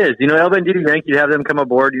 Yeah, it is. El Bandito Yankee, to have them come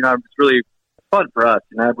aboard, it's really fun for us,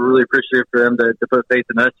 and I'm really appreciative for them to put faith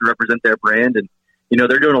in us to represent their brand. And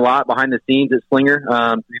they're doing a lot behind the scenes at Slinger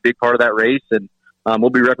to be a big part of that race. And we'll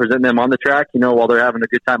be representing them on the track, while they're having a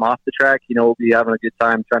good time off the track. We'll be having a good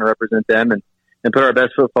time trying to represent them and put our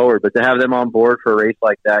best foot forward. But to have them on board for a race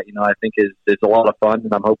like that, I think is a lot of fun,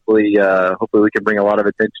 and I'm hopefully we can bring a lot of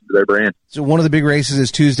attention to their brand. So one of the big races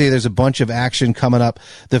is Tuesday. There's a bunch of action coming up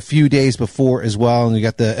the few days before as well, and you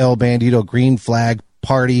got the El Bandito Green Flag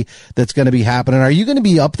party that's going to be happening. Are you going to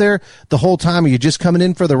be up there the whole time? Are you just coming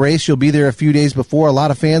in for the race? You'll be there a few days before. A lot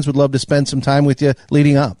of fans would love to spend some time with you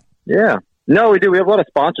leading up. Yeah. No, we do. We have a lot of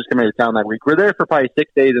sponsors coming to town that week. We're there for probably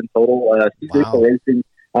 6 days in total. Steve Diesel Racing,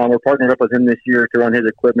 we're partnered up with him this year to run his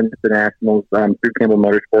equipment at the Nationals through Campbell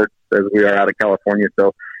Motorsports, as we are out of California.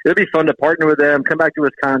 So it'll be fun to partner with them, come back to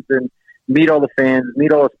Wisconsin, meet all the fans,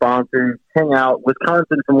 meet all the sponsors, hang out.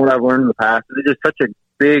 Wisconsin, from what I've learned in the past, is just such a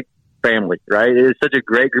big family, right? It is such a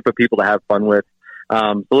great group of people to have fun with.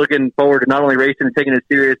 So looking forward to not only racing and taking it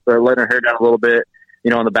serious, but letting our hair down a little bit,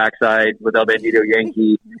 on the backside with El Bandito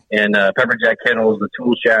Yankee and Pepperjack Kennels, the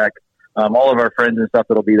Tool Shack, all of our friends and stuff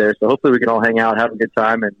that'll be there. So hopefully we can all hang out, have a good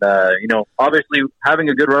time. And, obviously having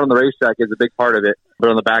a good run on the racetrack is a big part of it. But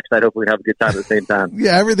on the backside, hopefully we have a good time at the same time.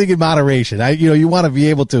 Yeah, everything in moderation. You want to be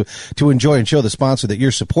able to enjoy and show the sponsor that you're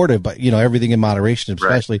supportive, but, everything in moderation,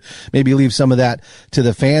 especially maybe leave some of that to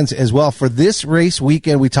the fans as well. For this race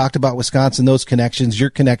weekend, we talked about Wisconsin, those connections, your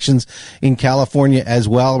connections in California as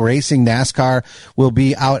well. Racing NASCAR will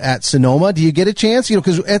be out at Sonoma. Do you get a chance?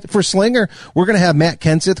 Because for Slinger, we're going to have Matt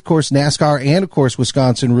Kenseth, of course, NASCAR and, of course,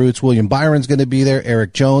 Wisconsin roots. William Byron's going to be there.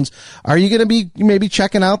 Eric Jones. Are you going to be maybe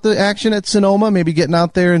checking out the action at Sonoma, maybe getting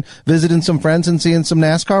out there and visiting some friends and seeing some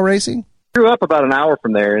NASCAR racing? Grew up about an hour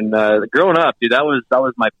from there, and growing up, dude, that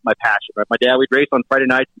was my passion. Right? My dad, we'd race on Friday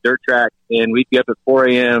nights at dirt track, and we'd be up at 4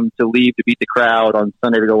 a.m. to leave to beat the crowd on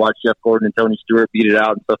Sunday to go watch Jeff Gordon and Tony Stewart beat it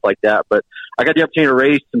out and stuff like that. But I got the opportunity to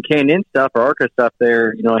race some K&N stuff or ARCA stuff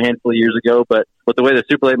there, a handful of years ago. But with the way the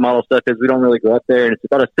Super Late model stuff is, we don't really go up there, and it's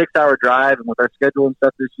about a 6-hour drive. And with our schedule and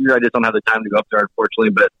stuff this year, I just don't have the time to go up there,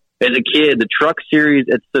 unfortunately. But as a kid, the truck series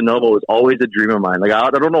at Sonoma was always a dream of mine. Like,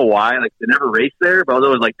 I don't know why. Like, they never raced there, but I was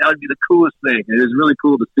always like, that would be the coolest thing. And it was really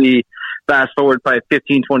cool to see, fast forward probably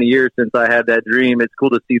 15, 20 years since I had that dream. It's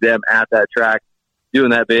cool to see them at that track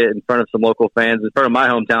doing that bit in front of some local fans, in front of my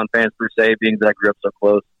hometown fans, per se, being that I grew up so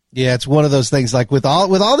close. Yeah, it's one of those things, like with all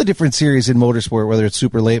the different series in motorsport, whether it's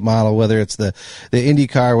super late model, whether it's the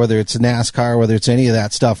IndyCar, whether it's NASCAR, whether it's any of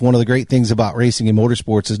that stuff. One of the great things about racing in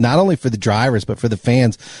motorsports is not only for the drivers, but for the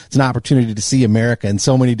fans, it's an opportunity to see America in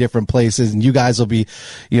so many different places. And you guys will be,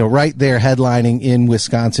 right there headlining in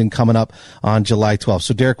Wisconsin coming up on July 12th.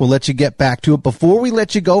 So Derek, we'll let you get back to it. Before we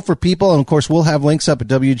let you go, for people, and of course we'll have links up at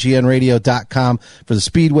WGNradio.com for the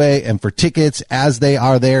Speedway and for tickets as they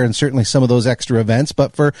are there, and certainly some of those extra events.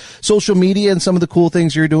 But for social media and some of the cool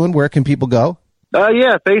things you're doing, where can people go?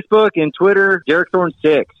 Yeah, Facebook and Twitter. Derek Thorne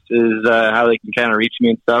 6 is how they can kind of reach me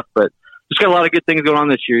and stuff. But just got a lot of good things going on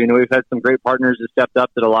this year. We've had some great partners that stepped up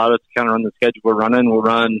that allowed us to kind of run the schedule we're running. We'll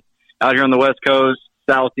run out here on the West Coast,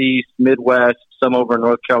 Southeast, Midwest, some over in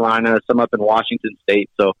North Carolina, some up in Washington State.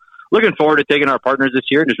 So looking forward to taking our partners this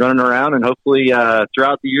year, just running around, and hopefully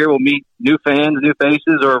throughout the year we'll meet new fans, new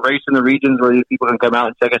faces, or race in the regions where people can come out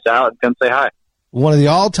and check us out and come say hi. One of the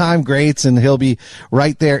all-time greats, and he'll be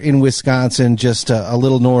right there in Wisconsin, just a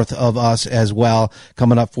little north of us as well,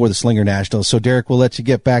 coming up for the Slinger Nationals. So, Derek, we'll let you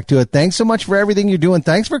get back to it. Thanks so much for everything you're doing.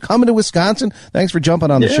 Thanks for coming to Wisconsin. Thanks for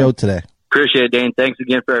jumping on the show today. Appreciate it, Dane. Thanks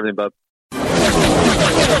again for everything, bub.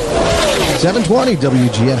 720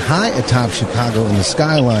 WGN, high atop Chicago in the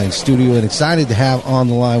Skyline studio, and excited to have on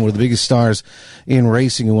the line one of the biggest stars in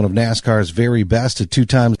racing and one of NASCAR's very best, a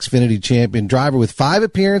two-time Xfinity champion driver with 5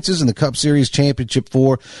 appearances in the Cup Series Championship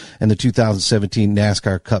 4 and the 2017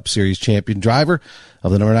 NASCAR Cup Series champion, driver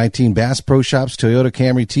of the number 19 Bass Pro Shops Toyota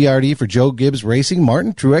Camry TRD for Joe Gibbs Racing,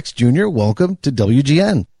 Martin Truex Jr. Welcome to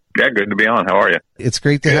WGN. Yeah, good to be on. How are you? It's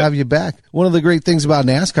great to have you back. One of the great things about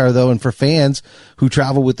NASCAR, though, and for fans who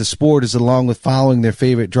travel with the sport, is along with following their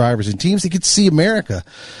favorite drivers and teams, they get to see America,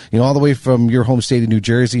 all the way from your home state of New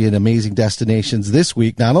Jersey and amazing destinations this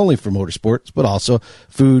week, not only for motorsports, but also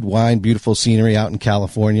food, wine, beautiful scenery out in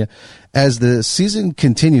California. As the season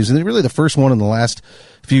continues, and really the first one in the last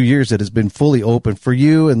few years that has been fully open for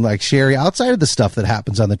you and like Sherry, outside of the stuff that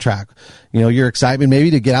happens on the track, your excitement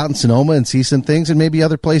maybe to get out in Sonoma and see some things and maybe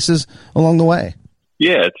other places along the way.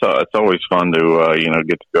 Yeah, it's always fun to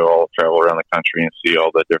get to go all travel around the country and see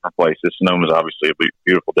all the different places. Sonoma's obviously a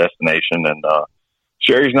beautiful destination, and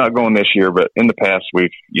Sherry's not going this year, but in the past we've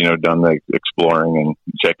done the exploring and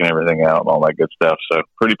checking everything out and all that good stuff. So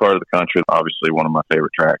pretty part of the country. Obviously one of my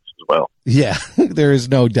favorite tracks as well. Yeah, there is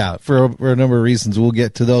no doubt for a number of reasons. We'll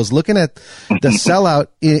get to those. Looking at the sellout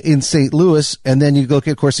in St. Louis, and then you look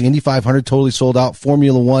at, of course, the Indy 500 totally sold out.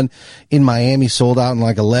 Formula One in Miami sold out in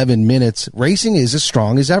like 11 minutes. Racing is as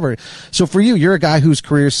strong as ever. So for you, you're a guy whose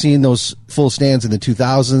career's seen those full stands in the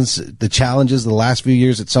 2000s, the challenges the last few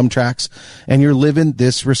years at some tracks, and you're living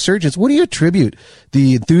this resurgence. What do you attribute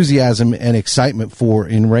the enthusiasm and excitement for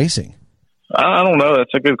in racing? I don't know.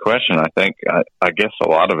 That's a good question. I guess a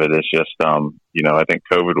lot of it is just, I think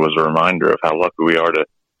COVID was a reminder of how lucky we are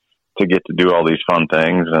to get to do all these fun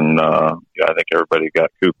things. And, I think everybody got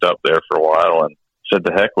cooped up there for a while and said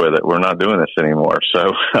to heck with it. We're not doing this anymore. So,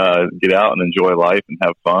 get out and enjoy life and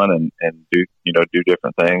have fun and do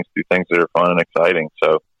different things, do things that are fun and exciting.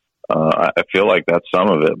 So, I feel like that's some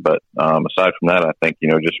of it. But, aside from that, I think,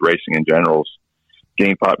 just racing in general is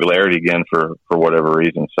gaining popularity again for whatever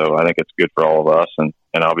reason. So I think it's good for all of us. And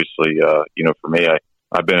obviously, for me,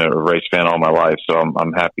 I've been a race fan all my life. So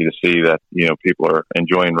I'm happy to see that, people are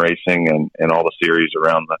enjoying racing and all the series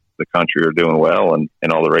around the country are doing well and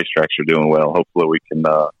all the racetracks are doing well. Hopefully we can,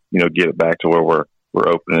 get it back to where we're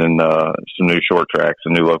opening, some new short tracks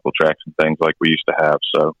and new local tracks and things like we used to have.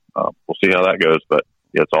 So, we'll see how that goes, but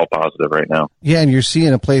yeah, it's all positive right now. Yeah, and you're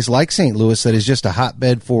seeing a place like St. Louis that is just a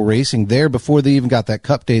hotbed for racing. There, before they even got that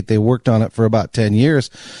Cup date, they worked on it for about 10 years.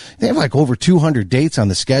 They have like over 200 dates on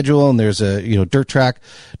the schedule, and there's a dirt track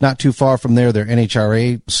not too far from there. Their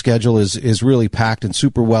NHRA schedule is really packed and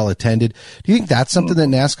super well attended. Do you think that's something that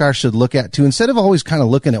NASCAR should look at too? Instead of always kind of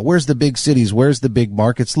looking at where's the big cities, where's the big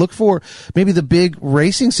markets, look for maybe the big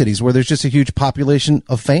racing cities where there's just a huge population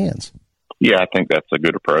of fans. Yeah, I think that's a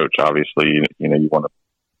good approach. Obviously,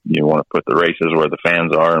 you want to put the races where the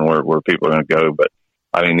fans are and where people are going to go. But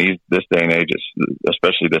I mean, this day and age,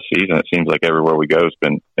 especially this season, it seems like everywhere we go has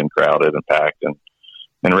been crowded and packed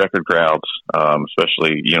and record crowds,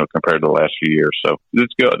 especially, compared to the last few years. So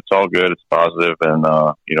it's good. It's all good. It's positive. And,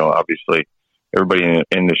 obviously everybody in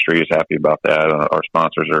the industry is happy about that. And our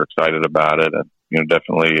sponsors are excited about it and,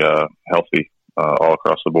 definitely, healthy, all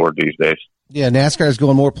across the board these days. Yeah, NASCAR is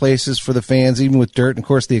going more places for the fans, even with dirt and, of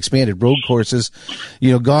course, the expanded road courses.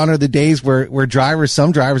 Gone are the days where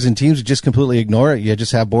some drivers and teams would just completely ignore it. You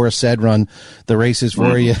just have Boris Said run the races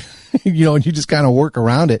for you, and you just kind of work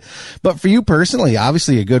around it. But for you personally,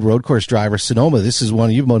 obviously a good road course driver, Sonoma, this is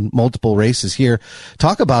one, you've won multiple races here.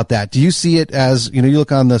 Talk about that. Do you see it as, you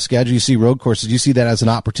look on the schedule, you see road courses, do you see that as an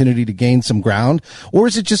opportunity to gain some ground? Or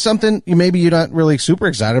is it just something maybe you're not really super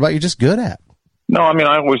excited about, you're just good at? No, I mean,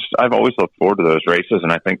 I've always looked forward to those races,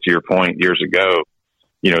 and I think to your point, years ago,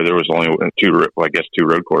 there was only two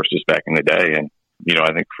road courses back in the day, and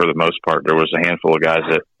I think for the most part there was a handful of guys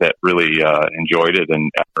that really enjoyed it,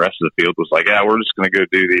 and the rest of the field was like, yeah, we're just going to go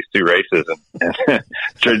do these two races and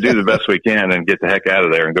try to do the best we can and get the heck out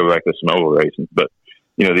of there and go back to some oval racing. But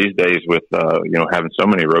these days with having so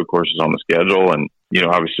many road courses on the schedule and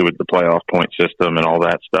obviously with the playoff point system and all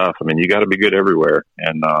that stuff, I mean, you got to be good everywhere,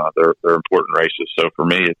 and they're important races. So for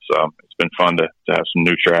me, it's been fun to have some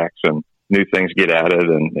new tracks and new things get added,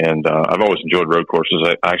 and I've always enjoyed road courses.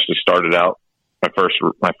 I actually started out my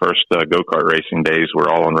first go-kart racing days were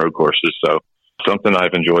all on road courses, so something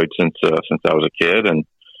I've enjoyed since I was a kid, and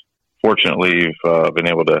fortunately, you've been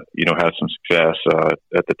able to, have some success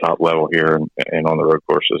at the top level here and on the road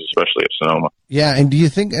courses, especially at Sonoma. Yeah, and do you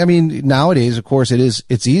think, nowadays, of course,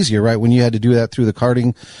 it's easier, right? When you had to do that through the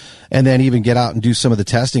karting and then even get out and do some of the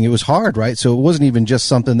testing, it was hard, right? So it wasn't even just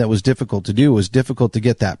something that was difficult to do. It was difficult to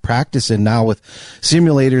get that practice in. Now with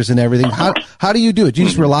simulators and everything, how do you do it? Do you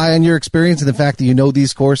just rely on your experience and the fact that you know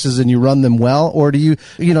these courses and you run them well? Or do you,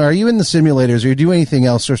 are you in the simulators or you do anything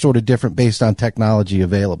else or sort of different based on technology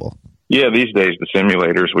available? Yeah, these days the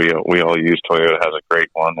simulators we all use. Toyota has a great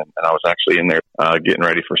one, and I was actually in there getting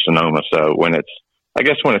ready for Sonoma. So when it's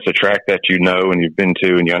a track that and you've been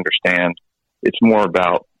to and you understand, it's more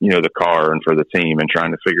about the car and for the team and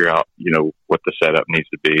trying to figure out what the setup needs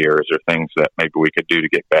to be, or is there things that maybe we could do to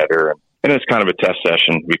get better. And it's kind of a test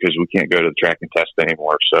session because we can't go to the track and test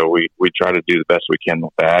anymore. So we try to do the best we can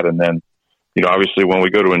with that, and then. Obviously when we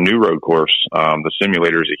go to a new road course, the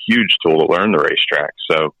simulator is a huge tool to learn the racetrack.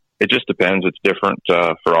 So it just depends. It's different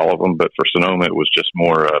for all of them. But for Sonoma, it was just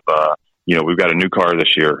more of, we've got a new car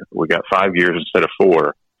this year. We got 5 years instead of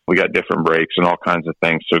 4. We got different brakes and all kinds of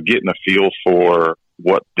things. So getting a feel for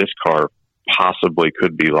what this car possibly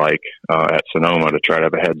could be like at Sonoma to try to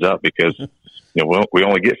have a heads up because, we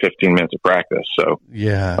only get 15 minutes of practice. So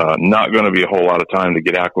yeah, not going to be a whole lot of time to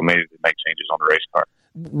get acclimated and make changes on the race car.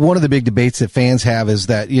 one of the big debates that fans have is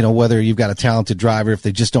that, whether you've got a talented driver, if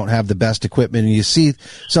they just don't have the best equipment, and you see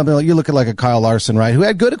something like, you look at like a Kyle Larson, right, who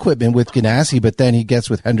had good equipment with Ganassi, but then he gets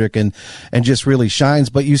with Hendrick and just really shines.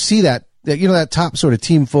 But you see that top sort of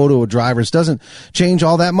team photo of drivers doesn't change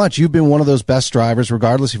all that much. You've been one of those best drivers,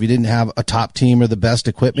 regardless if you didn't have a top team or the best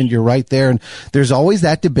equipment. You're right there. And there's always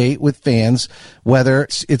that debate with fans, whether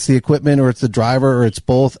it's the equipment or it's the driver or it's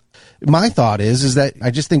both. My thought is that I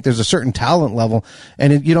just think there's a certain talent level,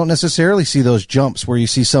 and you don't necessarily see those jumps where you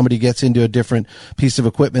see somebody gets into a different piece of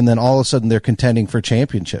equipment, and then all of a sudden they're contending for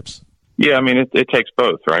championships. Yeah, I mean, it takes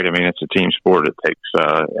both, right? I mean, it's a team sport. It takes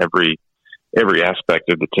every aspect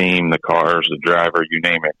of the team, the cars, the driver, you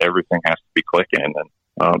name it. Everything has to be clicking.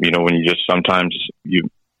 And, when you sometimes you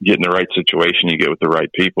get in the right situation, you get with the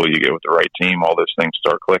right people, you get with the right team, all those things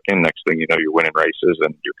start clicking. Next thing you know, you're winning races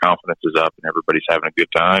and your confidence is up and everybody's having a good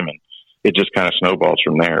time. And it just kind of snowballs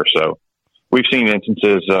from there. So we've seen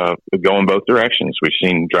instances go in both directions. We've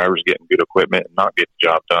seen drivers getting good equipment and not get the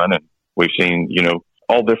job done. And we've seen,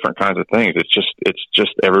 all different kinds of things. It's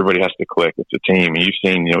just everybody has to click. It's a team. And you've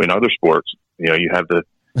seen, in other sports,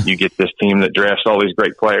 you get this team that drafts all these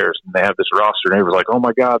great players and they have this roster and everyone's like, oh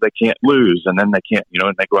my God, they can't lose. And then they can't,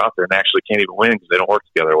 and they go out there and actually can't even win because they don't work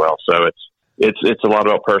together well. So it's a lot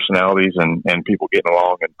about personalities and people getting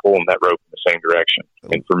along and pulling that rope in the same direction.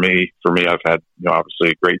 And for me, I've had,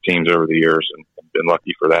 obviously great teams over the years and been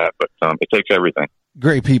lucky for that, but it takes everything.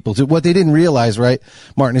 Great people. What they didn't realize, right,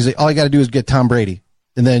 Martin, is that all you got to do is get Tom Brady.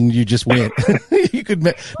 And then you just win. You could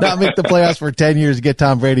not make the playoffs for 10 years, get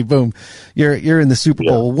Tom Brady, boom, you're in the Super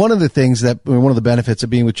Bowl. Yeah. One of the benefits of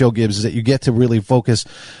being with Joe Gibbs is that you get to really focus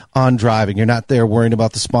on driving. You're not there worrying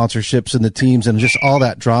about the sponsorships and the teams and just all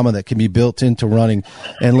that drama that can be built into running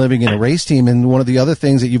and living in a race team. And one of the other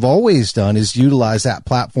things that you've always done is utilize that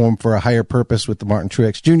platform for a higher purpose with the Martin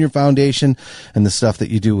Truex Jr. Foundation and the stuff that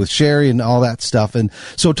you do with Sherry and all that stuff. And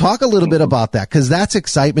so talk a little bit about that, because that's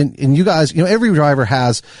excitement. And you guys, every driver has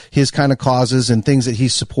his kind of causes and things that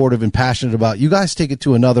he's supportive and passionate about. You guys take it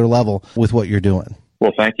to another level with what you're doing.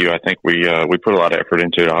 Well, thank you. I think we put a lot of effort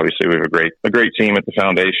into it. Obviously, we have a great team at the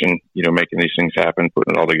foundation, making these things happen,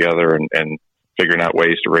 putting it all together and figuring out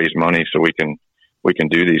ways to raise money so we can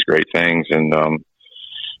do these great things. And,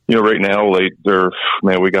 right now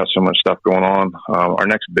we got so much stuff going on. Our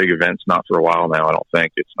next big event's not for a while now. I don't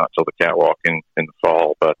think it's not till the catwalk in the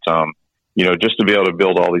fall, but, just to be able to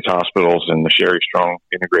build all these hospitals and the Sherry Strong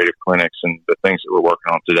integrative clinics and the things that we're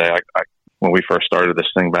working on today, when we first started this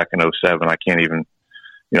thing back in 2007, I can't even,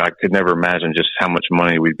 I could never imagine just how much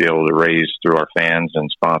money we'd be able to raise through our fans and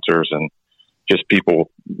sponsors and just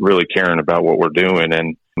people really caring about what we're doing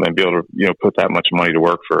and be able to, put that much money to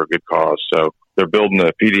work for a good cause. So they're building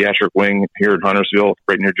a pediatric wing here in Huntersville,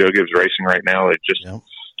 right near Joe Gibbs Racing right now. They just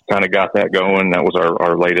kind of got that going. That was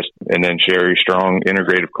our latest. And then Sherry Strong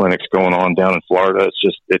integrative clinics going on down in Florida.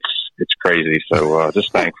 It's crazy. So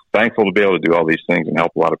just thankful to be able to do all these things and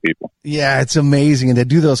help a lot of people. Yeah, it's amazing. And to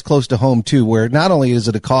do those close to home too, where not only is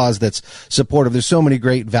it a cause that's supportive, there's so many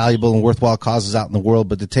great, valuable and worthwhile causes out in the world,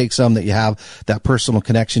 but to take some that you have that personal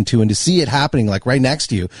connection to and to see it happening like right next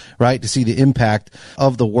to you, right? To see the impact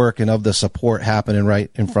of the work and of the support happening right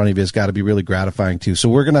in front of you has got to be really gratifying too. So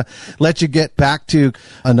we're going to let you get back to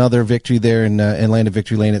another victory there in Land of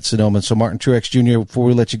Victory Lane at Sonoma. So Martin Truex Jr., before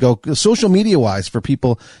we let you go, social media wise, for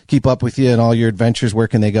people keep up with you and all your adventures, where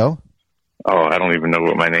can they go? Oh, I don't even know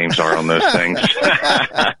what my names are on those things.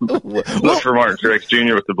 Look for Martin Truex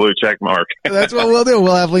Jr. with the blue check mark. That's what we'll do.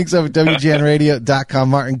 We'll have links over at WGNradio.com.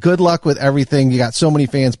 Martin, good luck with everything. You got so many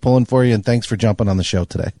fans pulling for you, and thanks for jumping on the show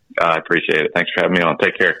today. I appreciate it. Thanks for having me on.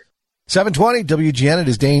 Take care. 7:20 WGN. It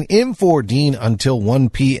is Dane in for Dean until 1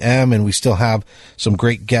 p.m. and we still have some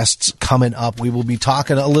great guests coming up. We will be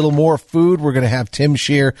talking a little more food. We're going to have Tim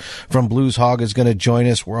Scheer from Blues Hog is going to join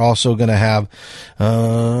us. We're also going to have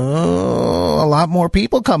a lot more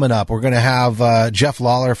people coming up. We're going to have Jeff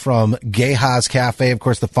Lawler from Geha's Cafe, of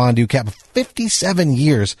course, the Fondue Cap. 57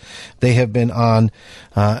 years they have been on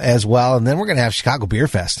as well. And then we're going to have Chicago Beer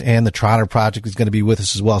Fest, and the Trotter Project is going to be with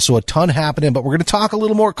us as well. So a ton happening, but we're going to talk a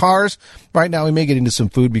little more cars. Right now, we may get into some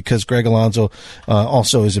food because Greg Alonso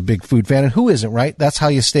also is a big food fan. And who isn't, right? That's how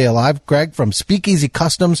you stay alive. Greg from Speakeasy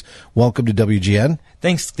Customs, welcome to WGN.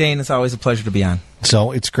 Thanks, Dane. It's always a pleasure to be on.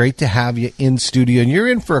 So it's great to have you in studio, and you're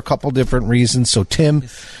in for a couple different reasons. So Tim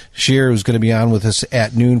Shearer, who's going to be on with us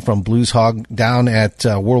at noon from Blues Hog down at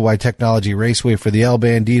Worldwide Technology Raceway for the El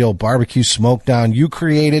Bandito Barbecue Smokedown. You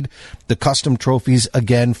created the custom trophies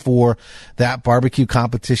again for that barbecue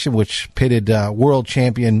competition, which pitted world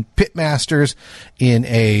champion pitmasters in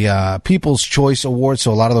a People's Choice Award.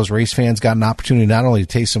 So a lot of those race fans got an opportunity not only to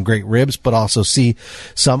taste some great ribs, but also see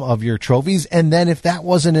some of your trophies. And then if that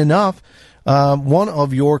wasn't enough, one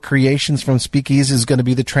of your creations from Speakeasy is going to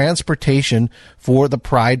be the transportation for the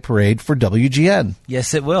Pride Parade for WGN.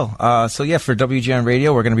 Yes, it will. So for WGN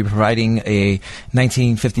Radio, we're going to be providing a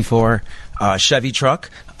 1954 Chevy truck,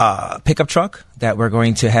 pickup truck that we're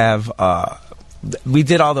going to have. We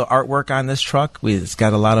did all the artwork on this truck. It's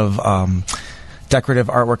got a lot of decorative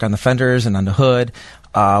artwork on the fenders and on the hood.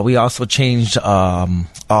 We also changed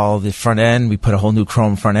all the front end. We put a whole new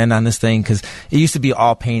chrome front end on this thing because it used to be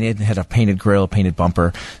all painted and had a painted grill, painted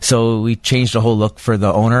bumper. So we changed the whole look for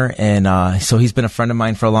the owner, and so he's been a friend of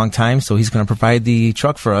mine for a long time. So he's going to provide the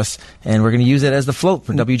truck for us, and we're going to use it as the float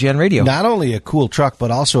for WGN Radio. Not only a cool truck,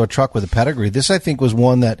 but also a truck with a pedigree. This, I think, was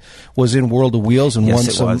one that was in World of Wheels and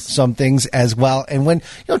won some things as well. And when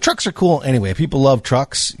trucks are cool anyway. People love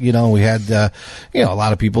trucks. We had a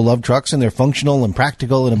lot of people love trucks, and they're functional and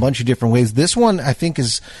practical in a bunch of different ways. This one, I think,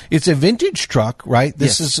 it's a vintage truck, right?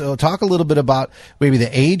 This is talk a little bit about maybe the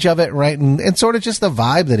age of it, right, and sort of just the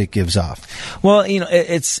vibe that it gives off. Well,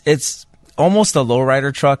 it's almost a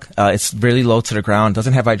lowrider truck. It's really low to the ground.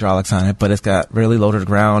 Doesn't have hydraulics on it, but it's got really low to the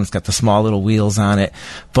ground. It's got the small little wheels on it,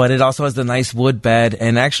 but it also has the nice wood bed.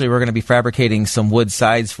 And actually, we're going to be fabricating some wood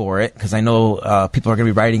sides for it because I know people are going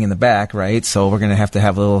to be riding in the back, right? So we're going to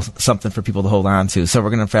have a little something for people to hold on to. So we're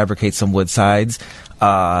going to fabricate some wood sides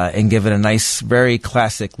and give it a nice, very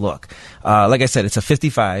classic look. Like I said, it's a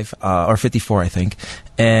 55 or 54, I think,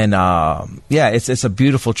 and it's a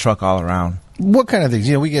beautiful truck all around. What kind of things?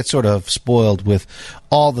 We get sort of spoiled with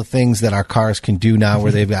all the things that our cars can do now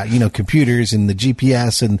where they've got, computers and the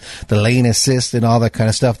GPS and the lane assist and all that kind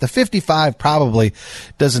of stuff. The 55 probably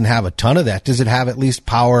doesn't have a ton of that. Does it have at least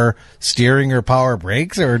power steering or power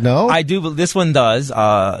brakes or no? I do, but this one does.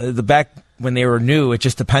 The back, when they were new, it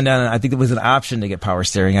just depended on, I think it was an option to get power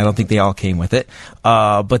steering. I don't think they all came with it.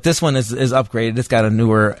 But this one is upgraded. It's got a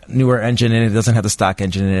newer engine in it. It doesn't have the stock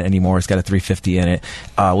engine in it anymore. It's got a 350 in it,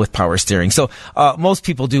 with power steering. So, most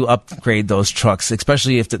people do upgrade those trucks,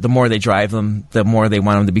 especially if the more they drive them, the more they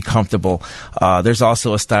want them to be comfortable. There's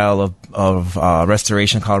also a style of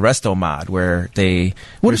restoration called Resto Mod where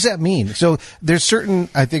What does that mean? So there's certain,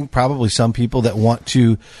 I think probably some people that want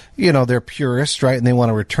to, they're purists, right? And they want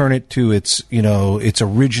to return it to its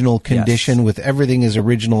original condition with everything as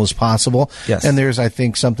original as possible. Yes. And there's, I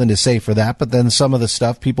think, something to say for that. But then some of the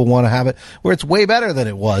stuff people want to have it where it's way better than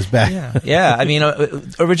it was back. Yeah. I mean,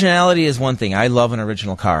 originality is one thing. I love an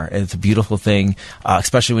original car. It's a beautiful thing,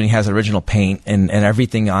 especially when it has original paint and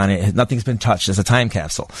everything on it. Nothing's been touched. It's a time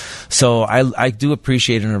capsule. So I do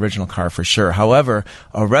appreciate an original car for sure. However,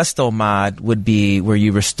 a resto mod would be where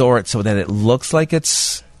you restore it so that it looks like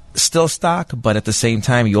it's still stock, but at the same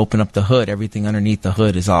time, you open up the hood, everything underneath the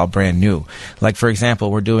hood is all brand new. Like, for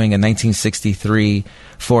example, we're doing a 1963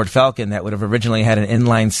 Ford Falcon that would have originally had an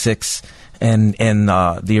inline six and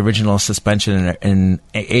the original suspension and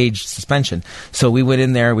aged suspension. So we went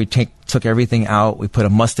in there, we took everything out, we put a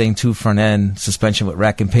Mustang 2 front end suspension with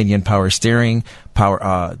rack and pinion, power steering,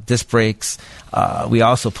 power disc brakes. We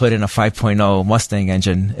also put in a 5.0 Mustang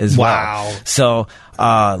engine as well. Wow. So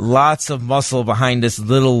lots of muscle behind this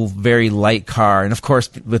little, very light car. And of course,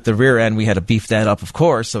 with the rear end, we had to beef that up, of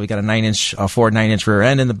course. So we got a Ford 9-inch rear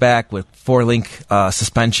end in the back with 4-link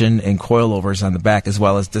suspension and coilovers on the back, as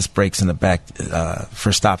well as disc brakes in the back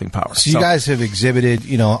for stopping power. So you guys have exhibited,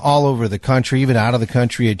 all over the country, even out of the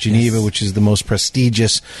country at Geneva, which is the most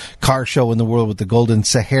prestigious car show in the world with the Golden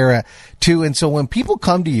Sahara too. And so when people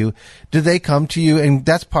come to you, do they come to you? And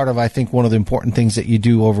that's part of, I think, one of the important things that you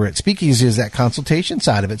do over at Speakeasy is that consultation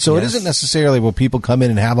side of it. So it isn't necessarily where people come in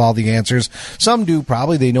and have all the answers. Some do,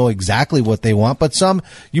 probably they know exactly what they want, but some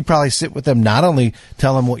you probably sit with them, not only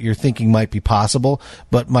tell them what you're thinking might be possible,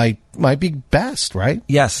 but might be best, right?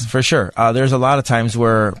 Yes, for sure. There's a lot of times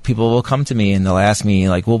where people will come to me and they'll ask me,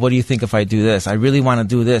 like, well, what do you think if I do this? I really want to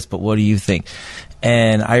do this, but what do you think?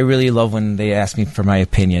 And I really love when they ask me for my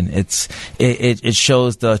opinion. It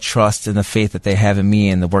shows the trust and the faith that they have in me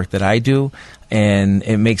and the work that I do. And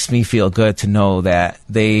it makes me feel good to know that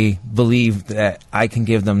they believe that I can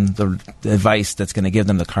give them the advice that's going to give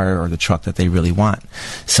them the car or the truck that they really want.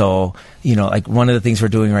 So, like one of the things we're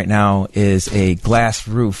doing right now is a glass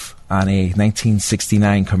roof on a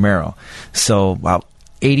 1969 Camaro. So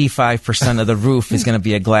 85% of the roof is going to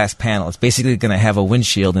be a glass panel. It's basically going to have a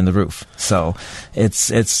windshield in the roof. So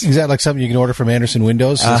it's is that like something you can order from Anderson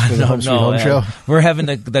Windows for the Home Sweet Home show? We're having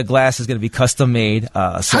the glass is going to be custom made.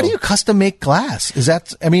 How do you custom make glass? Is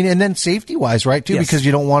that, I mean, and then safety wise, right? Too, Yes. because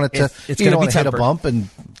you don't want it to, it's you going don't to be want to hit a tempered. bump and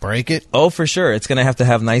break it. Oh, for sure. It's going to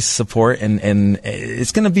have nice support, and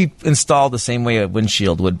it's going to be installed the same way a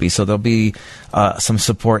windshield would be. So there'll be some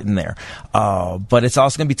support in there. But it's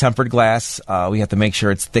also going to be tempered glass. We have to make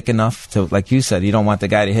sure it's thick enough to, like you said, you don't want the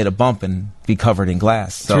guy to hit a bump and be covered in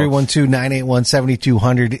glass. So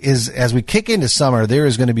 312-981-7200 is, as we kick into summer, there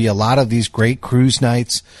is going to be a lot of these great cruise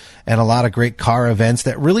nights and a lot of great car events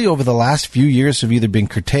that really over the last few years have either been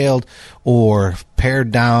curtailed or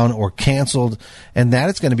pared down or canceled, and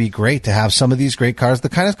that it's going to be great to have some of these great cars, the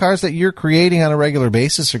kind of cars that you're creating on a regular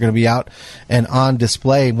basis, are going to be out and on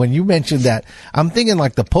display. When you mentioned that, I'm thinking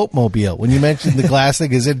like the Pope Mobile. When you mentioned the glass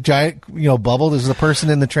thing, is it giant, bubbled? Is the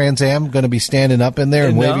person in the Trans Am going to be standing up in there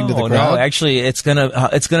and waving to the crowd? No, actually, it's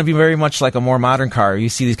gonna be very much like a more modern car. You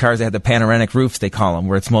see these cars that have the panoramic roofs, they call them,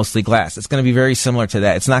 where it's mostly glass. It's going to be very similar to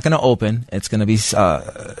that. It's not going to open. It's going to be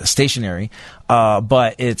stationary.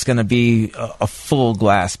 But it's going to be a full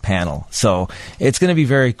glass panel. So it's going to be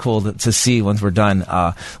very cool to see once we're done.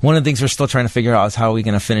 One of the things we're still trying to figure out is how are we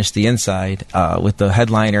going to finish the inside with the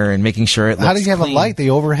headliner and making sure it looks How do you have clean. a light? They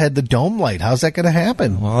overhead the dome light. How's that going to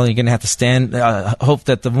happen? Well, you're going to have to stand, hope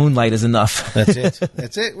that the moonlight is enough. That's it.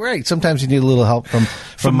 That's it. Right. Sometimes you need a little help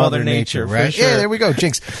from Mother Nature, for right? sure. Yeah, there we go.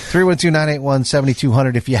 Jinx,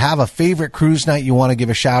 312-981-7200. If you have a favorite cruise night you want to give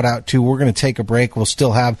a shout out to, we're going to take a break. We'll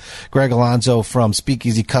still have Greg Alonzo from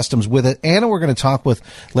Speakeasy Customs with it. And we're going to talk with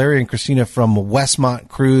Larry and Christina from Westmont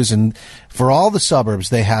Cruise. And for all the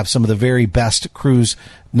suburbs, they have some of the very best cruise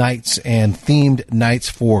nights and themed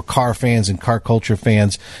nights for car fans and car culture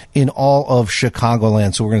fans in all of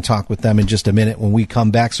Chicagoland. So we're going to talk with them in just a minute when we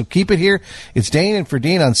come back. So keep it here. It's Dane and for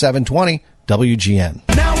Dean on 720 WGN.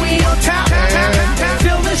 Now we on top.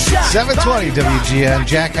 Fill the shot. 720 WGN.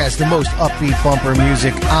 Jack has the most upbeat bumper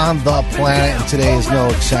music on the planet, and today is no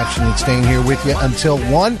exception. It's staying here with you until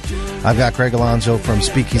 1. I've got Greg Alonzo from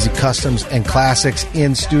Speakeasy Customs and Classics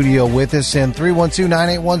in studio with us, and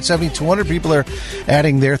 312-981-7200. People are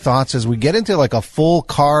adding their thoughts as we get into like a full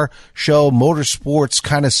car show, motorsports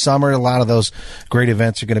kind of summer. A lot of those great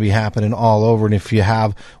events are going to be happening all over, and if you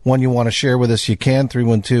have one you want to share with us, you can.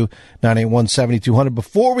 312-981-7200.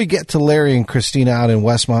 Before we get to Larry and Christina out in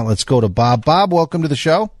Westmont, let's go to Bob. Bob, welcome to the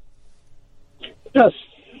show. Yes.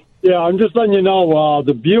 Yeah, I'm just letting you know,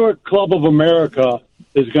 the Buick Club of America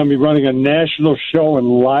is going to be running a national show in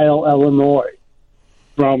Lisle, Illinois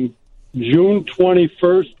from June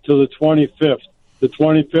 21st to the 25th. The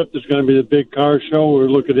 25th is going to be the big car show. We're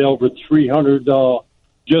looking at over 300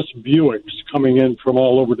 just Buicks coming in from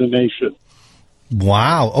all over the nation.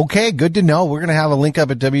 Wow. Okay, good to know. We're going to have a link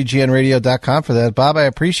up at WGNradio.com for that. Bob, I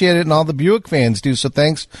appreciate it, and all the Buick fans do, so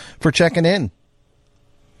thanks for checking in.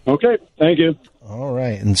 Okay, thank you. All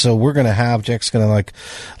right, and so we're going to have, Jack's going to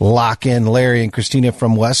lock in Larry and Christina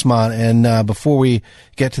from Westmont, and before we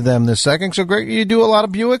get to them this second, so Greg, you do a lot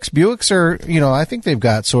of Buicks? Buicks are, I think they've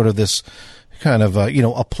got sort of this kind of,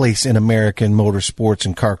 a place in American motorsports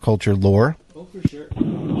and car culture lore. Oh, for sure.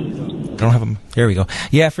 I don't have them. Here we go.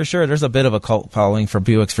 Yeah, for sure. There's a bit of a cult following for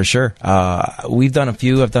Buicks for sure. We've done a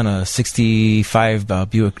few. I've done a 65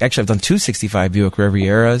 Buick. Actually, I've done two 65 Buick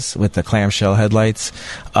Rivieras with the clamshell headlights.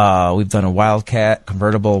 We've done a Wildcat,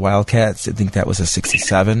 convertible Wildcat. I think that was a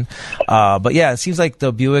 67. But yeah, it seems like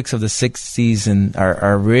the Buicks of the 60s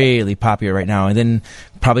are really popular right now. And then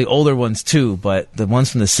probably older ones too, but the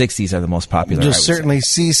ones from the 60s are the most popular. You'll certainly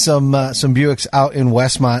see some Buicks out in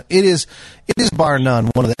Westmont. It is bar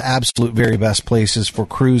none one of the absolute very best places for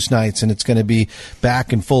cruise nights, and it's going to be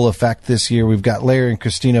back in full effect this year. We've got Larry and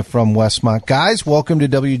Christina from Westmont. Guys, welcome to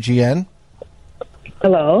WGN.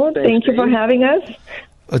 Hello. Thank you for having us.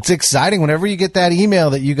 It's exciting. Whenever you get that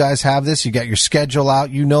email that you guys have this, you got your schedule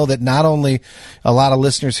out, you know that not only a lot of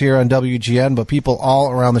listeners here on WGN, but people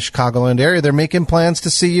all around the Chicagoland area, they're making plans to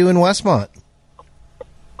see you in Westmont.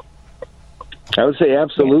 I would say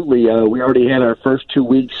absolutely. We already had our first 2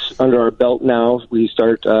 weeks under our belt now. We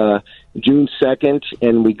start June 2nd,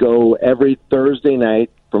 and we go every Thursday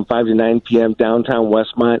night from 5 to 9 p.m. downtown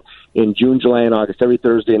Westmont in June, July, and August, every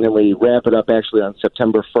Thursday, and then we wrap it up actually on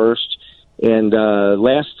September 1st. And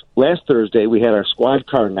last Thursday, we had our squad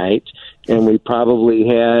car night, and we probably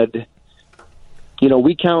had,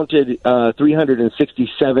 we counted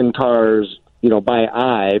 367 cars by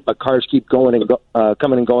eye, but cars keep going and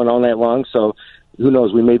coming and going all night long. So who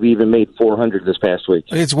knows? We maybe even made 400 this past week.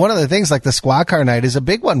 It's one of the things, like the squad car night is a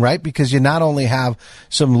big one, right? Because you not only have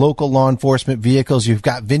some local law enforcement vehicles, you've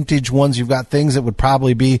got vintage ones, you've got things that would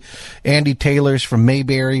probably be Andy Taylor's from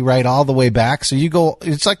Mayberry, right, all the way back. So you go,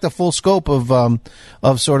 it's like the full scope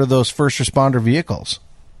of sort of those first responder vehicles.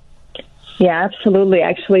 Yeah, absolutely.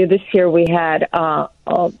 Actually, this year we had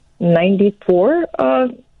 94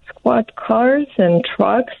 squad cars and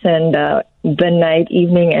trucks, and the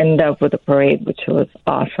evening ended up with a parade, which was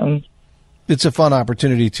awesome. It's a fun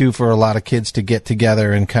opportunity, too, for a lot of kids to get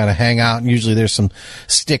together and kind of hang out. And usually there's some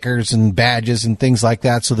stickers and badges and things like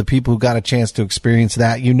that. So the people who got a chance to experience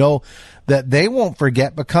that, that they won't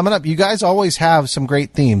forget. But coming up, you guys always have some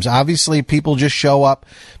great themes. Obviously, people just show up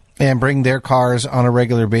and bring their cars on a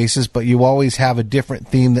regular basis, but you always have a different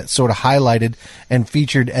theme that's sort of highlighted and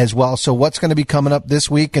featured as well. So what's going to be coming up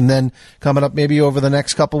this week and then coming up maybe over the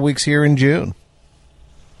next couple of weeks here in June?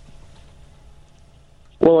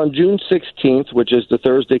 Well, on June 16th, which is the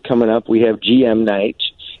Thursday coming up, we have GM night.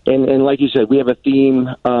 And like you said, we have a theme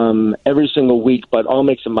every single week, but all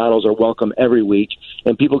makes and models are welcome every week.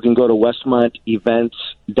 And people can go to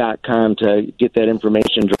westmontevents.com to get that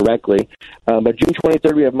information directly. But June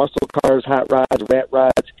 23rd, we have muscle cars, hot rods, rat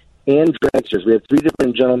rods, and dragsters. We have 3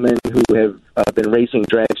 different gentlemen who have been racing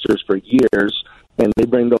dragsters for years, and they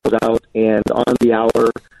bring those out. And on the hour,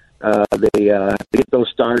 they get those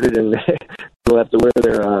started, and they'll have to wear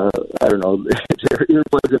their their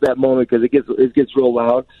earplugs at that moment because it gets real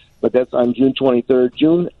loud. But that's on June 23rd.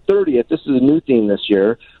 June 30th, this is a new theme this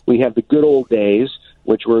year. We have the good old days,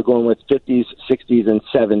 which we're going with 50s, 60s, and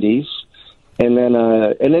 70s. And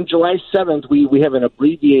then July 7th, we have an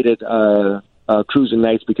abbreviated cruising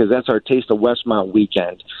nights because that's our Taste of Westmont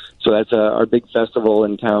weekend. So that's our big festival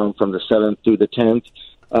in town from the 7th through the 10th.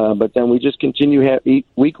 But then we just continue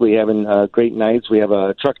weekly having great nights. We have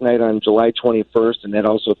a truck night on July 21st, and that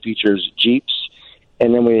also features Jeeps.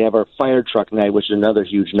 And then we have our fire truck night, which is another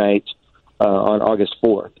huge night on August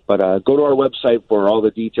 4th. But go to our website for all the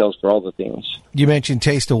details for all the things. You mentioned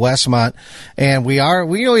Taste of Westmont, and we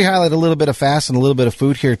really highlight a little bit of fast and a little bit of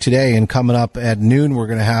food here today. And coming up at noon, we're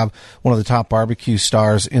going to have one of the top barbecue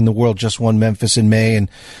stars in the world, just won Memphis in May,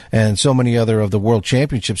 and so many other of the world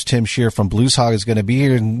championships. Tim Shear from Blues Hog is going to be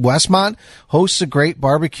here. And Westmont hosts a great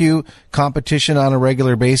barbecue competition on a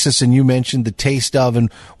regular basis, and you mentioned the Taste of.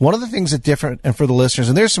 And one of the things that's different, and for the listeners,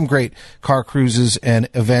 and there's some great car cruises and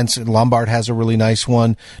events. Lombard has a really nice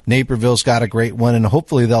one. Naperville's got a great one, and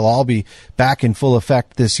hopefully they'll all be back in full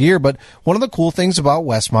effect this year. But one of the cool things about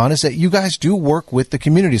Westmont is that you guys do work with the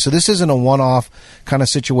community. So this isn't a one-off kind of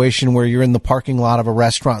situation where you're in the parking lot of a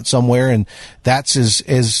restaurant somewhere and that's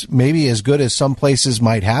as maybe as good as some places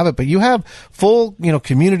might have it. But you have full,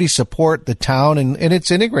 community support, the town, and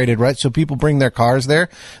it's integrated, right? So people bring their cars there,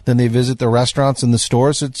 then they visit the restaurants and the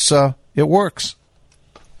stores. It works.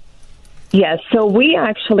 Yes, so we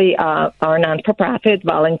actually are a non-for-profit,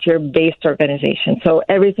 volunteer-based organization. So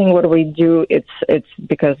everything what we do, it's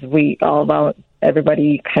because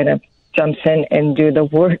everybody kind of jumps in and do the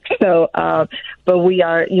work. So, but we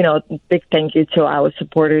are, big thank you to our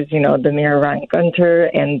supporters, the Mayor Ron Gunter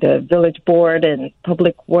and the Village Board and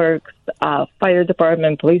Public Works, Fire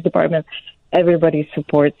Department, Police Department. Everybody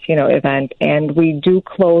supports, event. And we do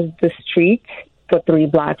close the street for 3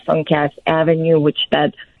 blocks on Cass Avenue, which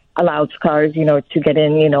that allows cars, to get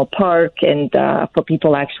in, park, and for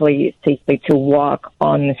people actually safely to walk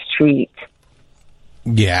on the street.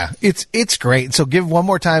 Yeah, it's great. So give one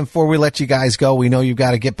more time before we let you guys go. We know you've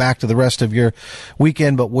got to get back to the rest of your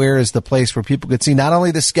weekend, but where is the place where people could see not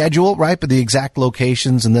only the schedule, right, but the exact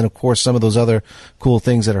locations, and then, of course, some of those other cool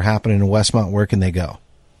things that are happening in Westmont? Where can they go?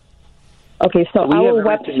 Okay, so we our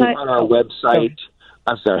have website... on our website.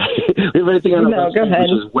 I'm sorry. We have everything on our website,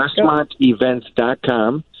 which is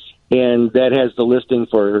westmontevents.com. And that has the listing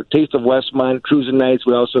for Taste of Westmont, cruising nights.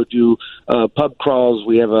 We also do pub crawls.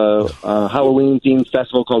 We have a Halloween-themed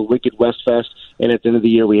festival called Wicked West Fest. And at the end of the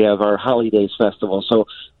year, we have our Holidays Festival. So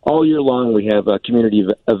all year long, we have community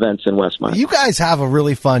events in Westmont. You guys have a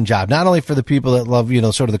really fun job, not only for the people that love,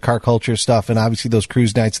 sort of the car culture stuff and obviously those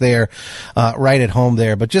cruise nights there, right at home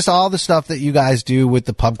there, but just all the stuff that you guys do with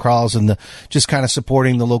the pub crawls and just kind of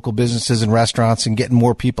supporting the local businesses and restaurants and getting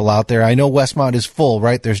more people out there. I know Westmont is full,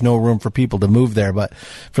 right? There's no room for people to move there, but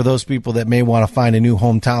for those people that may want to find a new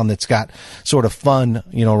hometown that's got sort of fun,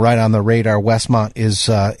 right on the radar, Westmont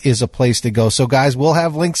is a place to go. So guys, we'll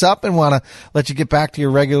have links up and want to let you get back to your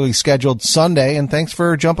regularly scheduled Sunday, and thanks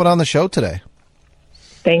for jumping on the show today.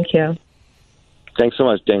 Thank you. Thanks so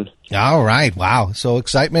much, Dane. All right. Wow. So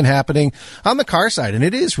excitement happening on the car side, and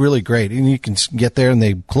it is really great. And you can get there, and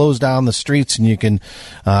they close down the streets, and you can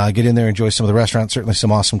get in there and enjoy some of the restaurants. Certainly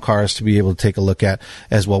some awesome cars to be able to take a look at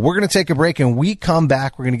as well. We're going to take a break, and we come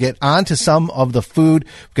back. We're going to get on to some of the food.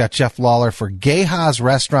 We've got Jeff Lawler for Geha's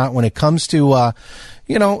Restaurant when it comes to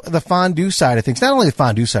the fondue side of things. Not only the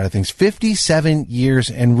fondue side of things, 57 years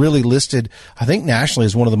and really listed, I think, nationally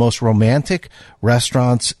as one of the most romantic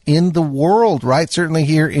restaurants in the world, right? Certainly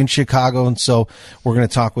here in Chicago. And so we're going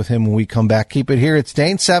to talk with him when we come back. Keep it here. It's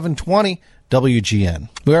Dane 720 WGN.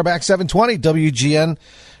 We are back 720 WGN.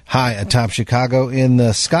 Hi, atop Chicago in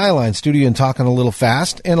the Skyline studio and talking a little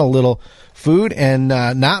fast and a little food. And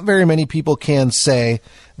not very many people can say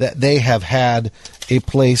that they have had a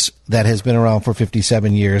place that has been around for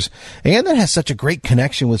 57 years and that has such a great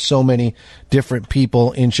connection with so many different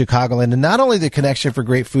people in Chicagoland. And not only the connection for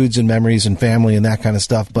great foods and memories and family and that kind of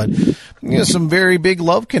stuff, but some very big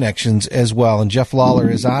love connections as well. And Jeff Lawler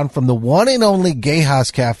is on from the one and only Geha's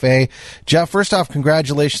Cafe. Jeff, first off,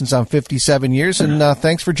 congratulations on 57 years, and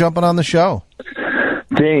thanks for jumping on the show.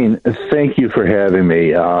 Dane, thank you for having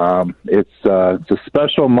me. It's a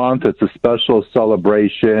special month. It's a special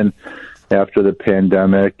celebration after the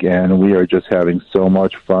pandemic, and we are just having so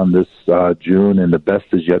much fun this June, and the best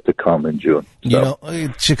is yet to come in June. So.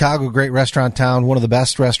 Chicago, great restaurant town, one of the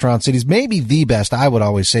best restaurant cities, maybe the best, I would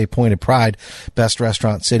always say, point of pride, best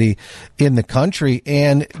restaurant city in the country.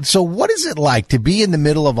 And so what is it like to be in the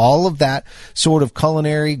middle of all of that sort of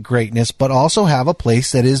culinary greatness, but also have a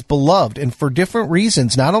place that is beloved, and for different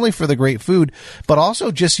reasons, not only for the great food, but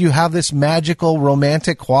also just you have this magical,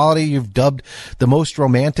 romantic quality. You've dubbed the most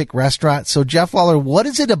romantic restaurant. So, Jeff Lawler, what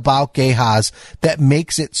is it about Geha's that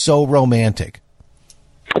makes it so romantic?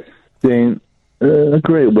 Dane, a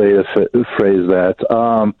great way to phrase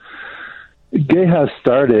that. Geha's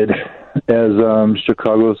started as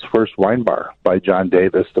Chicago's first wine bar by John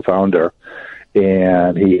Davis, the founder.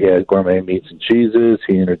 And he had gourmet meats and cheeses.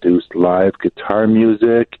 He introduced live guitar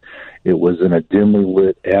music. It was in a dimly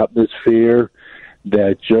lit atmosphere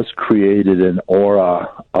that just created an aura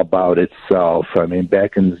about itself. I mean,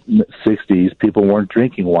 back in the 60s, people weren't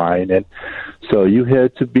drinking wine, and so you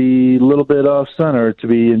had to be a little bit off center to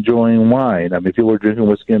be enjoying wine. I mean, people were drinking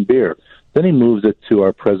whiskey and beer. Then he moves it to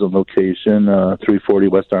our present location, 340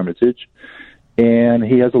 West Armitage, and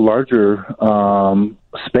he has a larger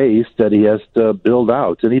space that he has to build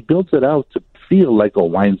out, and he builds it out to feel like a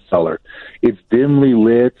wine cellar. It's dimly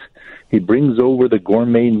lit. He brings over the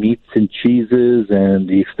gourmet meats and cheeses and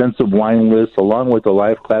the extensive wine list, along with the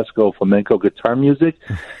live classical flamenco guitar music.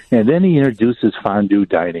 And then he introduces fondue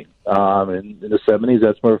dining. In the 70s,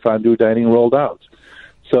 that's where fondue dining rolled out.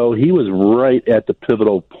 So he was right at the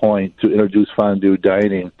pivotal point to introduce fondue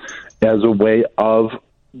dining as a way of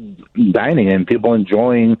dining and people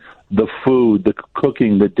enjoying the food, the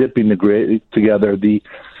cooking, the dipping together,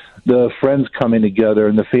 the friends coming together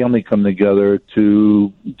and the family coming together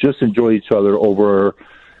to just enjoy each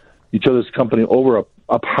other's company over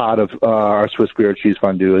a pot of our Swiss Gruyere cheese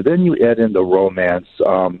fondue. Then you add in the romance,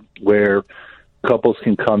 where couples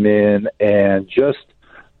can come in and just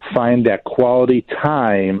find that quality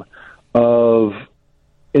time of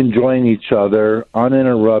enjoying each other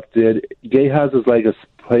uninterrupted. Geha's is like a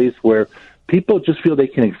place where people just feel they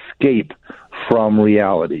can escape from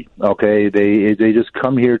reality. Okay, they just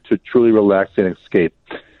come here to truly relax and escape.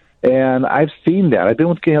 And I've seen that. I've been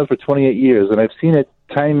with Geha's for 28 years, and I've seen it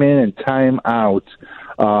time in and time out,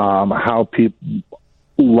 how people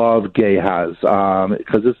love Geha's,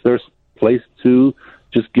 because it's their place to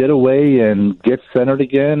just get away and get centered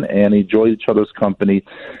again and enjoy each other's company.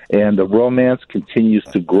 And the romance continues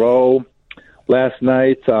to grow. Last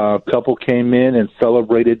night, a couple came in and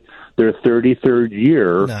celebrated their 33rd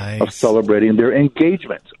year of celebrating their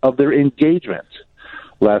engagement.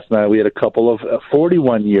 Last night, we had a couple of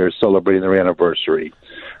 41 years celebrating their anniversary.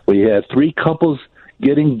 We had 3 couples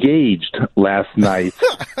get engaged last night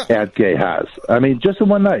at Geha's. I mean, just in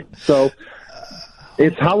one night. So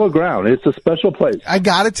it's hallowed ground. It's a special place. I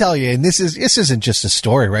got to tell you, and this isn't just a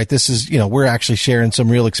story, right? This is, we're actually sharing some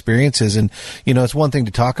real experiences. And, it's one thing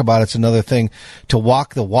to talk about. It's another thing to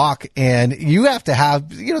walk the walk. And you have to have,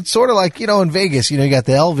 it's sort of like, in Vegas, you got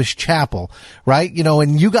the Elvis Chapel, right?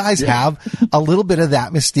 And you guys have a little bit of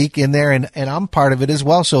that mystique in there. And I'm part of it as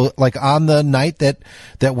well. So like on the night that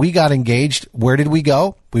we got engaged, where did we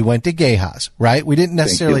go? We went to Geha's, right? We didn't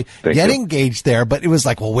necessarily get engaged there, but it was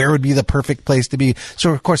like, well, where would be the perfect place to be?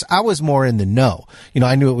 So of course I was more in the know.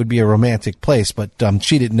 I knew it would be a romantic place, but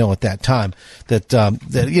she didn't know at that time that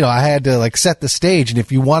I had to like set the stage. And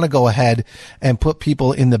if you want to go ahead and put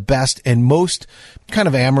people in the best and most kind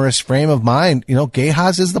of amorous frame of mind,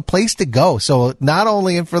 Geha's is the place to go. So not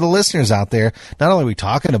only, and for the listeners out there, not only are we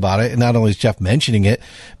talking about it and not only is Jeff mentioning it,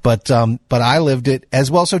 but I lived it as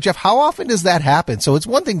well. So Jeff, how often does that happen? So it's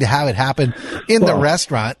one thing to have it happen in the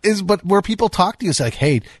restaurant but where people talk to you, it's like,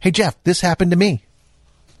 hey Jeff, this happened to me.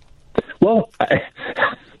 Well, just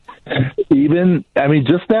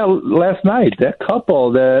that last night, that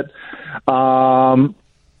couple that,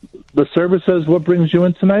 the service says, what brings you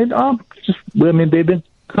in tonight? They've been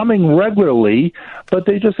coming regularly, but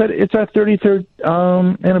they just said it's our 33rd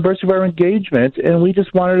anniversary of our engagement, and we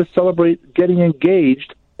just wanted to celebrate getting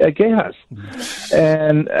engaged at Geha's.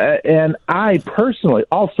 And I personally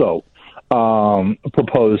also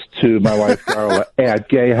proposed to my wife Carla at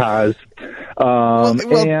Geha's.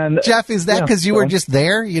 And Jeff, is that because you were just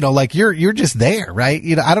there? You're just there, right?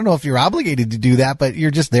 I don't know if you're obligated to do that, but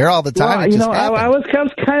you're just there all the time. Well, I was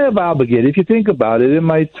kind of obligated. If you think about it, in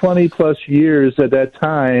my 20 plus years at that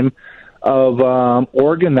time of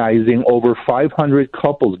organizing over 500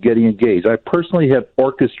 couples getting engaged, I personally have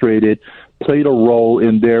orchestrated, played a role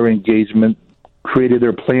in their engagement, created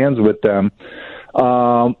their plans with them.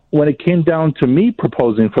 When it came down to me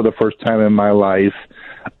proposing for the first time in my life,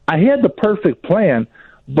 I had the perfect plan,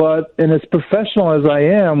 but and as professional as I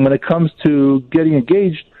am, when it comes to getting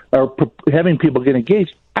engaged or having people get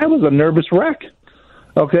engaged, I was a nervous wreck.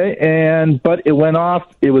 Okay, but it went off.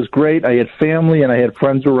 It was great. I had family and I had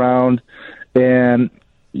friends around, and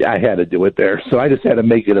I had to do it there. So I just had to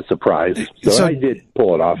make it a surprise. So I did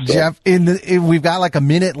pull it off. So. Jeff, we've got like a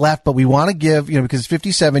minute left, but we want to give, because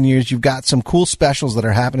 57 years, you've got some cool specials that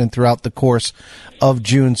are happening throughout the course of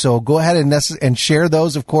June. So go ahead and share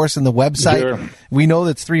those, of course, in the website. Sure. We know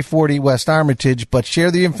that's 340 West Armitage, but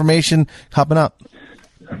share the information coming up.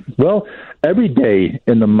 Well, every day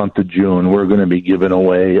in the month of June, we're going to be giving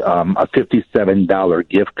away a $57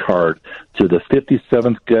 gift card to the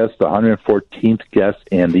 57th guest, the 114th guest,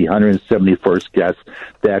 and the 171st guest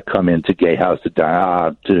that come into Geha's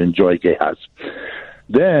to enjoy Geha's.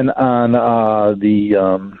 Then on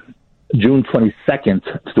the June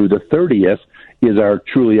 22nd through the 30th is our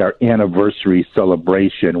anniversary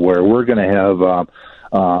celebration, where we're going to have a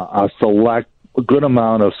good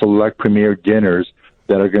amount of select premier dinners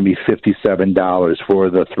that are going to be $57 for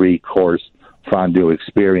the 3-course fondue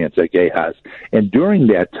experience at Geha's. And during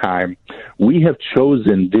that time, we have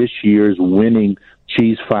chosen this year's winning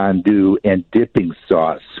cheese fondue and dipping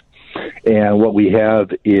sauce. And what we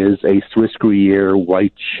have is a Swiss Gruyere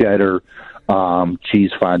white cheddar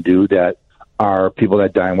cheese fondue that our people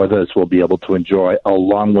that dine with us will be able to enjoy,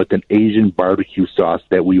 along with an Asian barbecue sauce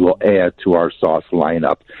that we will add to our sauce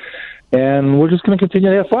lineup. And we're just going to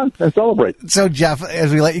continue to have fun and celebrate. So, Jeff,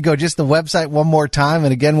 as we let you go, just the website one more time.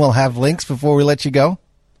 And again, we'll have links before we let you go.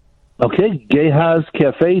 Okay, Geha's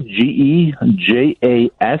Cafe,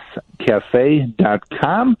 GEJAS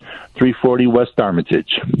Cafe.com, 340 West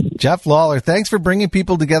Armitage. Jeff Lawler, thanks for bringing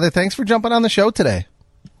people together. Thanks for jumping on the show today.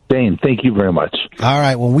 Dane, thank you very much. All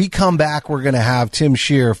right, when we come back, we're going to have Tim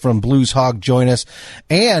Shear from Blues Hog join us,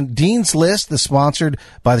 and Dean's List is sponsored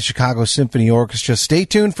by the Chicago Symphony Orchestra. Stay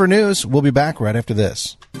tuned for news. We'll be back right after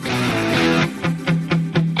this.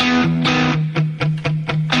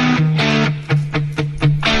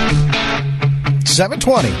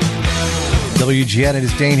 7:20. WGN, it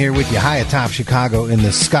is Dane here with you, high atop Chicago in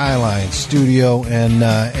the Skyline studio. And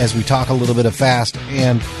as we talk a little bit of fast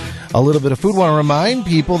and a little bit of food, want to remind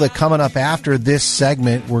people that coming up after this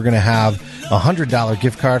segment, we're going to have a $100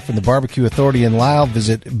 gift card from the Barbecue Authority in Lisle.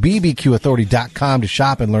 Visit bbqauthority.com to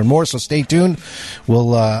shop and learn more. So stay tuned.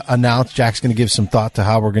 We'll announce. Jack's going to give some thought to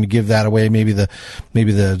how we're going to give that away. Maybe the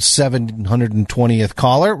 720th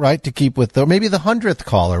caller, right, to keep with, or maybe the 100th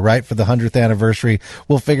caller, right, for the 100th anniversary.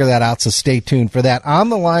 We'll figure that out. So stay tuned for that. On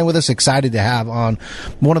the line with us, excited to have on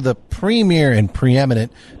one of the premier and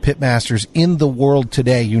preeminent pitmasters in the world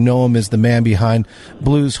today. You know him as the man behind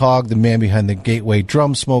Blues Hog, the man behind the Gateway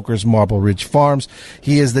Drum Smokers, Marble Ridge Farms.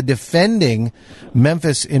 He is the defending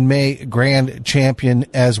Memphis in May Grand Champion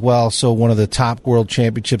as well, so one of the top world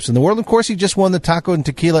championships in the world. Of course, he just won the Taco and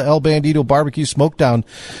Tequila El Bandito Barbecue Smokedown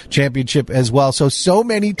Championship as well. So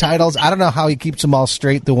many titles. I don't know how he keeps them all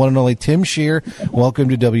straight. The one and only Tim Shear. Welcome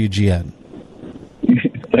to WGN.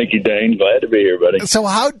 Thank you, Dane. Glad to be here, buddy. So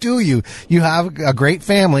how do you have a great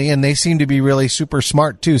family, and they seem to be really super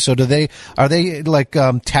smart too. So are they like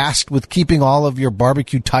tasked with keeping all of your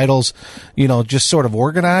barbecue titles, just sort of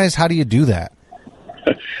organized? How do you do that?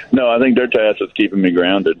 No, I think their task is keeping me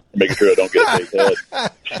grounded, making sure I don't get a big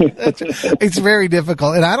head. It's very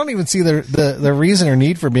difficult, and I don't even see the reason or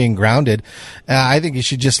need for being grounded. I think you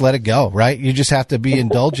should just let it go, right? You just have to be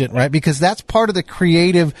indulgent, right? Because that's part of the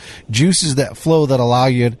creative juices that flow that allow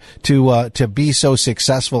you to be so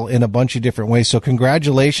successful in a bunch of different ways. So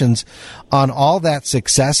congratulations on all that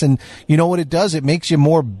success. And you know what it does? It makes you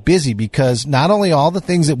more busy, because not only all the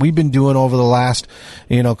things that we've been doing over the last,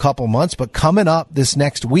 couple months, but coming up this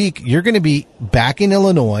next week, you're going to be back in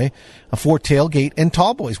Illinois for Tailgate and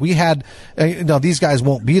Tall Boys. We had, these guys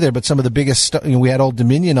won't be there, but some of the biggest, we had Old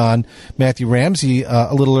Dominion on, Matthew Ramsey,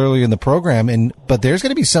 a little earlier in the program, but there's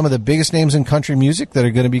going to be some of the biggest names in country music that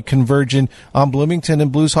are going to be converging on Bloomington,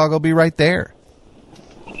 and Blues Hog will be right there.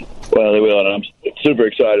 Well, they will, and I'm super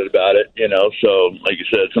excited about it, so like you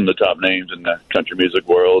said, some of the top names in the country music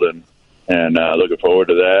world, and looking forward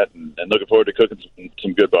to that, and looking forward to cooking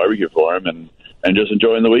some good barbecue for them, and just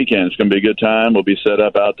enjoying the weekend. It's going to be a good time. We'll be set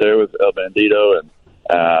up out there with El Bandito, and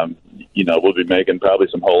we'll be making probably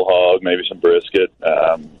some whole hog, maybe some brisket.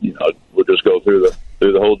 We'll just go through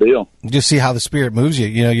the whole deal. Just see how the spirit moves you.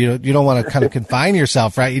 You don't want to kind of confine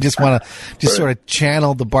yourself, right? You just want to just sort of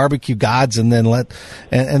channel the barbecue gods, and then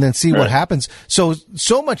then see what happens. So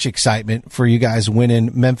much excitement for you guys winning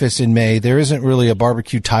Memphis in May. There isn't really a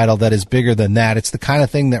barbecue title that is bigger than that. It's the kind of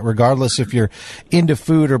thing that, regardless if you're into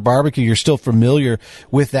food or barbecue, you're still familiar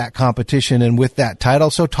with that competition and with that title.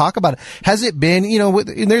 So talk about it. Has it been,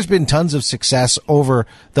 there's been tons of success over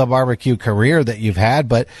the barbecue career that you've had,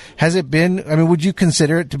 but has it been, would you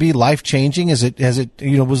consider it to be life-changing? Was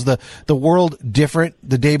the world different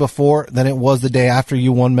the day before than it was the day after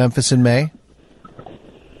you won Memphis in May?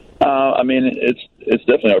 It's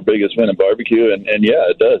definitely our biggest win in barbecue, and yeah,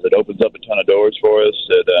 it does. It opens up a ton of doors for us.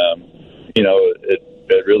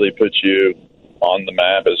 It really puts you on the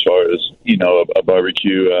map as far as a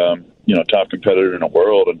barbecue top competitor in the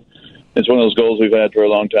world, and it's one of those goals we've had for a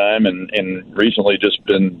long time, and recently just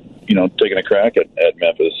been taking a crack at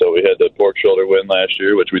Memphis. So we had the pork shoulder win last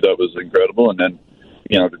year, which we thought was incredible, and then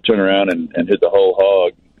to turn around and hit the whole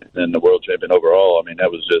hog and the world champion overall.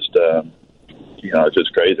 That was just it's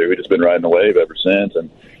just crazy. We've just been riding the wave ever since,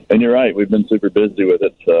 and you're right, we've been super busy with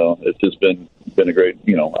it. So it's just been a great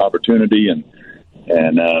opportunity, and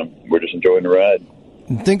we're just enjoying the ride.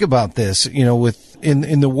 Think about this,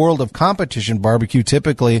 in the world of competition barbecue,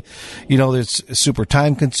 typically, it's super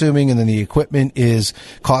time consuming, and then the equipment is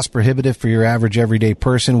cost prohibitive for your average everyday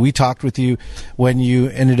person. We talked with you when you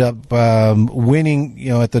ended up winning,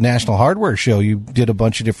 at the National Hardware Show. You did a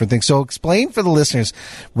bunch of different things. So explain for the listeners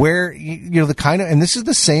where, the kind of, and this is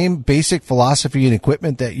the same basic philosophy and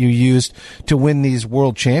equipment that you used to win these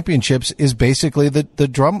world championships, is basically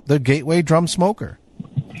the Gateway drum smoker.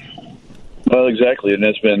 Well, exactly, and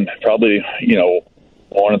it's been probably,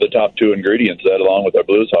 one of the top two ingredients, that along with our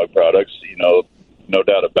Blues Hog products, no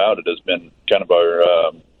doubt about it, has been kind of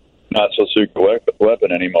our not-so-secret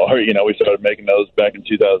weapon anymore. We started making those back in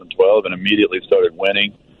 2012 and immediately started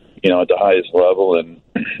winning, at the highest level, and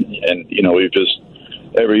we've just,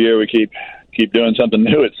 every year we keep doing something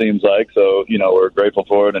new, it seems like, so, we're grateful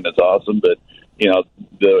for it, and it's awesome, but,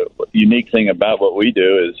 the unique thing about what we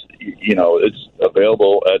do is, it's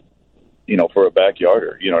available at, for a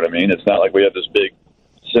backyarder, you know what I mean? It's not like we have this big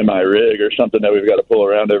semi-rig or something that we've got to pull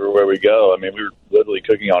around everywhere we go. We were literally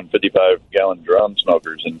cooking on 55-gallon drum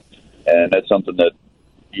smokers, and that's something that,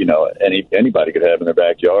 anybody could have in their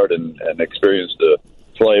backyard and experience the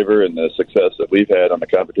flavor and the success that we've had on the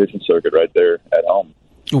competition circuit right there at home.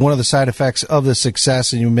 One of the side effects of the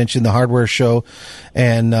success, and you mentioned the hardware show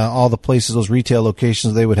and all the places, those retail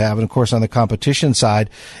locations they would have, and of course on the competition side,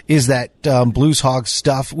 is that Blues Hog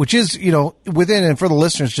stuff, which is, within, and for the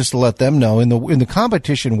listeners, just to let them know, in the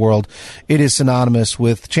competition world, it is synonymous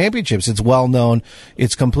with championships. It's well known.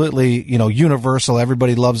 It's completely, universal.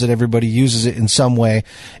 Everybody loves it. Everybody uses it in some way,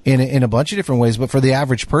 in a bunch of different ways. But for the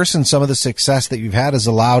average person, some of the success that you've had has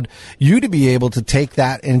allowed you to be able to take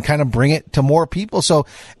that and kind of bring it to more people. So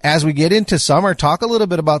as we get into summer, talk a little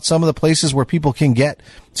bit about some of the places where people can get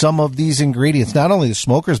some of these ingredients, not only the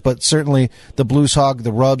smokers, but certainly the Blues Hog,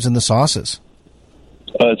 the rubs, and the sauces.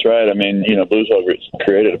 Well, that's right. Blues Hog was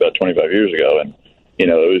created about 25 years ago, and, it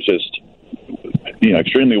was just,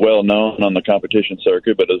 extremely well known on the competition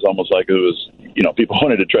circuit, but it was almost like it was, people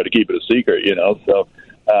wanted to try to keep it a secret, So,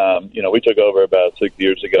 we took over about 6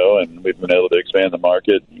 years ago, and we've been able to expand the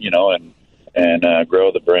market, and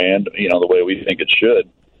grow the brand, the way we think it should.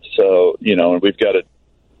 So, and we've got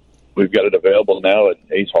it available now at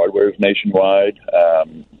Ace Hardware's nationwide,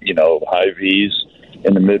 Hy-Vee's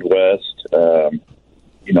in the Midwest, all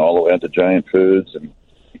the way out to Giant Foods, and,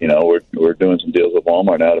 we're doing some deals with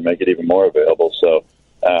Walmart now to make it even more available. So,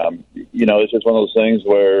 it's just one of those things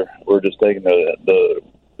where we're just taking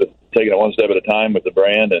taking it one step at a time with the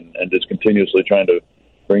brand and just continuously trying to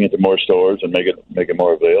bring it to more stores and make it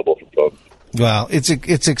more available for folks. Well,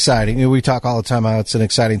 it's exciting. We talk all the time how it's an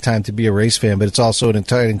exciting time to be a race fan, but it's also an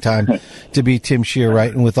exciting time to be Tim Scheer,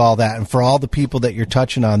 right? And with all that, and for all the people that you're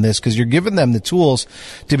touching on this, because you're giving them the tools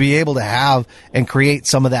to be able to have and create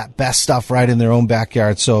some of that best stuff right in their own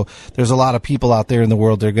backyard. So there's a lot of people out there in the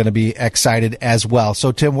world that are going to be excited as well.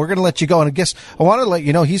 So Tim, we're going to let you go, and I guess I want to let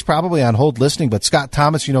you know he's probably on hold listening, but Scott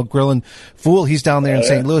Thomas, Grillin' Fool, he's down there in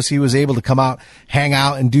St. Louis. He was able to come out, hang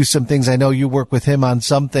out, and do some things. I know you work with him on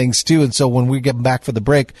some things too, and so when we get back for the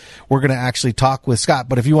break, we're going to actually talk with Scott.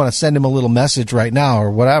 But if you want to send him a little message right now or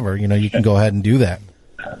whatever, you can go ahead and do that.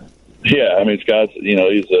 Yeah, I mean, Scott's,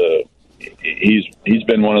 he's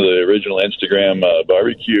been one of the original Instagram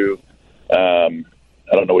barbecue. I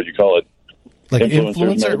don't know what you call it, like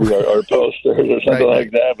influencer? or posters or something like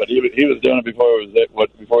that. But he was doing it before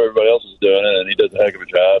everybody else was doing it, and he does a heck of a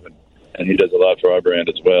job. And he does a lot for our brand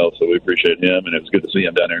as well, so we appreciate him, and it was good to see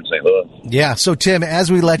him down there in St. Louis. Yeah, so Tim,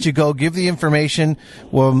 as we let you go, give the information,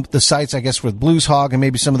 the sites, I guess, with Blues Hog and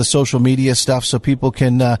maybe some of the social media stuff so people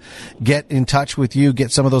can get in touch with you,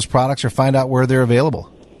 get some of those products, or find out where they're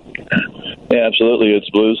available. Yeah, absolutely. It's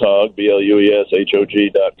Blues Hog,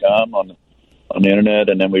 BLUESHOG.com on the internet,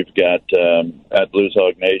 and then we've got at Blues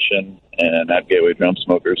Hog Nation and at Gateway Drum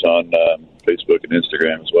Smokers on Facebook and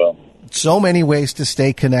Instagram as well. So many ways to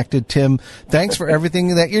stay connected, Tim. Thanks for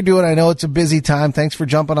everything that you're doing. I know it's a busy time. Thanks for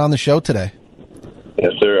jumping on the show today.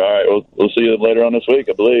 Yes, sir. All right. We'll see you later on this week,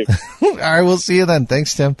 I believe. All right. We'll see you then.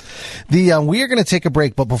 Thanks, Tim. We are going to take a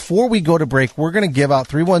break, but before we go to break, we're going to give out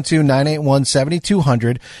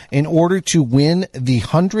 312-981-7200 in order to win the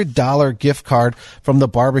 $100 gift card from the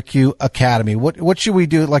Barbecue Academy. What should we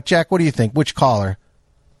do? Like, Jack, what do you think? Which caller?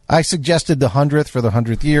 I suggested the 100th for the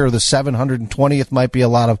 100th year, or the 720th might be a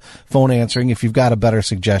lot of phone answering if you've got a better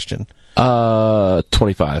suggestion.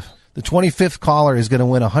 25. The 25th caller is going to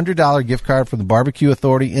win a $100 gift card from the Barbecue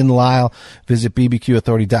Authority in Lisle. Visit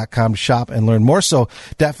bbqauthority.com to shop and learn more. So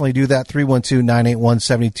definitely do that.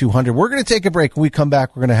 312-981-7200. We're going to take a break. When we come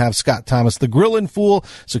back, we're going to have Scott Thomas, the Grillin' Fool.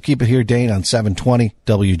 So keep it here, Dane, on 720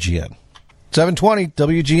 WGN. 720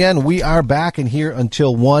 WGN. We are back and here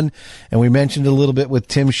until 1. And we mentioned a little bit with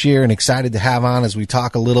Tim Scheer, and excited to have on as we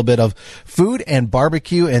talk a little bit of food and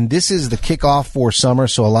barbecue. And this is the kickoff for summer.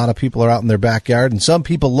 So a lot of people are out in their backyard, and some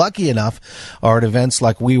people lucky enough are at events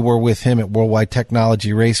like we were with him at Worldwide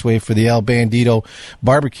Technology Raceway for the El Bandito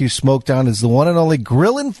Barbecue Smokedown. Is the one and only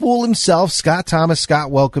Grillin' Fool himself, Scott Thomas.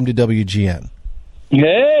 Scott, welcome to WGN.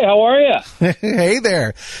 Hey, how are you? Hey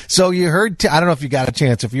there. So you heard, I don't know if you got a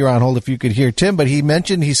chance, if you're on hold, if you could hear Tim, but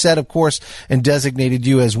he said, of course, and designated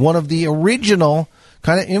you as one of the original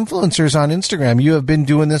kind of influencers on Instagram. You have been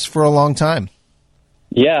doing this for a long time.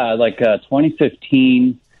 Yeah,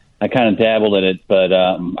 2015, I kind of dabbled in it, but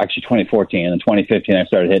actually 2014. And then 2015, I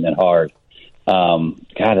started hitting it hard. God,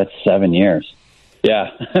 that's 7 years.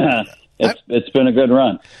 Yeah. It's been a good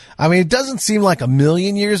run. I mean, it doesn't seem like a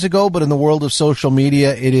million years ago, but in the world of social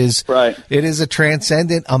media, it is right. It is a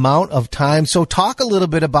transcendent amount of time. So talk a little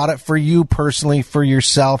bit about it for you personally, for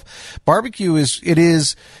yourself. Barbecue is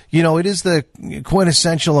the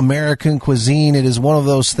quintessential American cuisine. It is one of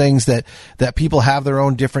those things that people have their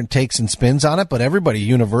own different takes and spins on it, but everybody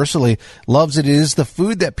universally loves it. It is the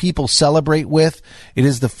food that people celebrate with. It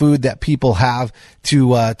is the food that people have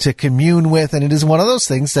to commune with. And it is one of those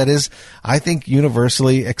things that is, I think,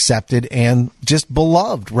 universally accepted and just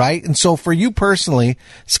beloved, right? And so for you personally,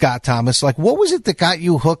 Scott Thomas, what was it that got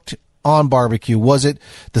you hooked on barbecue? Was it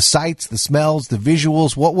the sights, the smells, the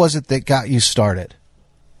visuals? What was it that got you started?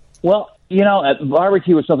 Well,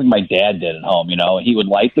 barbecue was something my dad did at home. He would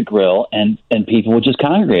light the grill and people would just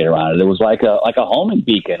congregate around it. It was like a homing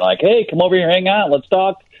beacon, like, hey, come over here, hang out, let's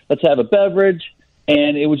talk, let's have a beverage.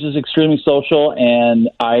 And it was just extremely social. And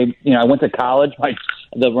I went to college.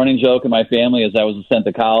 The running joke in my family is I was sent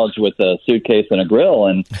to college with a suitcase and a grill.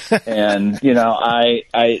 And I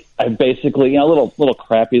basically, little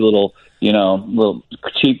crappy little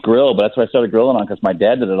cheap grill, but that's what I started grilling on because my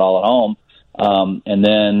dad did it all at home. And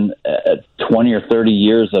then 20 or 30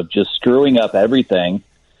 years of just screwing up everything.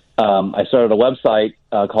 I started a website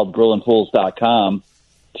called grillinfools.com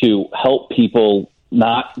to help people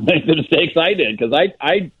not make the mistakes I did, because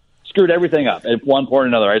I screwed everything up. At one point or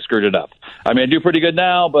another, I screwed it up. I mean, I do pretty good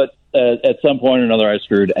now, but at some point or another, I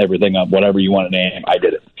screwed everything up. Whatever you want to name, I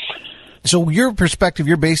did it. So your perspective,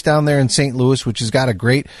 you're based down there in St. Louis, which has got a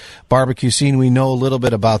great barbecue scene. We know a little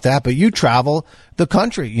bit about that, but you travel the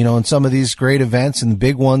country, you know, in some of these great events and the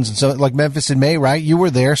big ones. And so like Memphis in May, right? You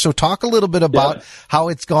were there. So talk a little bit about how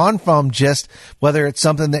it's gone from just whether it's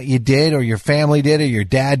something that you did or your family did or your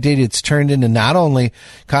dad did. It's turned into not only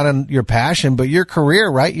kind of your passion, but your career,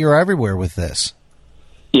 right? You're everywhere with this.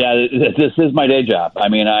 Yeah, this is my day job. I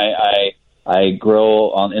mean, I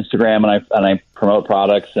grow on Instagram and I promote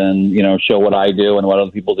products and, you know, show what I do and what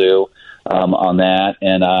other people do on that.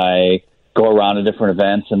 And I go around to different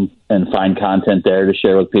events and find content there to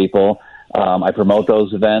share with people. I promote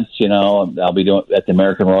those events. You know, I'll be doing at the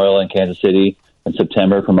American Royal in Kansas City in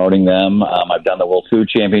September, promoting them. I've done the World Food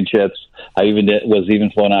Championships. I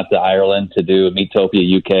was flown out to Ireland to do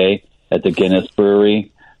Meatopia UK at the Guinness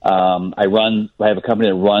Brewery. I have a company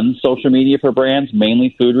that runs social media for brands,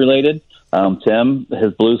 mainly food related. Tim,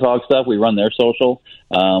 his Blues Hog stuff, we run their social.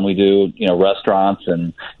 We do, you know, restaurants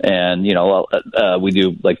and you know, we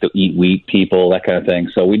do like the Eat Wheat people, that kind of thing.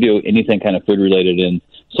 So we do anything kind of food related in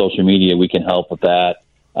social media. We can help with that.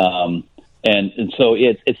 And so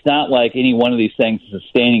it's not like any one of these things is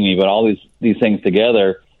sustaining me, but all these things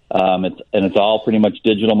together, it's all pretty much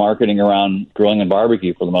digital marketing around grilling and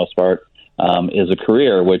barbecue for the most part, is a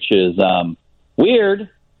career, which is, weird.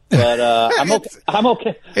 But I'm okay. I'm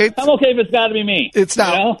okay if it's got to be me. It's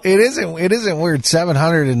not. You know? It isn't weird.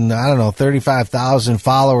 35,000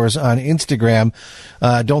 followers on Instagram.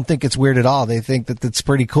 Don't think it's weird at all. They think that it's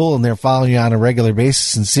pretty cool, and they're following you on a regular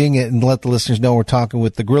basis and seeing it. And let the listeners know we're talking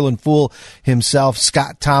with the Grillin' Fool himself,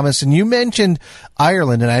 Scott Thomas. And you mentioned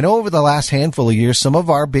Ireland, and I know over the last handful of years, some of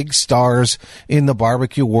our big stars in the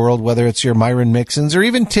barbecue world, whether it's your Myron Mixons or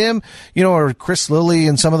even Tim, you know, or Chris Lilly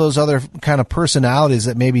and some of those other kind of personalities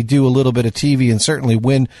that maybe do a little bit of TV and certainly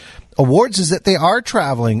win awards, is that they are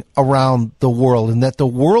traveling around the world and that the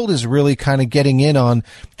world is really kind of getting in on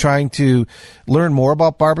trying to learn more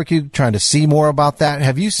about barbecue, trying to see more about that.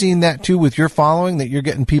 Have you seen that too with your following, that you're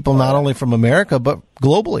getting people not only from America, but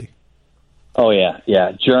globally? Oh, yeah.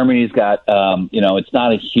 Yeah. Germany's got, you know, it's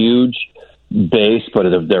not a huge base, but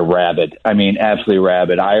they're rabid. I mean, absolutely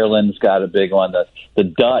rabid. Ireland's got a big one. The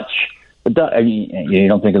Dutch, I mean, you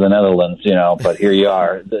don't think of the Netherlands, you know, but here you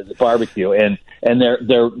are, the barbecue, and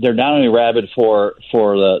they're not only rabid for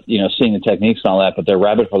the, you know, seeing the techniques and all that, but they're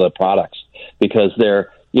rabid for the products, because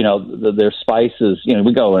they're, you know, their spices. You know,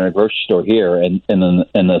 we go in a grocery store here, and in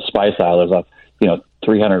the spice aisle there's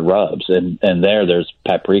 300 rubs, and there's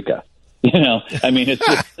paprika. You know, I mean, it's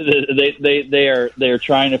just they are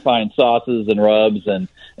trying to find sauces and rubs and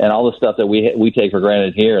all the stuff that we take for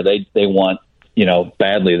granted here. They want, you know,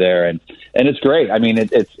 badly there, and it's great. I mean,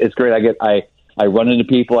 it's great. I run into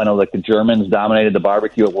people. I know, like, the Germans dominated the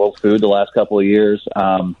barbecue at World Food the last couple of years.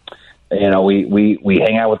 You know, we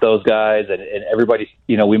hang out with those guys, and everybody.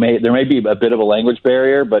 You know, there may be a bit of a language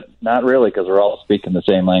barrier, but not really, because we're all speaking the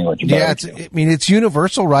same language. Yeah, it's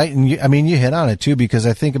universal, right? And you hit on it too, because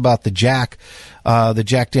I think about the Jack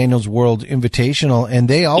Daniel's World Invitational, and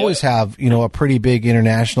they always have, you know, a pretty big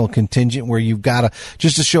international contingent where you've got to,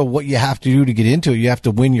 just to show what you have to do to get into it, you have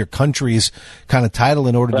to win your country's kind of title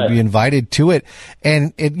in order to be invited to it.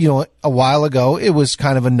 And it, you know, a while ago it was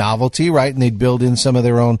kind of a novelty, right? And they'd build in some of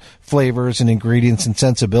their own flavors and ingredients and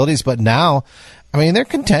sensibilities. But now, I mean, they're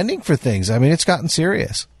contending for things. I mean, it's gotten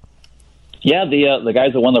serious. Yeah, the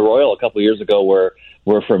guys that won the Royal a couple of years ago were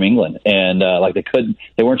from England, and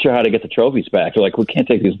they weren't sure how to get the trophies back. They're like, we can't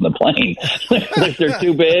take these in the plane. They're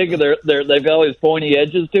too big. They've got all these pointy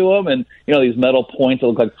edges to them, and, you know, these metal points that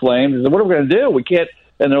look like flames. What are we going to do? We can't.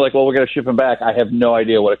 And they're like, well, we're going to ship them back. I have no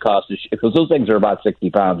idea what it costs to ship, because those things are about 60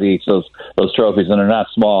 pounds each. Those trophies, and they're not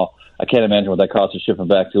small. I can't imagine what that cost to ship them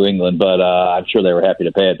back to England, but I'm sure they were happy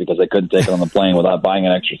to pay it, because they couldn't take it on the plane without buying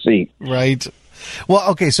an extra seat. Right. Well,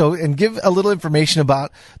 okay, so, and give a little information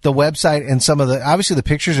about the website and some of the, obviously the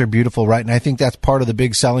pictures are beautiful, right? And I think that's part of the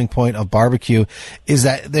big selling point of barbecue, is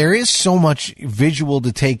that there is so much visual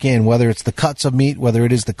to take in, whether it's the cuts of meat, whether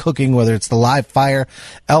it is the cooking, whether it's the live fire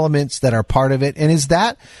elements that are part of it. And is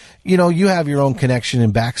that, you know, you have your own connection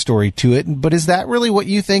and backstory to it, but is that really what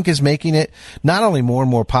you think is making it not only more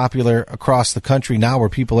and more popular across the country now, where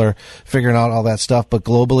people are figuring out all that stuff, but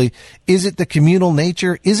globally? Is it the communal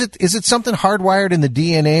nature? Is it something hardwired in the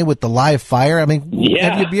DNA with the live fire? I mean,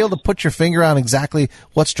 have you been able to put your finger on exactly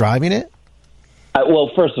what's driving it?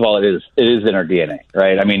 Well, first of all, it is in our DNA,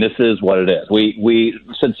 right? I mean, this is what it is. We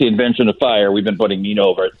since the invention of fire, we've been putting meat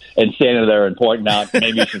over it and standing there and pointing out,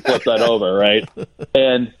 maybe you should flip that over, right?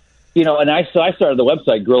 And and I started the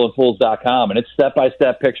website grillandfools.com, and it's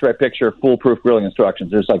step-by-step, picture-by-picture, foolproof grilling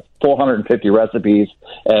instructions. There's like 450 recipes,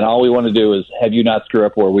 and all we want to do is have you not screw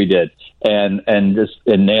up where we did, and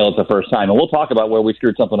nail it the first time. And we'll talk about where we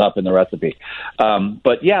screwed something up in the recipe.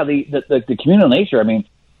 But yeah, the communal nature. I mean,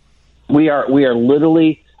 we are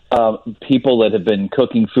literally people that have been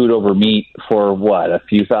cooking food over meat for a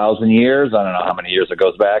few thousand years. I don't know how many years it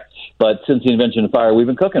goes back, but since the invention of fire, we've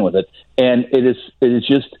been cooking with it, and it is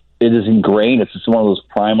ingrained. It's just one of those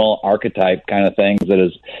primal archetype kind of things that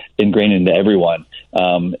is ingrained into everyone.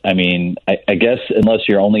 I mean, I guess unless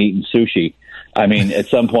you're only eating sushi, I mean, at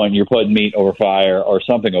some point you're putting meat over fire or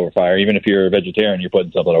something over fire. Even if you're a vegetarian, you're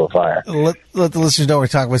putting something over fire. Let the listeners know we're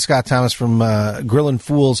talking with Scott Thomas from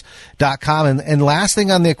grillandfools.com. And last thing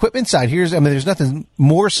on the equipment side, there's nothing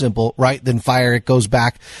more simple, right, than fire. It goes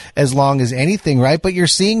back as long as anything, right? But you're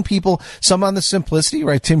seeing people, some on the simplicity,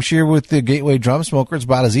 right? Tim Shear with the Gateway Drum Smoker, it's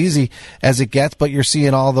about as easy as it gets, but you're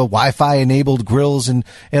seeing all the Wi-Fi enabled grills and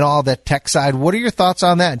all that tech side. What are your thoughts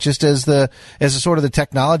on that? Just as the sort of the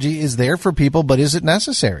technology is there for people, but is it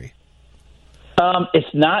necessary?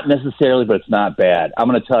 It's not necessarily, but it's not bad. I'm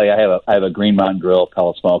going to tell you, I have a Green Mountain Grill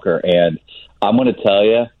pellet smoker, and I'm going to tell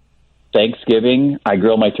you, Thanksgiving, I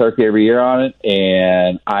grill my turkey every year on it,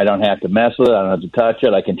 and I don't have to mess with it. I don't have to touch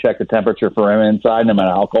it. I can check the temperature for him inside, no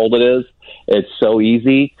matter how cold it is. It's so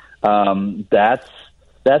easy. That's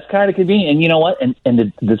kind of convenient. And you know what? And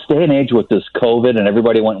this day and age with this COVID and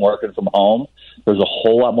everybody went working from home, there's a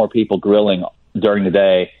whole lot more people grilling during the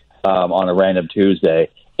day on a random Tuesday,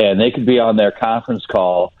 and they could be on their conference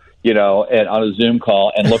call, and on a Zoom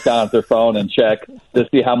call and look down at their phone and check to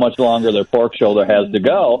see how much longer their pork shoulder has to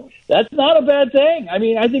go. That's not a bad thing. I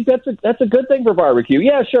mean, I think that's a good thing for barbecue.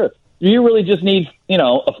 Yeah, sure. You really just need,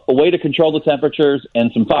 a way to control the temperatures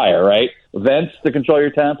and some fire, right? Vents to control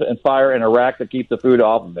your temp and fire and a rack to keep the food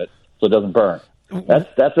off of it so it doesn't burn.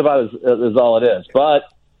 That's about as all it is. But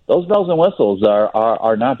those bells and whistles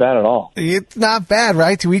are not bad at all. It's not bad,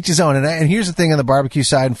 right? To each his own. And here's the thing on the barbecue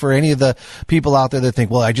side, and for any of the people out there that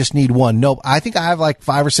think, well, I just need one. Nope. I think I have like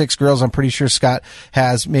 5 or 6 grills. I'm pretty sure Scott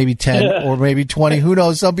has maybe 10 or maybe 20. Who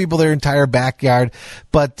knows? Some people, their entire backyard.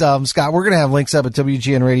 But, Scott, we're going to have links up at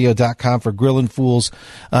WGNradio.com for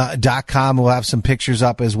grillandfools.com. We'll have some pictures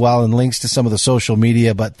up as well and links to some of the social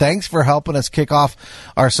media. But thanks for helping us kick off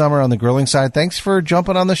our summer on the grilling side. Thanks for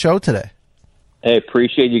jumping on the show today. Hey,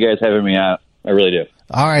 appreciate you guys having me out. I really do.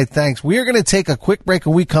 All right, thanks. We are going to take a quick break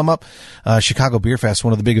when we come up. Chicago Beer Fest,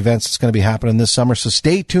 one of the big events that's going to be happening this summer. So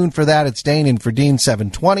stay tuned for that. It's Dane in for Dean,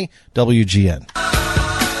 720 WGN.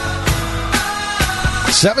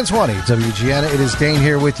 720 WGN. It is Dane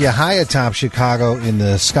here with you, high atop Chicago in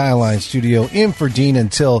the Skyline studio, in for Dean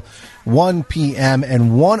until 1 p.m.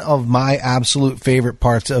 And one of my absolute favorite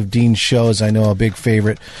parts of Dean's shows, I know a big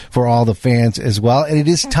favorite for all the fans as well, and it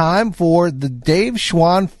is time for the Dave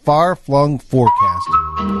Schwan Far-Flung Forecast.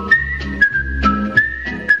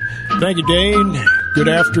 Thank you, Dane. Good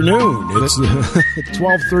afternoon. It's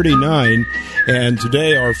 12:39, and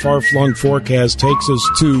today our far-flung forecast takes us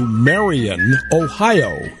to Marion,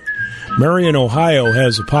 Ohio. Marion, Ohio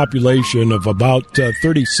has a population of about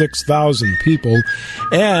 36,000 people,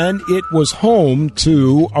 and it was home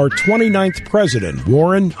to our 29th president,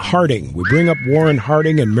 Warren Harding. We bring up Warren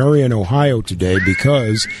Harding in Marion, Ohio today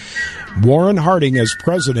because Warren Harding, as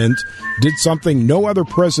president, did something no other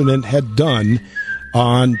president had done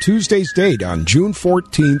on Tuesday's date, on June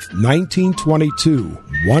 14th, 1922,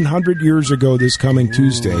 100 years ago this coming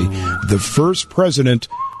Tuesday, the first president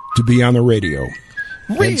to be on the radio.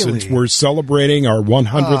 Really? And since we're celebrating our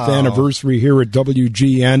 100th anniversary here at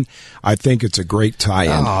WGN, I think it's a great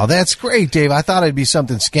tie-in. Oh, that's great, Dave. I thought it'd be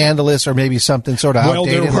something scandalous or maybe something sort of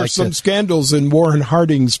outdated. Well, there were some scandals in Warren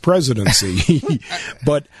Harding's presidency.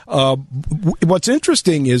 But what's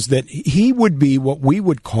interesting is that he would be what we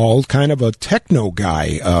would call kind of a techno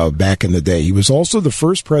guy back in the day. He was also the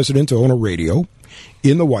first president to own a radio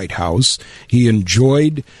in the White House. He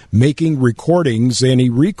enjoyed making recordings, and he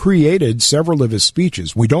recreated several of his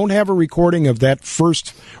speeches. We don't have a recording of that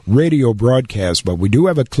first radio broadcast, but we do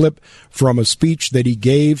have a clip from a speech that he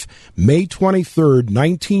gave May 23rd,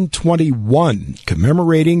 1921,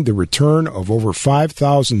 commemorating the return of over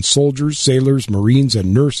 5,000 soldiers, sailors, Marines,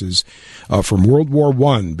 and nurses from World War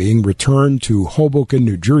I being returned to Hoboken,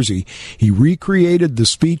 New Jersey. He recreated the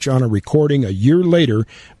speech on a recording a year later,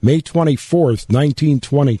 May 24th,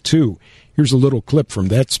 1922. Here's a little clip from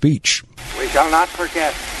that speech. We shall not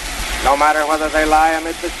forget, no matter whether they lie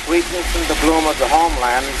amid the sweetness and the bloom of the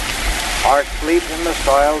homeland, or sleep in the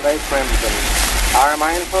soil they crimson. Our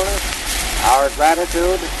mindfulness, our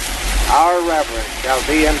gratitude, our reverence shall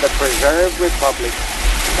be in the preserved republic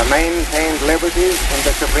the maintained liberties and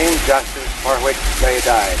the supreme justice for which they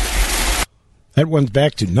died. That one's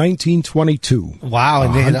back to 1922. Wow,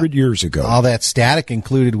 and 100 years ago. All that static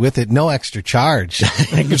included with it, no extra charge.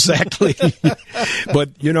 Exactly.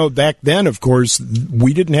 But, back then, of course,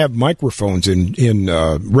 we didn't have microphones in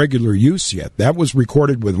regular use yet. That was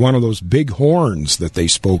recorded with one of those big horns that they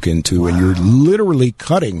spoke into, and you're literally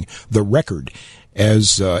cutting the record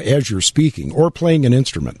as you're speaking or playing an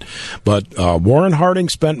instrument. But Warren Harding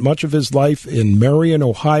spent much of his life in Marion,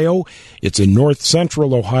 Ohio. It's in north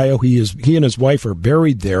central Ohio. He and his wife are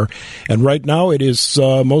buried there, and right now it is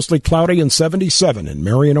mostly cloudy and 77 in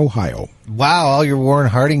Marion, Ohio. Wow, all your Warren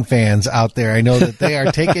Harding fans out there, I know that they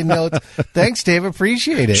are taking notes. Thanks, Dave.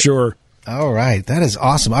 Appreciate it. Sure. All right. That is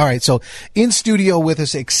awesome. All right. So in studio with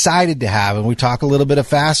us, excited to have, and we talk a little bit of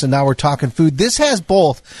fast, and now we're talking food. This has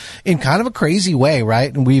both in kind of a crazy way,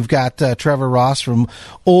 right? And we've got Trevor Ross from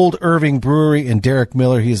Old Irving Brewery and Derek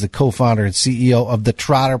Miller. He is the co-founder and CEO of the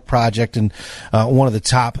Trotter Project, and one of the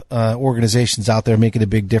top organizations out there making a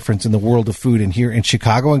big difference in the world of food and here in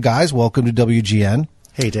Chicago. And guys, welcome to WGN.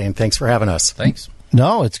 Hey, Dane. Thanks for having us. Thanks.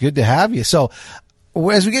 No, it's good to have you. So,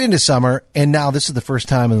 as we get into summer, and now this is the first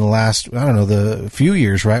time in the last, the few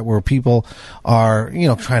years, right, where people are,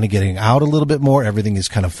 trying to getting out a little bit more. Everything is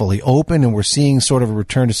kind of fully open, and we're seeing sort of a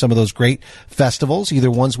return to some of those great festivals, either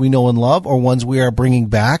ones we know and love or ones we are bringing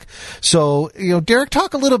back. So, Derek,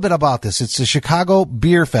 talk a little bit about this. It's the Chicago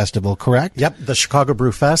Beer Festival, correct? Yep, the Chicago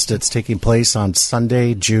Brew Fest. It's taking place on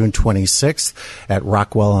Sunday, June 26th at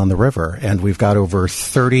Rockwell on the River, and we've got over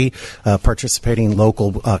 30 participating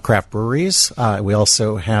local craft breweries. We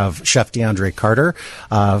also have Chef DeAndre Carter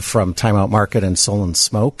from Time Out Market and Soul and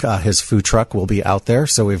Smoke. His food truck will be out there.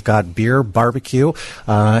 So we've got beer, barbecue,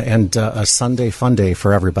 and a Sunday fun day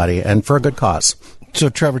for everybody, and for a good cause. So,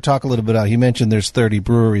 Trevor, talk a little bit about, you mentioned there's 30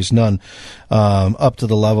 breweries, none up to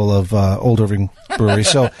the level of Old Irving Brewery.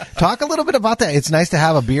 So talk a little bit about that. It's nice to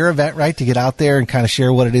have a beer event, right, to get out there and kind of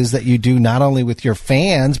share what it is that you do, not only with your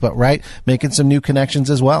fans, but, right, making some new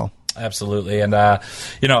connections as well. Absolutely. And,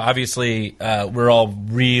 obviously, we're all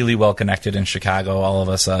really well connected in Chicago, all of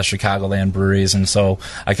us, Chicagoland breweries. And so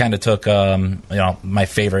I kind of took, my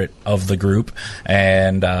favorite of the group,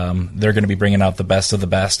 and they're going to be bringing out the best of the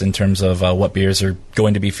best in terms of what beers are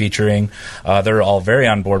going to be featuring. They're all very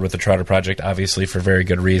on board with the Trotter Project, obviously, for very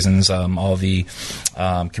good reasons. All the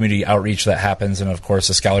community outreach that happens, and, of course,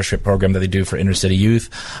 the scholarship program that they do for inner city youth.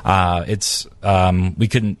 We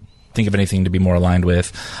couldn't think of anything to be more aligned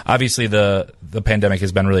with. Obviously, the pandemic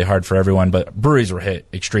has been really hard for everyone, but breweries were hit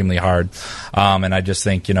extremely hard. And I just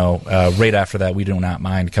think, right after that, we do not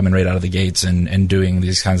mind coming right out of the gates and doing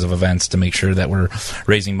these kinds of events to make sure that we're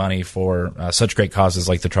raising money for such great causes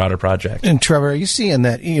like the Trotter Project. And Trevor, are you seeing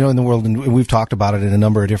that, in the world, and we've talked about it in a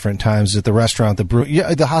number of different times, that the restaurant,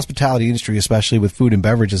 the hospitality industry, especially with food and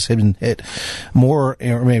beverages, has been hit more,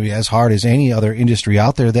 or maybe as hard as any other industry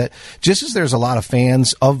out there, that just as there's a lot of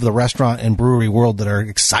fans of the restaurant and brewery world that are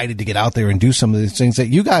excited to get out there and do some of these things, that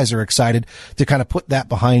you guys are excited to kind of put that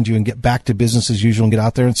behind you and get back to business as usual and get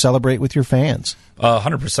out there and celebrate with your fans.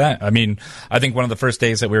 100%. I mean, I think one of the first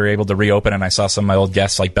days that we were able to reopen, and I saw some of my old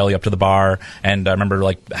guests belly up to the bar, and I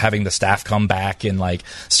remember having the staff come back and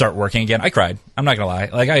start working again. I cried. I'm not gonna lie.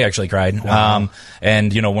 I actually cried. Wow.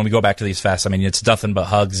 And when we go back to these fests, I mean, it's nothing but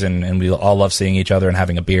hugs, and we all love seeing each other and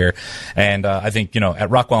having a beer. And I think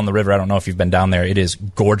at Rockwell on the River, I don't know if you've been down there. It is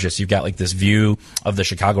gorgeous. You've got this view of the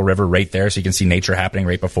Chicago River right there, so you can see nature happening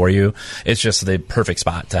right before you. It's just the perfect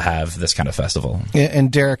spot to have this kind of festival.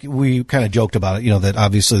 And Derek, we kind of joked about it, that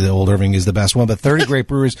obviously the Old Irving is the best one, but 30 great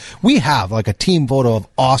breweries. We have a team photo of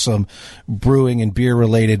awesome brewing and beer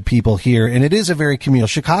related people here, and it is a very communal.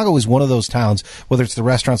 Chicago is one of those towns, whether it's the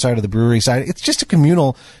restaurant side or the brewery side, it's just a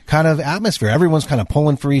communal kind of atmosphere. Everyone's kind of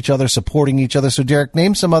pulling for each other, supporting each other. So Derek,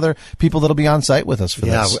 name some other people that'll be on site with us for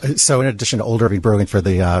this. Yeah. So in addition to Old Irving Brewing for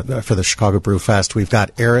the Chicago Brew Fest, we've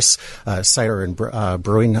got Eris Cider and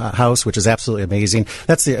Brewing House, which is absolutely amazing.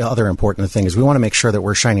 That's the other important thing, is we want to make sure that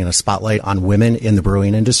we're shining a spotlight on women in the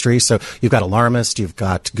brewing industry. So you've got Alarmist, you've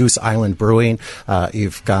got Goose Island Brewing,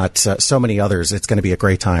 you've got so many others. It's going to be a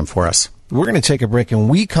great time for us. We're going to take a break, and when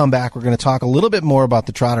we come back, we're going to talk a little bit more about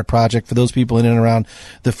the Trotter Project. For those people in and around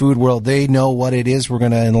the food world, they know what it is. We're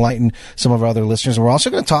going to enlighten some of our other listeners. And we're also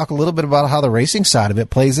going to talk a little bit about how the racing side of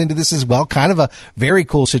it plays into this as well. Kind of a very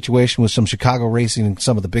cool situation with some Chicago racing and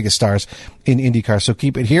some of the biggest stars in IndyCar. So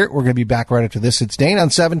keep it here. We're going to be back right after this. It's Dane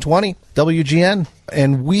on 720 WGN.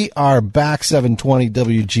 And we are back 720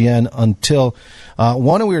 WGN until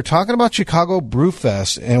 1. And we were talking about Chicago Brew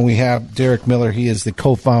Fest, and we have Derek Miller. He is the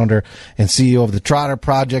co-founder and CEO of the Trotter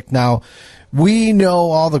Project. Now, We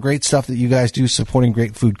know all the great stuff that you guys do supporting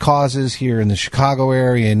great food causes here in the Chicago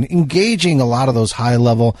area and engaging a lot of those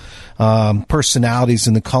high-level personalities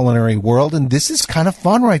in the culinary world. And this is kind of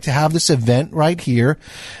fun, right, to have this event right here.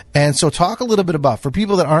 And so talk a little bit about, for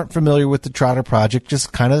people that aren't familiar with the Trotter Project,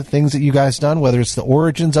 just kind of the things that you guys done, whether it's the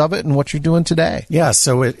origins of it and what you're doing today. Yeah,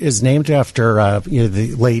 so it is named after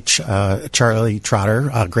the late Charlie Trotter,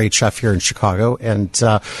 a great chef here in Chicago. And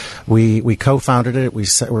we co-founded it.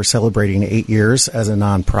 We're celebrating 8 years as a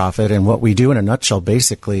nonprofit. And what we do in a nutshell,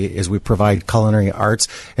 basically, is we provide culinary arts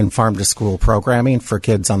and farm-to-school programming for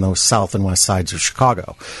kids on the south and west sides of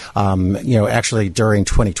Chicago. Actually, during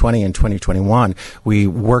 2020 and 2021, we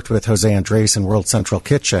worked with Jose Andres and World Central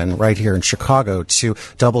Kitchen right here in Chicago to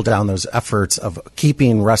double down those efforts of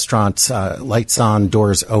keeping restaurants lights on,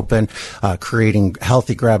 doors open, creating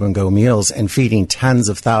healthy grab-and-go meals, and feeding tens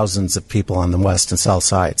of thousands of people on the west and south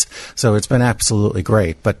sides. So it's been absolutely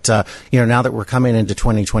great. But, now that we're coming into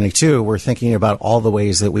 2022, we're thinking about all the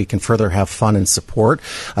ways that we can further have fun and support,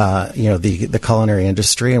 the culinary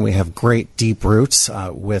industry. And we have great deep roots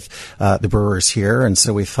with the brewers here. And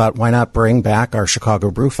so we thought, why not bring back our Chicago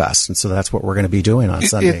Brew Fest? And so that's what we're going to be doing on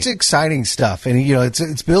Sunday. It's exciting stuff. And,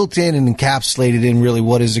 it's built in and encapsulated in really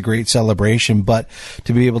what is a great celebration. But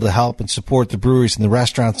to be able to help and support the breweries and the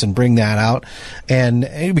restaurants and bring that out. And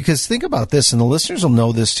because think about this, and the listeners will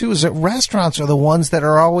know this too, is that restaurants are the ones that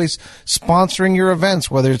are always sponsoring your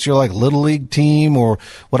events, whether it's your Little League team or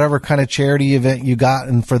whatever kind of charity event you got.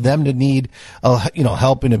 And for them to need,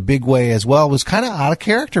 help in a big way as well was kind of out of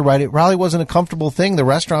character, right? It really wasn't a comfortable thing. The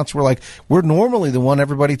restaurants were like, we're normally the one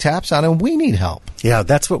everybody taps on and we need help. Yeah,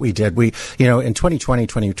 that's what we did. We, in 2020,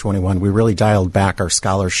 2021, we really dialed back our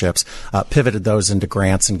scholarships, pivoted those into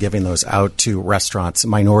grants and giving those out to restaurants,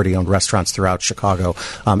 minority-owned restaurants throughout Chicago.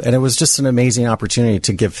 And it was just an amazing opportunity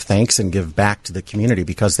to give thanks and give back to the community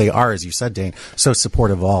because they are, as you said, Dane, so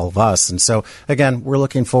supportive of all of us. And so, again, we're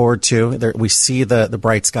looking forward to, we see the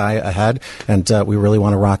bright sky ahead, and we really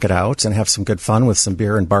want to rock it out and have some good fun with some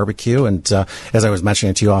beer and barbecue. And as I was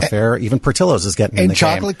mentioning to you off air, even Portillo's is getting in the game. And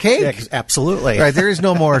chocolate cake. Yeah, absolutely. Right, there is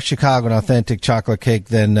no more Chicago and authentic chocolate cake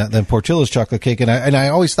than Portillo's chocolate cake. And I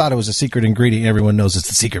always thought it was a secret ingredient. Everyone knows it's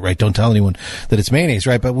the secret, right? Don't tell anyone that it's mayonnaise,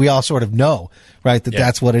 right? But we all sort of know, right, that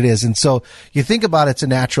that's what it is. And so you think about it's a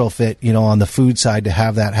natural fit, on the food side to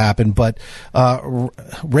have that happen. But Rahal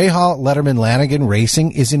Letterman Lanigan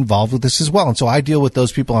Racing is involved with this as well. And so I deal with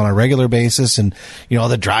those people on a regular basis and,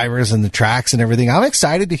 the drivers and the tracks and everything. I'm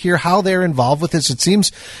excited to hear how they're involved with this. It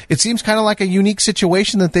seems kind of like a unique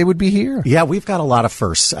situation that they would be here. Yeah, we've got a lot of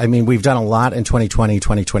firsts. I mean, we've done a lot in 2020,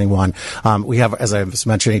 2021. We have, as I was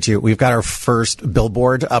mentioning to you, we've got our first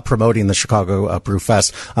billboard promoting the Chicago Brew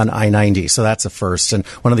Fest on I-90. So that's a first. And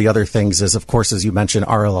one of the other things is, of course, as you mentioned,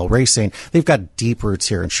 RLL Racing. They've got deep roots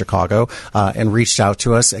here in Chicago and reached out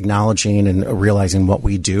to us, acknowledging and realizing what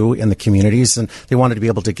we do in the communities. And they wanted to be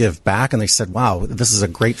able to give back. And they said, wow, this is a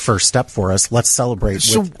great first step for us. Let's celebrate.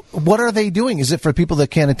 So what are they doing? Is it for people that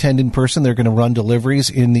can't attend in person? They're going to run deliveries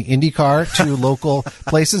in the IndyCar to local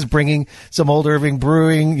places, bringing some Old Irving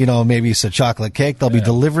Brewing, maybe some chocolate cake. They'll be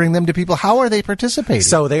delivering them to people. How are they participating?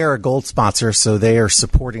 So they are a gold sponsor. So they are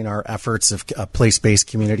supporting our efforts of place-based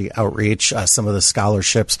community outreach, some of the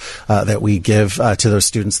scholarships that we give to those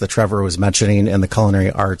students that Trevor was mentioning in the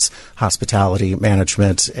culinary arts, hospitality,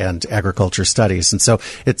 management, and agriculture studies. And so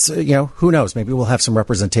it's, who knows, maybe we'll have some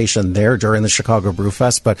representation there during the Chicago Brew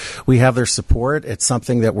Fest, but we have their support. It's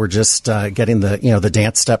something that we're just getting the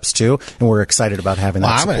dance steps to, and we're excited about having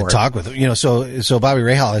that support. I'm going to talk with so Bobby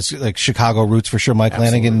Rahal has like Chicago roots for sure. Mike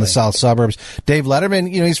Lanigan in the south suburbs. Dave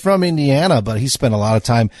Letterman, he's from Indiana, but he spent a lot of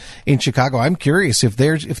time in Chicago. I'm curious if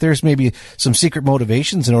there's maybe some secret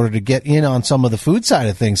motivations in order to get in on some of the food side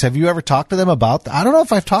of things. Have you ever talked to them about? I don't know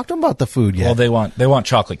if I've talked to them about the food yet. Well, they want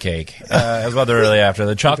chocolate cake. As well, they're really after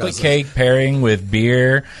the chocolate cake pairing with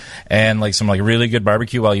beer and like some really good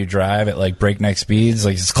barbecue while you drive at breakneck speeds.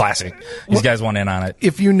 It's classic. These guys want in on it.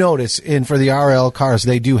 If you notice, and for the RL cars,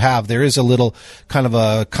 there is a little kind of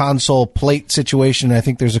a console plate situation. I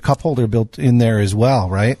think there's a cup holder built in there as well,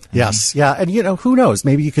 right? Yes. Yeah. And who knows?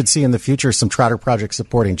 Maybe you could see in the future some Trotter Project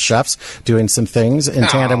supporting chefs doing some things in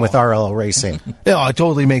tandem with RLL Racing. Yeah, it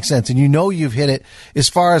totally makes sense. And you've hit it as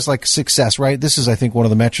far as success, right? This is, I think, one of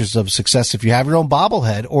the metrics of success if you have your own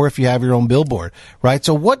bobblehead or if you have your own billboard, right?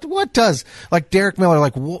 So what does, Derek Miller,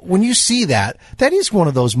 when you see that is one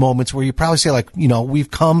of those moments where you probably say,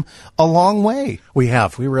 we've come a long way. We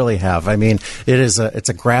really have. I mean, it's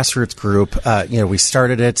a grassroots group. We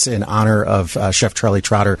started it in honor of Chef Charlie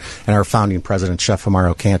Trotter and our founding president, Chef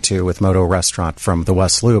Amaro Cantu with Moto Restaurant from the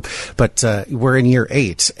West Loop. But we're in year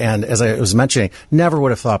 8. And as I was mentioning, never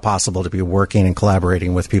would have thought possible to be working and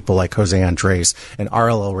collaborating with people like Jose Andres and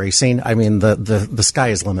RLL Racing. I mean, the sky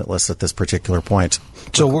is limitless at this particular point.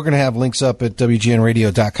 So we're going to have links up at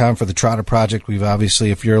WGNradio.com for the Trotter Project. We've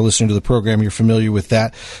obviously, if you're listening to the program, you're familiar with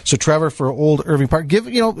that. So Trevor, for Old Irving Park,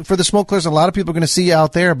 for the Smokeless, a lot of people are going to see you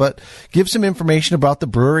out there, but give some information about the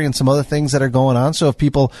brewery and some other things that are going on. So if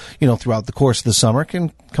people, throughout the course of the summer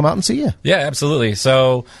can come out and see you. Yeah, absolutely.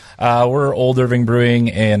 So we're Old Irving Brewing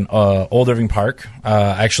in Old Irving Park.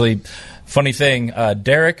 Actually, funny thing,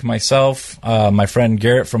 Derek, myself, my friend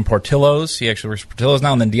Garrett from Portillo's, he actually works for Portillo's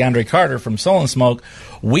now, and then DeAndre Carter from Soul and Smoke,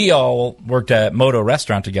 we all worked at Moto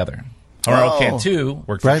Restaurant together. Or Cantu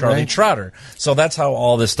worked for Charlie Trotter. So that's how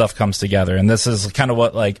all this stuff comes together. And this is kind of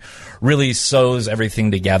what really sews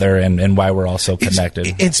everything together and why we're all so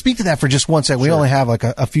connected. And speak to that for just 1 second. We only have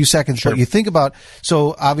a few seconds, but you think about,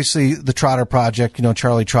 so obviously the Trotter Project,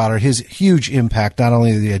 Charlie Trotter, his huge impact, not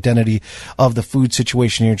only the identity of the food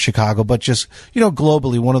situation here in Chicago, but just,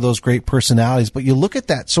 globally, one of those great personalities. But you look at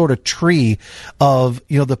that sort of tree of,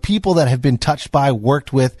 the people that have been touched by,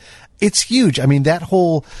 worked with. It's huge. I mean, that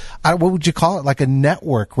whole, what would you call it? Like a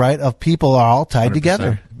network, right? Of people are all tied 100%.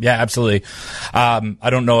 Together. Yeah, absolutely. I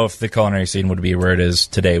don't know if the culinary scene would be where it is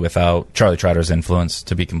today without Charlie Trotter's influence,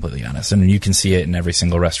 to be completely honest. And you can see it in every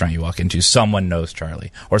single restaurant you walk into. Someone knows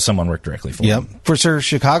Charlie or someone worked directly for him. For sure,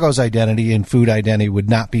 Chicago's identity and food identity would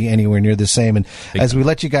not be anywhere near the same. And as we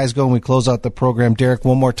let you guys go and we close out the program, Derek,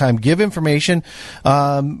 one more time, give information,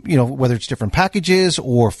 whether it's different packages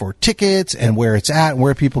or for tickets and where it's at and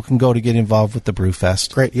where people can go to get involved with the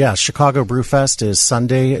Brewfest. Great. Yeah. Chicago Brewfest is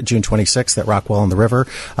Sunday, June 26th at Rockwell on the River.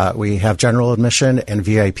 We have general admission and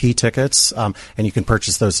VIP tickets, and you can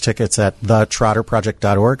purchase those tickets at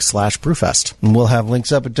thetrotterproject.org/brewfest. And we'll have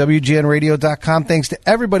links up at WGNradio.com. Thanks to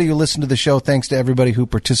everybody who listened to the show. Thanks to everybody who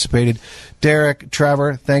participated. Derek,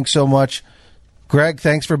 Trevor, thanks so much. Greg,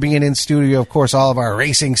 thanks for being in studio. Of course, all of our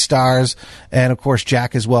racing stars, and of course,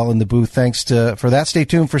 Jack as well in the booth. Thanks for that. Stay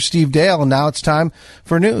tuned for Steve Dale, and now it's time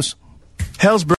for news. Hell's